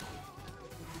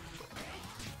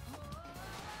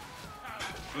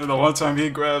 And the one time he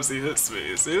grabs, he hits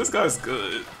me. See, this guy's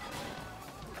good.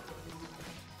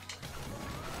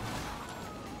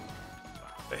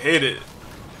 I hate it.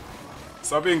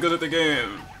 Stop being good at the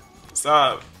game.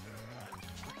 Stop.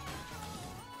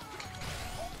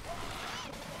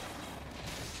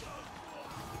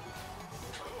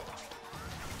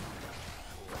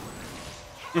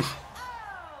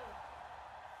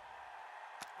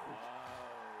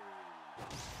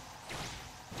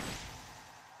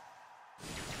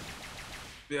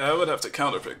 Yeah, I would have to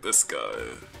counterpick this guy.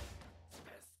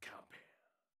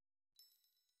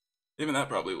 Even that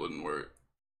probably wouldn't work.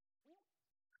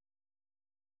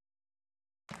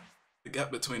 The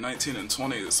gap between 19 and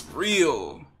 20 is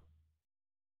real.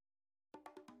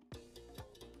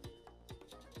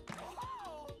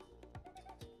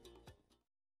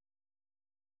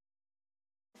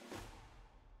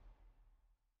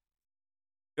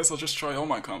 Guess I'll just try all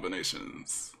my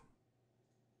combinations.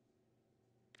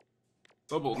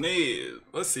 Double knee.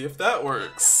 Let's see if that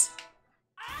works.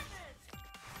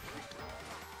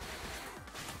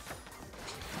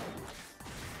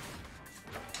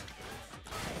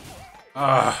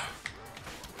 Ah.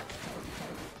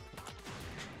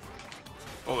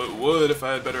 Well, it would if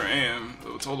I had better aim.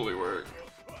 It would totally work.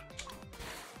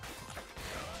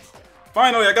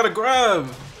 Finally, I got a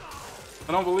grab!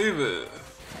 I don't believe it.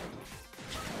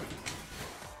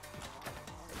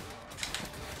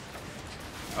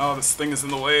 Oh, this thing is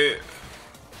in the way.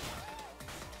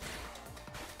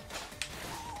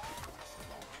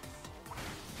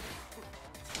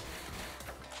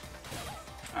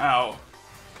 Ow.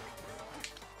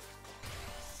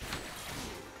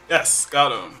 Yes,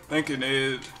 got him. Thank you,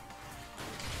 Nade.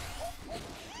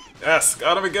 Yes,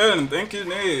 got him again. Thank you,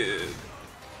 Nade.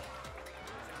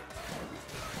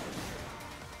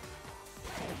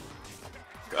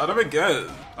 Got him again.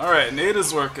 Alright, Nade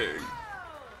is working.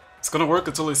 It's gonna work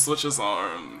until he switches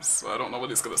arms. So I don't know what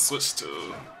he's gonna switch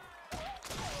to.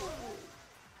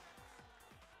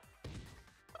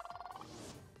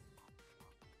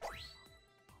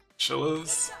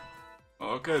 Chillers?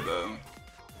 Okay then.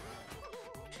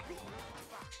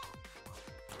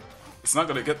 It's not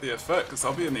gonna get the effect because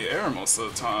I'll be in the air most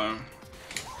of the time.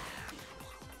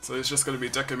 So he's just gonna be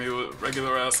decking me with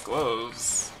regular ass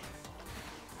gloves.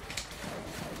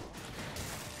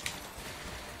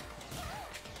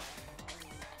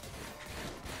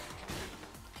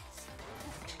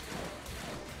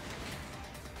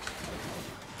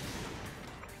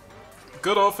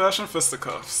 Good old fashioned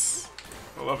fisticuffs.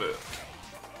 I love it.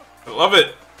 I love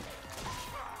it!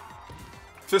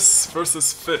 Fists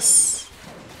versus fists.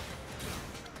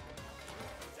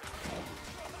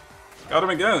 Got him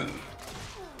again.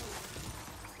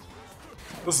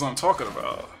 This is what I'm talking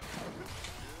about.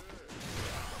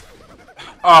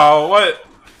 Oh, what?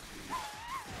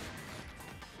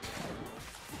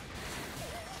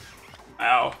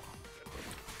 Ow.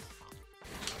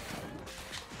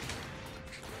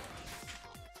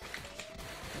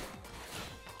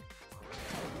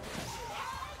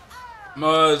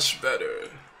 Much better.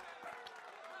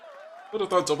 Would have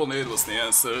thought double nade was the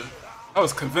answer. I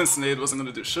was convinced nade wasn't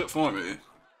gonna do shit for me.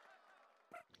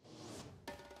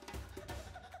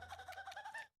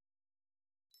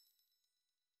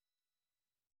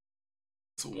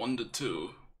 It's 1-2.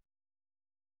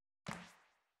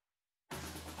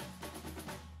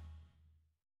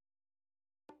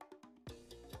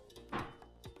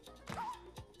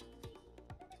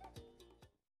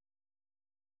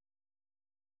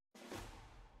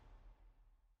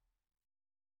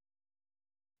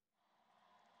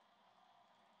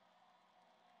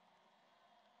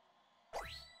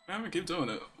 I'm gonna keep doing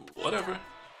it. Whatever.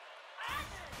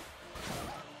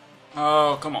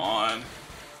 Oh, come on.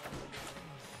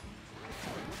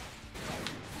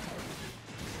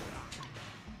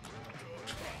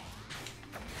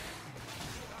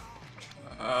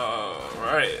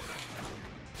 Alright.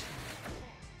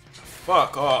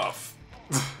 Fuck off.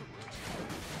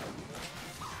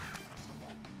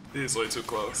 He's way too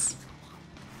close.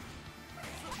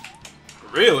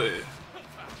 Really?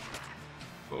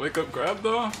 The wake up grab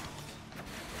though?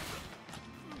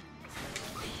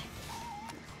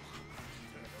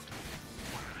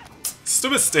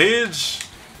 Stupid stage!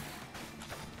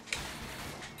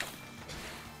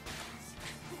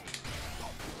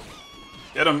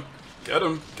 Get him! Get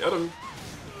him! Get him!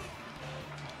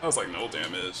 That was like no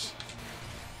damage.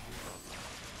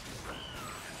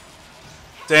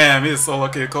 Damn, he's so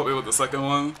lucky he caught me with the second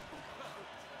one.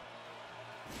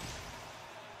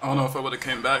 I don't know if I would have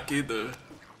came back either.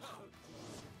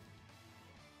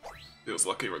 He was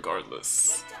lucky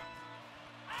regardless.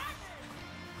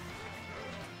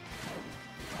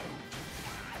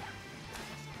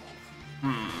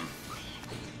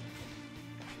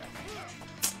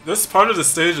 This part of the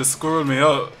stage is screwing me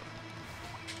up.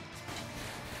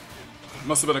 It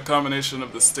must have been a combination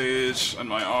of the stage and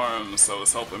my arms that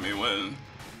was helping me win.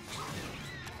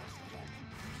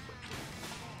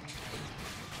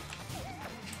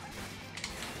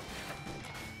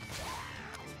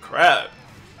 Crap.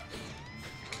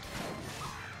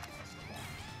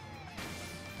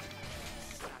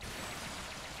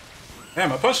 Damn,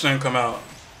 my punch didn't come out.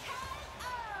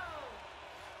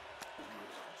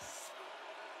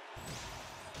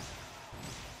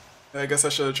 I guess I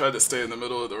should have tried to stay in the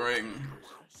middle of the ring.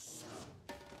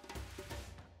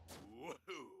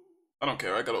 I don't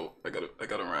care. I got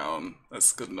a round.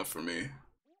 That's good enough for me.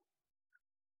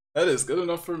 That is good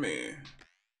enough for me.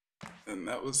 And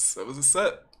that was a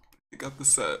set. We got the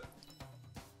set.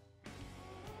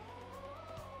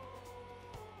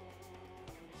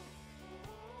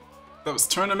 If that was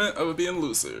tournament, I would be in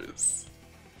losers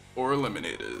or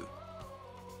eliminated.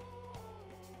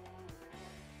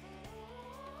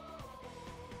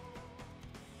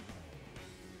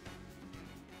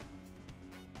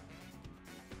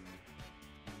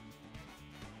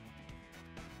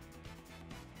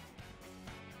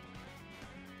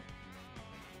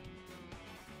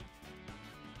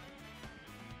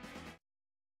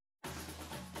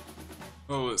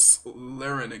 Oh, it's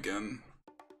Laren again.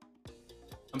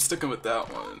 I'm sticking with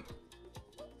that one.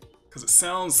 Because it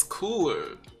sounds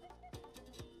cooler.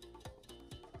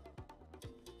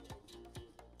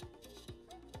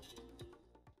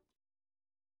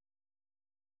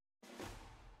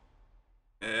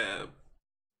 Yeah.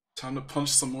 Time to punch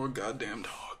some more goddamn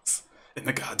dogs in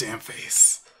the goddamn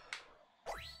face.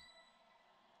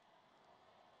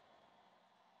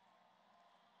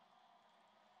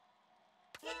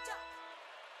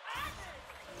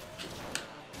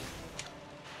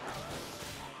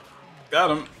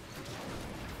 Got him.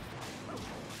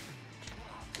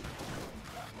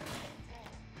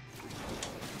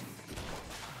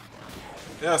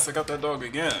 Yes, I got that dog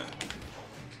again.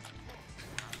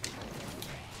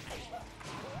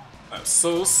 I'm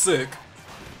so sick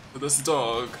of this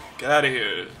dog. Get out of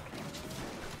here.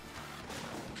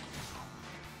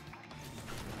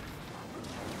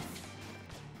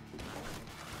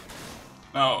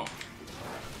 No.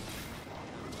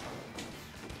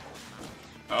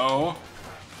 No.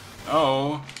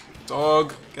 No.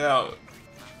 Dog, get out.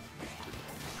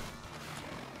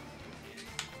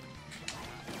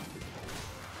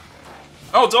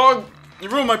 Oh, dog! You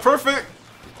ruined my perfect!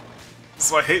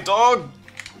 That's why I hate dog!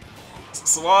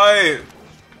 That's why!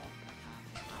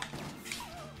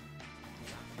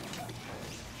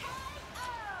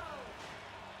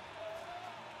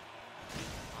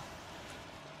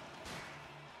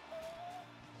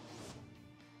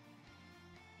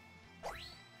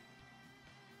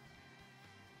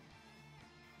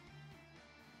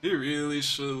 You really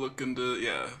should look into,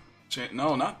 yeah.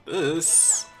 No, not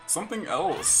this. Something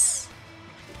else.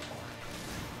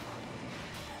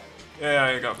 Yeah,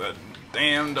 I got that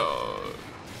damn dog.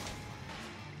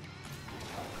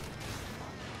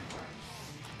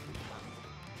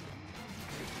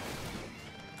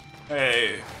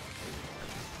 Hey.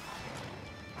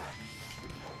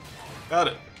 Got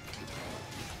it.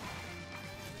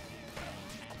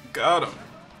 Got him.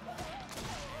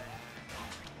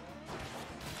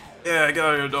 Yeah, get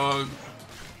out of here, dog.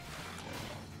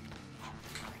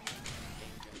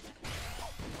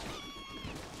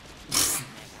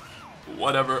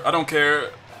 Whatever, I don't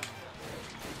care.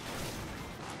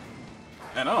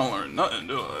 And I don't learn nothing,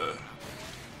 do I?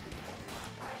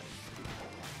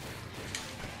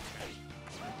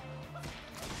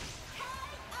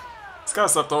 Just gotta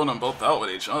stop throwing them both out when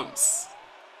he jumps.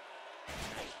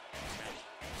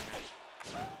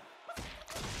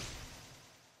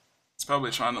 He's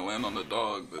probably trying to land on the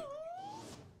dog, but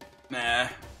nah,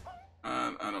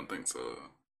 I don't think so.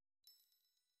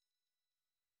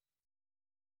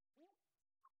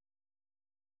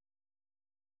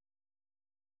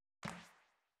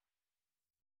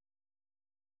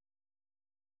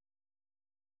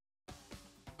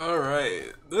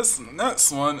 Alright, this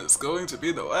next one is going to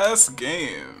be the last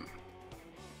game.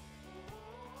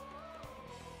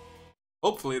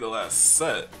 Hopefully the last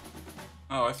set.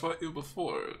 Oh, I fought you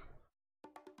before.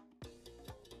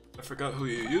 I forgot who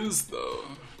you used though.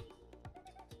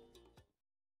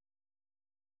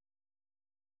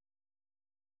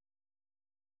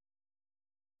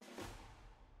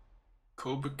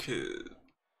 Cobra Kid.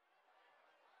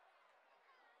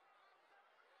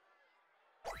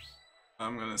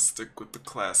 I'm gonna stick with the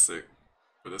classic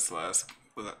for this last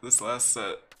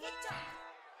set.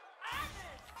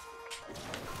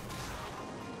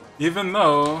 Even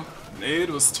though Nade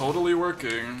was totally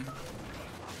working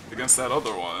against that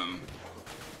other one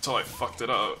until I fucked it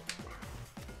up.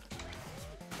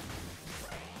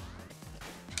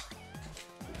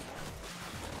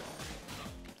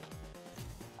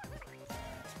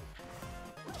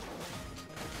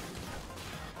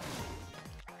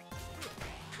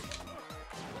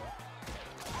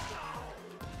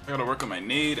 I gotta work on my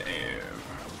nade aim.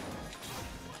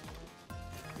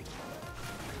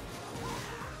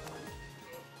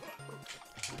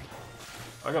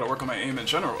 I gotta work on my aim in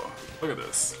general. Look at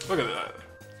this. Look at that.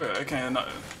 Look at that. I can't hit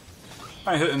nothing.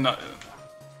 I ain't hitting nothing.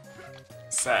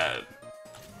 Sad.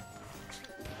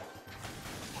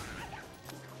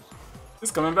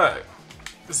 It's coming back.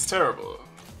 This is terrible.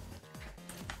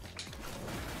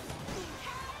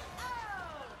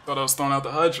 Thought I was throwing out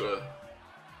the Hydra.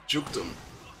 Juked him.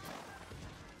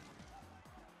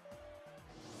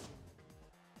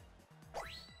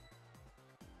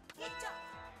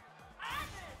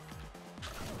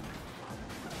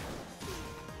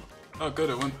 Oh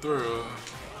good, it went through.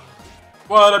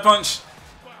 What? I punched!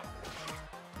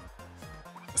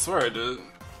 I swear I did.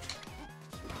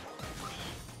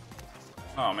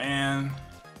 Oh man.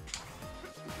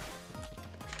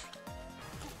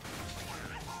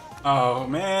 Oh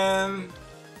man.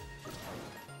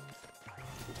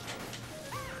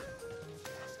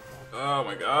 Oh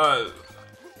my god.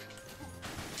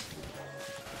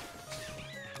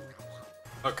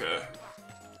 Okay.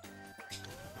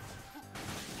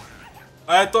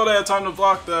 I thought I had time to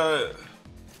block that.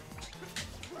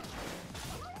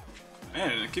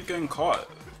 Man, I keep getting caught.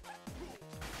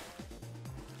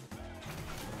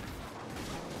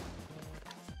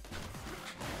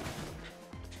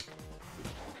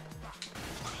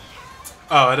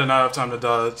 Oh, I did not have time to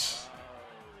dodge.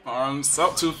 Arms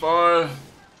out too far.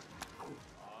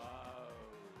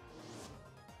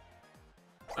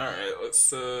 Alright,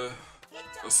 let's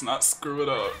not screw it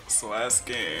up. It's the last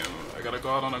game. I gotta go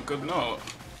out on a good note.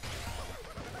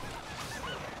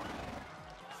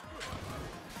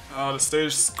 Oh, the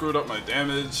stage screwed up my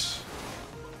damage.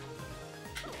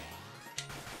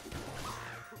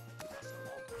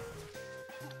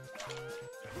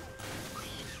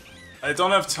 I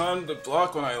don't have time to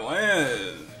block when I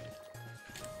land.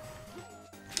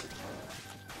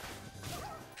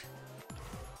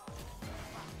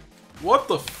 What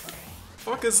the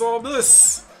fuck is all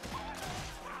this?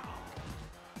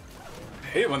 I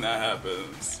hate when that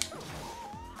happens.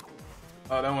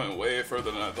 Oh, that went way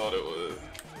further than I thought it would.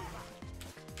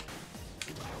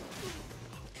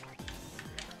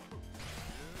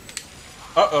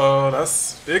 Uh-oh,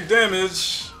 that's big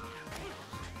damage.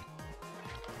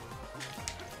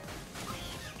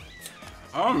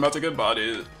 Oh, I'm about to get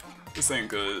bodied. This ain't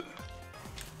good.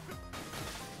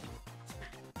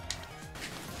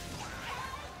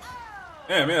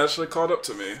 Damn, he actually caught up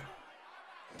to me.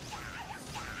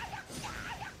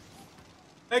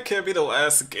 That can't be the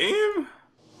last game?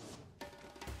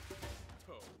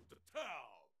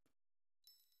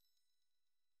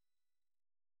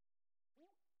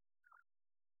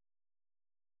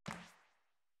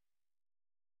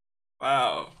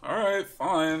 Wow. Alright,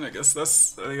 fine. I guess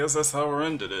that's how we're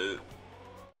ended it.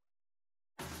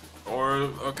 Or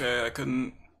okay, I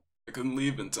couldn't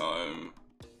leave in time.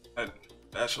 I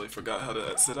actually forgot how to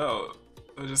exit out.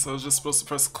 I was just supposed to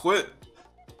press quit.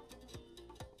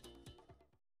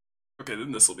 Okay,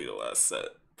 then this will be the last set.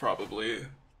 Probably.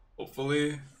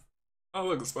 Hopefully. Oh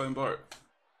look, it's flying Bart.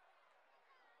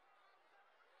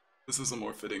 This is a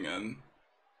more fitting end.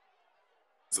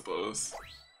 I suppose.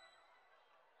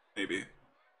 Maybe.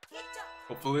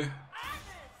 Hopefully.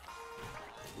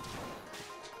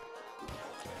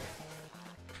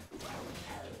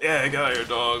 Yeah, get out of here,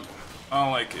 dog. I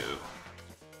don't like you.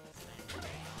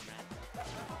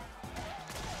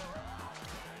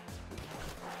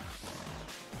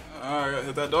 I gotta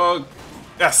hit that dog.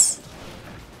 Yes!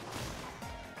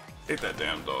 Hate that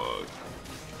damn dog.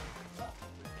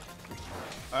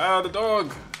 Ah, the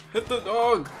dog! Hit the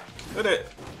dog! Hit it!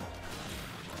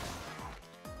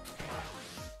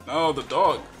 No, the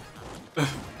dog!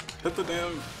 Hit the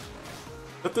damn...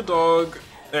 Hit the dog!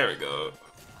 There we go.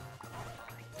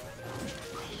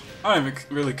 I don't even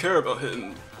really care about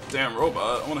hitting the damn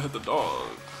robot. I wanna hit the dog.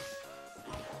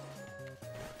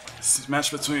 This is a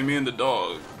match between me and the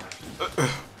dog.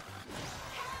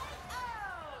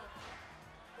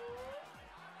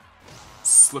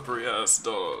 Slippery ass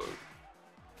dog.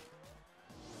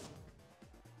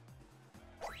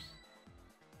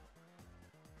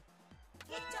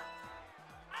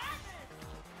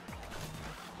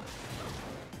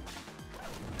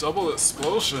 Double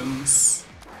explosions?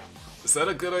 Is that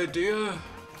a good idea?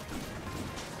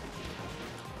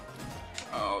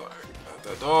 Oh,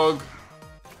 that dog.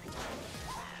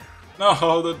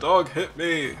 No, the dog hit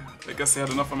me. I guess he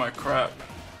had enough of my crap.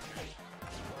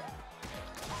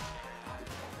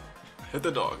 Hit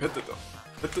the dog, hit the dog.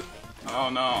 Hit the... Oh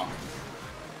no.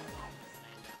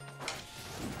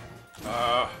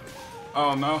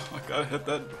 Oh no, I gotta hit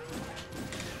that.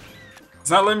 It's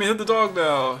not letting me hit the dog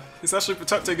now. He's actually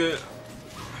protecting it.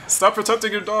 Stop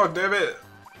protecting your dog, damn it.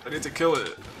 I need to kill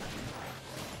it.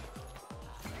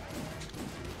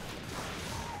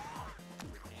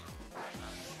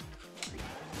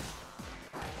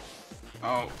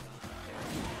 Oh.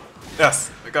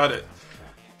 Yes, I got it.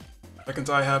 I can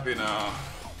die happy now.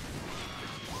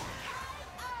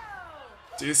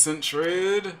 Decent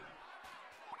trade.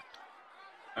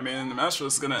 I mean, the match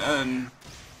was gonna end.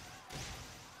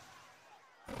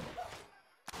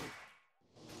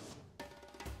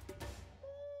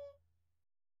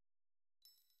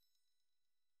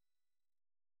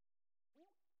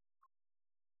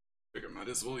 Figure might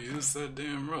as well use that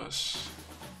damn rush.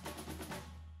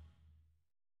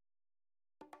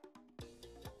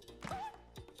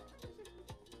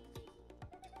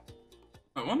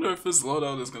 I wonder if this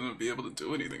loadout is gonna be able to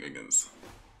do anything against.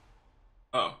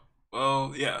 Oh,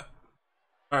 well, yeah.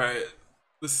 Alright,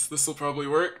 this will probably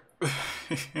work.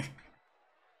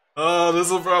 Oh, this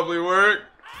will probably work.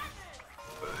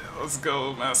 Let's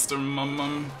go, Master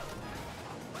Mum.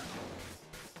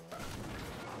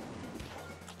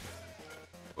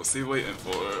 What's he waiting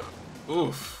for?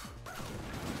 Oof.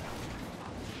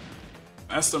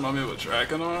 Master Mummy with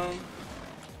Dragon Arm?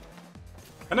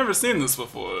 I've never seen this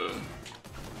before.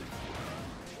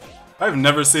 I've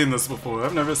never seen this before.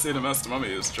 I've never seen a Master Mummy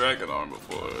use Dragon Arm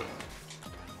before.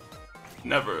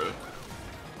 Never.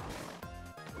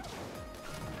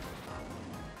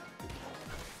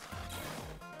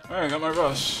 Alright, got my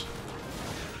rush.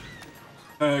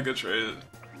 Good trade.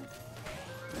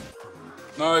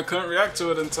 No, I couldn't react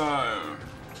to it in time.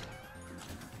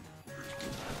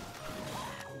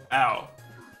 Ow.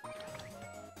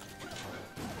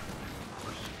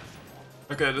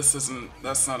 Okay,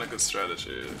 that's not a good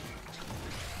strategy.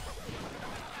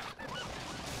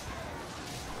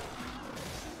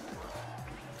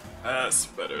 That's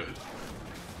better.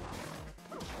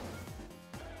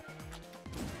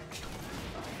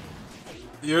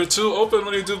 You're too open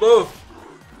when you do both.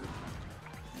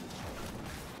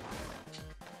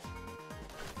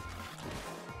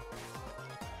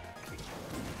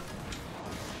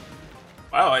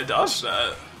 Wow, I dodged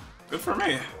that. Good for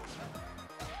me.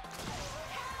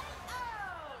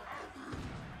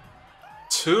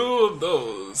 Two of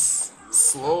those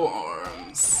slow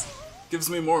arms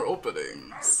gives me more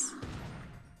openings.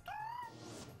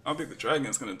 I don't think the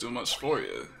dragon's gonna do much for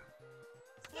you,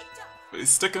 but he's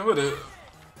sticking with it.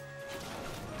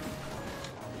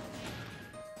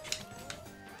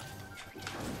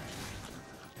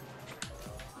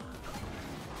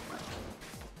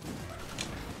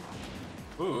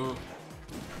 Ooh.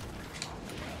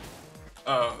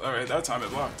 Oh, alright, that time it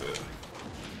blocked it.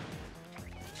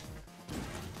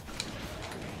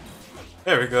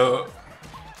 There we go.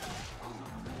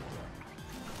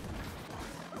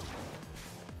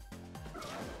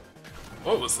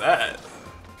 What was that?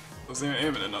 Wasn't even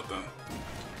aiming at nothing.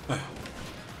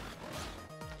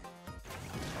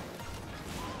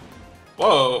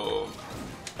 Whoa!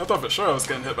 I thought for sure I was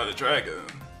getting hit by the dragon.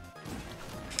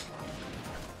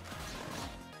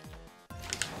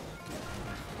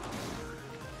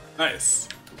 Nice.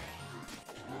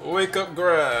 Wake up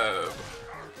grab.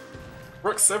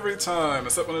 Works every time,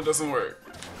 except when it doesn't work.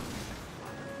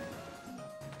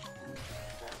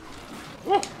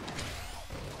 Woo!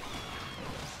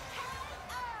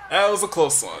 That was a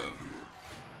close one.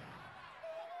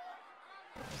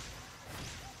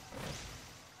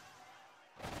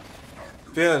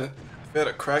 If he had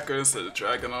a cracker instead of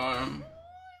dragon arm,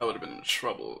 I would have been in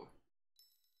trouble.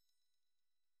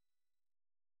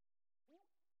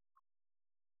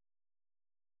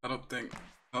 I don't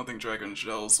think dragon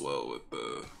gels well with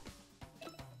the.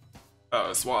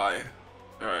 Oh, it's Y.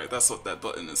 Alright, that's what that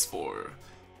button is for.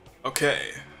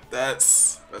 Okay,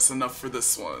 that's enough for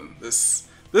this one. This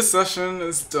session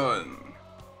is done.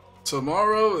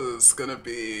 Tomorrow is gonna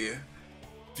be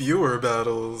viewer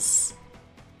battles.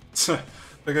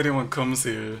 Like anyone comes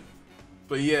here.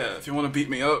 But yeah, if you want to beat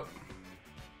me up,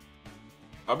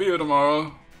 I'll be here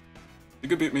tomorrow. You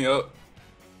can beat me up.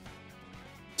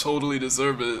 Totally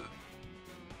deserve it.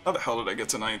 How the hell did I get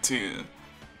to 19?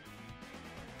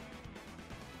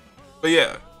 But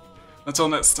yeah, until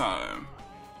next time.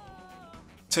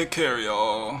 Take care,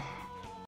 y'all.